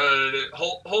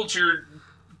 Hold your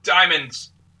diamonds.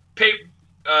 Paper.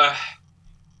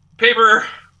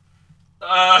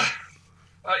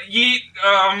 Yeet.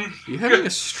 You having a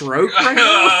stroke right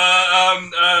now?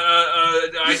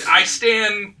 I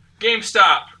stand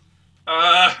GameStop.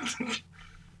 How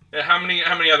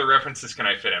many other references can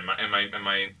I fit in? Am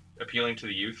I appealing to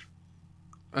the youth.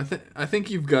 I think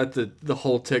you've got the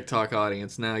whole TikTok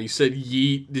audience now. You said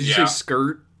yeet. Did you say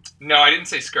skirt? No, I didn't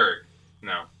say skirt.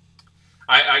 No.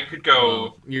 I could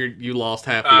go... You lost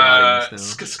half the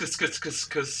audience now.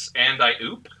 And I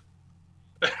oop.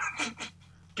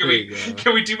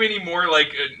 Can we do any more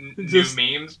like new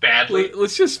memes badly?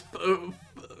 Let's just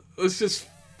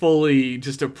fully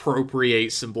just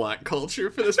appropriate some black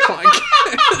culture for this podcast.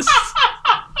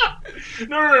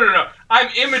 No. I'm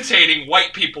imitating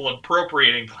white people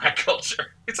appropriating black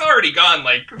culture. It's already gone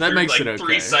that makes it okay.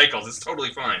 3 cycles. It's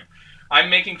totally fine. I'm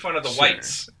making fun of the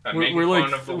whites. We're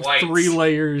like of the whites.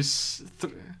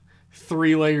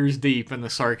 3 layers deep in the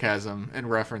sarcasm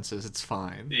and references. It's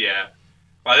fine. Yeah.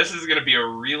 Wow, this is going to be a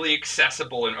really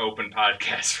accessible and open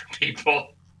podcast for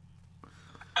people.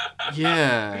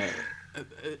 Yeah.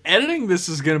 Editing this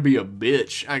is going to be a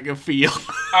bitch, I can feel.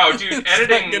 Oh, dude, editing... It's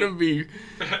not going to be...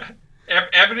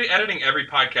 Editing every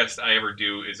podcast I ever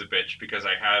do is a bitch because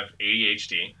I have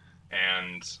ADHD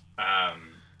and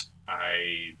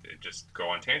I just go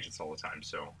on tangents all the time.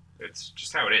 So it's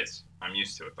just how it is. I'm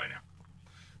used to it by now.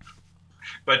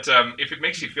 But if it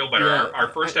makes you feel better, our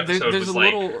first episode was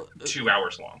like 2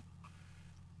 hours long.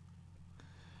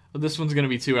 This one's going to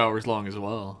be 2 hours long as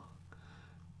well.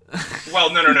 Well,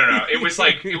 no. It was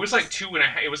like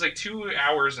 2.5. It was like 2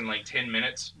 hours and like 10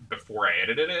 minutes before I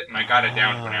edited it, and I got it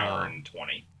down to 1 hour and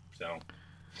 20. So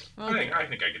okay. I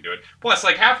think I can do it. Plus,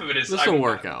 like half of it is this will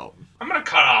work out. I'm gonna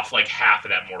cut off like half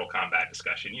of that Mortal Kombat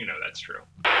discussion. You know that's true.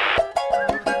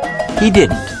 He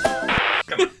didn't.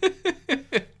 Come on.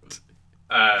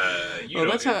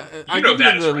 That's how I give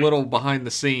you the little behind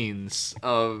the scenes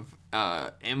of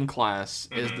M Class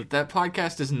is that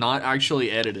podcast is not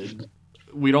actually edited.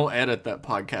 We don't edit that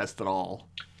podcast at all.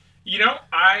 You know,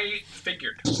 I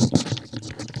figured. So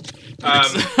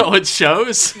it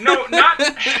shows? No, not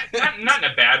in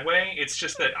a bad way. It's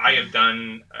just that I've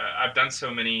done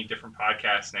so many different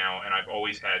podcasts now, and I've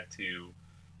always had to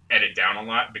edit down a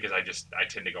lot because I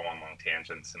tend to go on long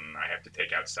tangents, and I have to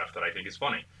take out stuff that I think is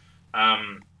funny.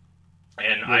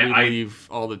 And I leave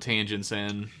all the tangents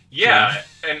in. Yeah,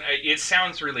 and it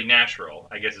sounds really natural,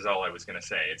 I guess is all I was going to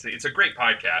say. It's a great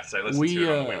podcast. I listen to it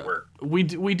on the way to work. We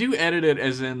do edit it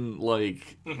as in,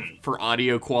 like, for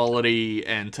audio quality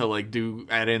and to, like,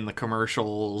 add in the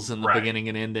commercials and the beginning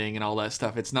and ending and all that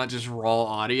stuff. It's not just raw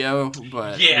audio,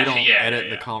 but we don't edit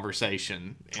the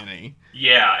conversation any.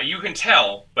 Yeah, you can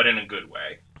tell, but in a good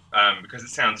way. Because it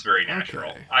sounds very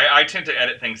natural. Okay. I tend to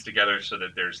edit things together so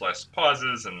that there's less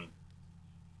pauses and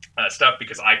stuff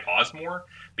because I pause more,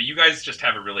 but you guys just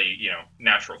have a really,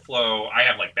 natural flow. I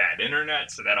have like bad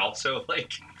internet, so that also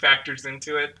like factors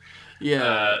into it.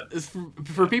 Yeah.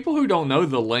 For people who don't know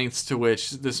the lengths to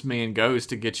which this man goes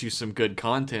to get you some good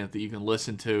content that you can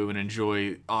listen to and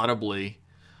enjoy audibly,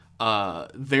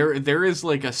 there is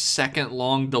like a second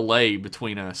long delay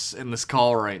between us in this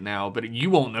call right now, but you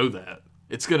won't know that.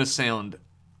 It's going to sound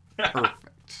perfect.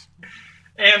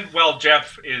 And, well,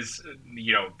 Jeff is,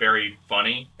 very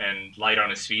funny and light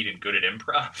on his feet and good at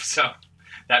improv, so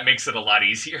that makes it a lot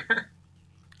easier.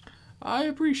 I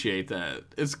appreciate that.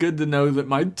 It's good to know that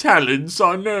my talents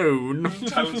are known.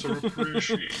 Talents are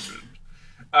appreciated.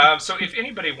 So if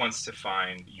anybody wants to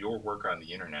find your work on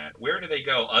the internet, where do they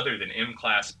go other than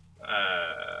mclass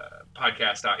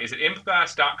podcast? Is it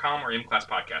mclass.com or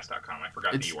mclasspodcast.com? I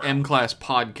forgot the URL. It's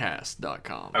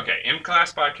mclasspodcast.com. Okay,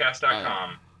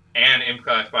 mclasspodcast.com. And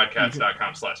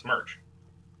mclasspodcast.com/merch.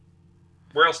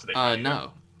 Where else do they find you?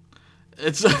 No.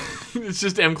 It's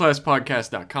just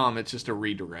mclasspodcast.com. It's just a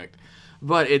redirect.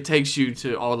 But it takes you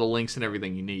to all the links and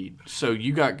everything you need. So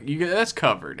you got that's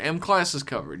covered. mclass is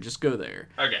covered. Just go there.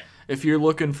 Okay. If you're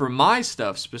looking for my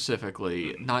stuff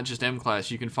specifically, not just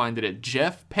mclass, you can find it at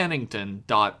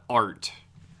jeffpennington.art.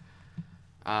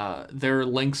 There are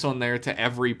links on there to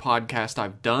every podcast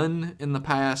I've done in the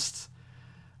past.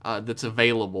 That's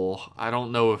available. I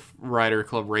don't know if Writer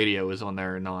Club Radio is on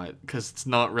there or not, because it's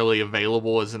not really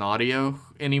available as an audio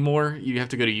anymore. You have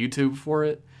to go to YouTube for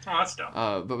it. Oh, that's dumb.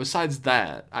 But besides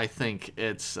that, I think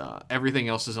it's everything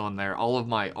else is on there. All of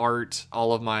my art,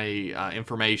 all of my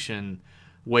information,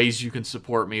 ways you can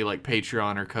support me like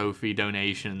Patreon or Ko-fi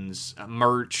donations,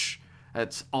 merch.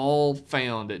 That's all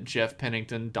found at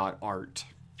jeffpennington.art.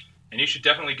 And you should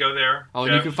definitely go there. Oh,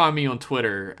 Jeff. And you can find me on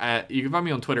Twitter at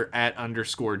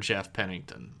 @_Jeff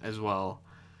Pennington as well.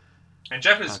 And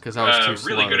Jeff is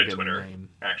really good at Twitter,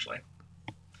 actually.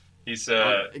 He's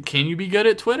can you be good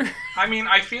at Twitter? I mean,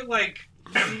 I feel like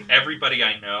everybody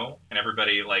I know and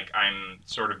everybody like I'm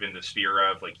sort of in the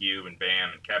sphere of, like you and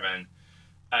Bam and Kevin,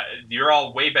 you're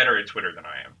all way better at Twitter than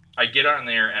I am. I get on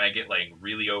there and I get like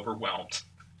really overwhelmed.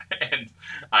 And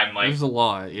I'm like, there's a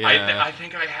lot, yeah. I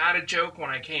think I had a joke when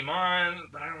I came on,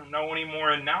 but I don't know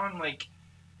anymore. And now I'm like,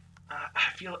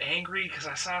 I feel angry because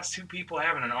I saw two people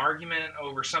having an argument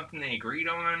over something they agreed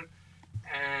on,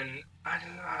 and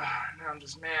now I'm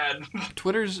just mad.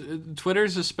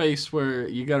 Twitter's a space where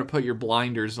you got to put your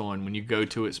blinders on when you go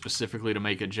to it specifically to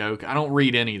make a joke. I don't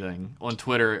read anything on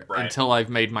Twitter until I've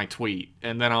made my tweet,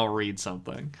 and then I'll read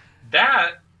something.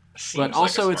 That seems But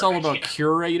also, like a it's all smart about idea.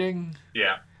 curating.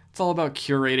 Yeah. It's all about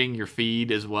curating your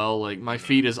feed as well. Like, my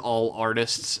feed is all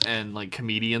artists and, like,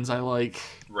 comedians I like.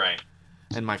 Right.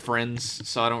 And my friends,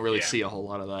 so I don't really see a whole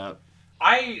lot of that.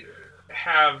 I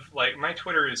have, like, my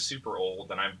Twitter is super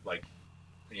old, and I've, like,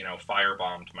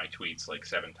 firebombed my tweets, like,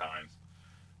 7 times.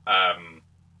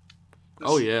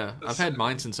 Oh, yeah. I've had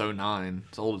mine since 2009.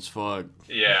 It's old as fuck.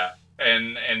 Yeah.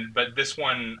 But this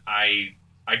one, I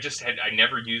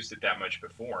never used it that much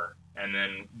before. And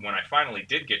then when I finally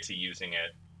did get to using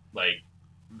it, like,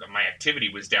 my activity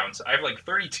was down. So I have like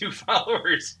 32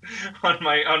 followers on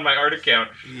my art account.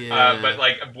 Yeah. But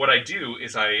like what I do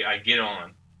is I get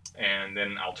on and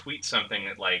then I'll tweet something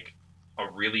at like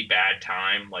a really bad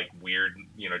time, like weird,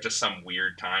 just some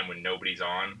weird time when nobody's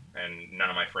on and none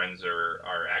of my friends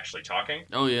are actually talking.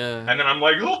 Oh yeah. And then I'm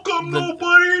like, how come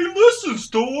nobody listens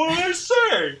to what I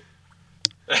say?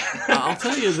 I'll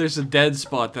tell you, there's a dead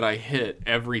spot that I hit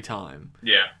every time.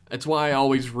 Yeah. That's why I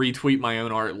always retweet my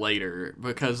own art later,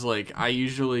 because like I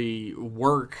usually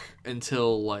work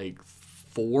until like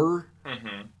 4,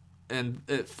 and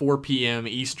at 4 p.m.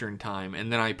 Eastern time,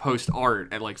 and then I post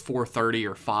art at like 4:30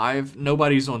 or 5.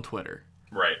 Nobody's on Twitter.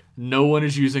 Right. No one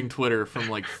is using Twitter from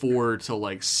like 4 to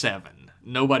like 7.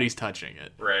 Nobody's touching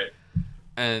it. Right.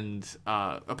 And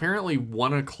apparently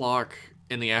 1 o'clock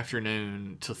in the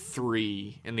afternoon to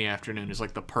 3 in the afternoon is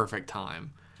like the perfect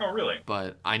time. Oh, really?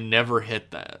 But I never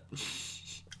hit that.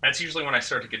 That's usually when I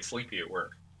start to get sleepy at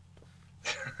work.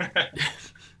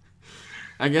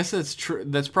 I guess that's true.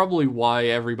 That's probably why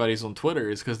everybody's on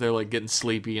Twitter, is because they're like getting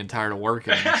sleepy and tired of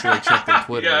working, so they check their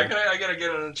Twitter. Yeah, I gotta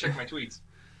get on and check my tweets.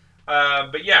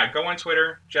 But yeah, go on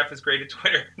Twitter. Jeff is great at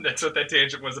Twitter. That's what that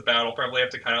tangent was about. I'll probably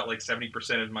have to cut out like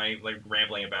 70% of my like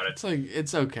rambling about it. It's like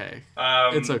it's okay.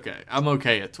 It's okay. I'm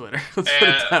okay at Twitter. Let's put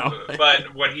it that way.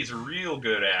 But what he's real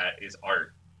good at is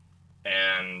art.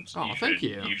 And thank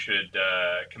you. You should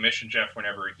commission Jeff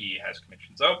whenever he has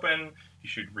commissions open. You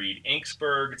should read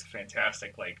Inksburg. It's a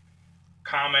fantastic like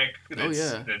comic.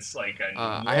 That's like a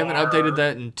noir. I haven't updated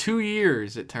that in 2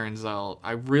 years, it turns out.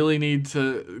 I really need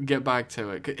to get back to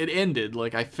it. It ended,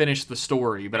 like I finished the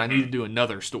story, but I need to do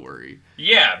another story.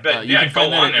 Yeah, but you can go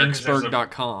find that on at there, 'cause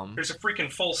inksburg.com. There's a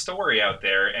freaking full story out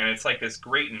there, and it's like this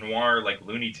great noir like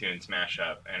Looney Tunes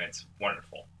mashup, and it's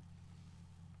wonderful.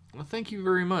 Well, thank you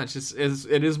very much.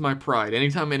 It is my pride.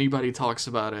 Anytime anybody talks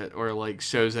about it or like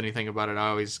shows anything about it, I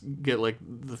always get like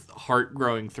the heart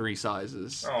growing 3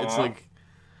 sizes. Aww. It's like,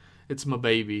 it's my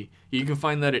baby. You can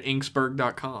find that at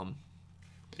inksburg.com.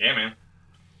 Yeah, man.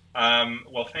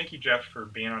 Well, thank you, Jeff, for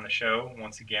being on the show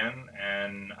once again,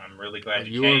 and I'm really glad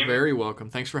you came. You are very welcome.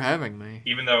 Thanks for having me.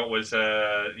 Even though it was,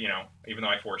 even though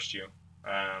I forced you.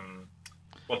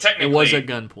 Well, technically, it was at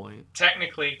gunpoint.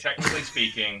 Technically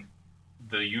speaking,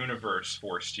 the universe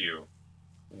forced you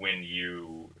when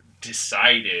you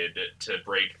decided to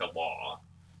break the law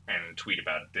and tweet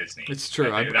about Disney. It's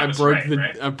true. I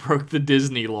broke the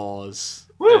Disney laws.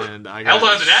 Woo! And I got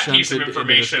held on to that shunted piece of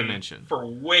information for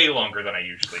way longer than I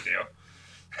usually do.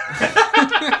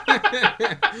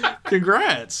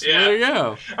 Congrats. Yeah. There you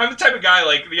go. I'm the type of guy,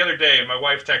 like, the other day, my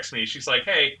wife texted me. She's like,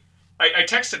 hey, I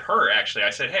texted her, actually.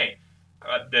 I said, hey,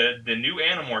 the new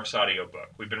Animorphs audiobook.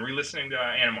 We've been re-listening to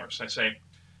Animorphs. I say,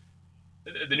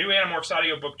 the new Animorphs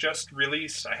audiobook just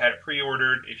released. I had it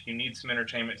pre-ordered. If you need some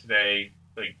entertainment today,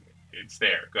 like, it's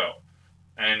there. Go.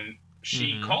 And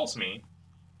she calls me,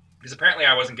 because apparently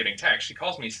I wasn't getting text. She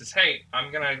calls me and says, hey,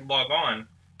 I'm going to log on.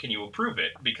 Can you approve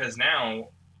it? Because now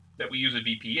that we use a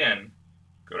VPN,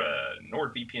 go to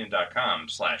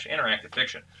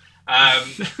nordvpn.com/interactivefiction. Now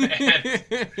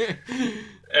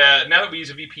that we use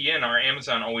a VPN, our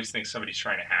Amazon always thinks somebody's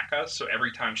trying to hack us. So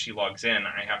every time she logs in,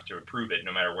 I have to approve it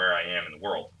no matter where I am in the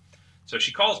world. So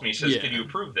she calls me, says, can you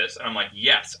approve this? And I'm like,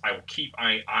 yes, I will keep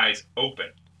my eyes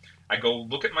open. I go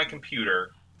look at my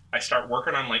computer. I start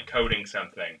working on like coding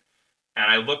something. And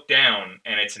I look down,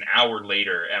 and it's an hour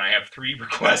later, and I have 3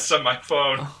 requests on my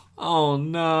phone. Oh,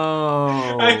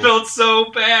 no. I felt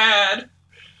so bad.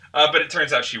 But it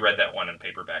turns out she read that one in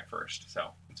paperback first,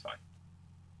 so it's fine.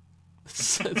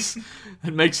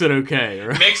 It makes it okay,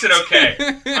 right? Makes it okay.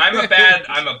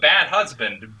 I'm a bad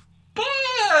husband,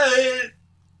 but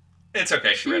It's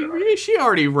okay. She read it already. She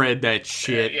already read that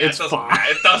shit. Yeah, it's fine.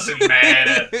 It doesn't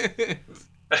matter.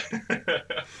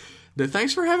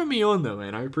 Thanks for having me on, though,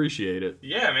 man. I appreciate it.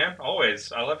 Yeah, man.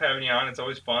 Always. I love having you on. It's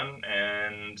always fun,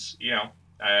 and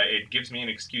it gives me an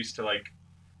excuse to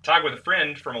talk with a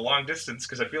friend from a long distance,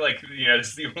 because I feel like this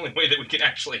is the only way that we can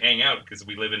actually hang out, because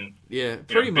we live in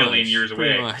pretty much, billion years away.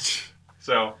 Pretty much.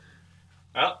 So,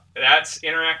 well, that's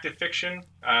interactive fiction.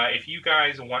 If you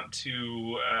guys want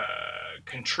to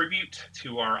contribute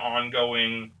to our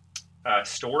ongoing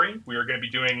story, we are going to be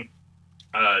doing.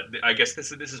 I guess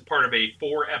this is part of a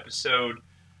 4-episode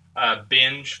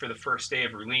binge for the first day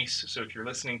of release. So if you're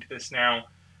listening to this now,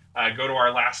 go to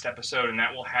our last episode, and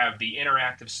that will have the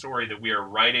interactive story that we are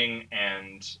writing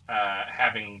and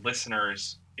having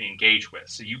listeners engage with.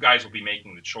 So you guys will be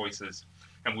making the choices,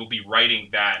 and we'll be writing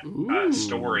that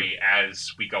story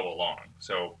as we go along.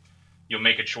 So you'll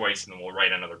make a choice, and then we'll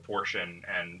write another portion,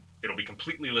 and it'll be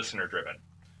completely listener-driven.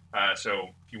 So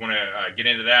if you want to get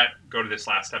into that, go to this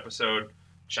last episode,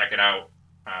 check it out,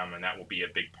 and that will be a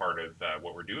big part of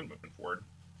what we're doing moving forward.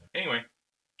 Anyway,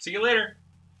 see you later.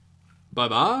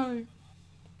 Bye-bye.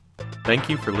 Thank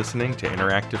you for listening to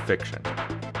Interactive Fiction.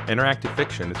 Interactive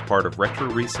Fiction is part of Retro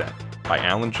Reset by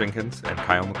Alan Jenkins and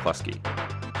Kyle McCluskey.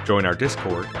 Join our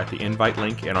Discord at the invite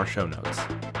link in our show notes.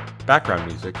 Background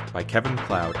music by Kevin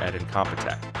McLeod at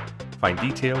Incompetech. Find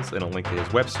details and a link to his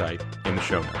website in the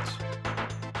show notes.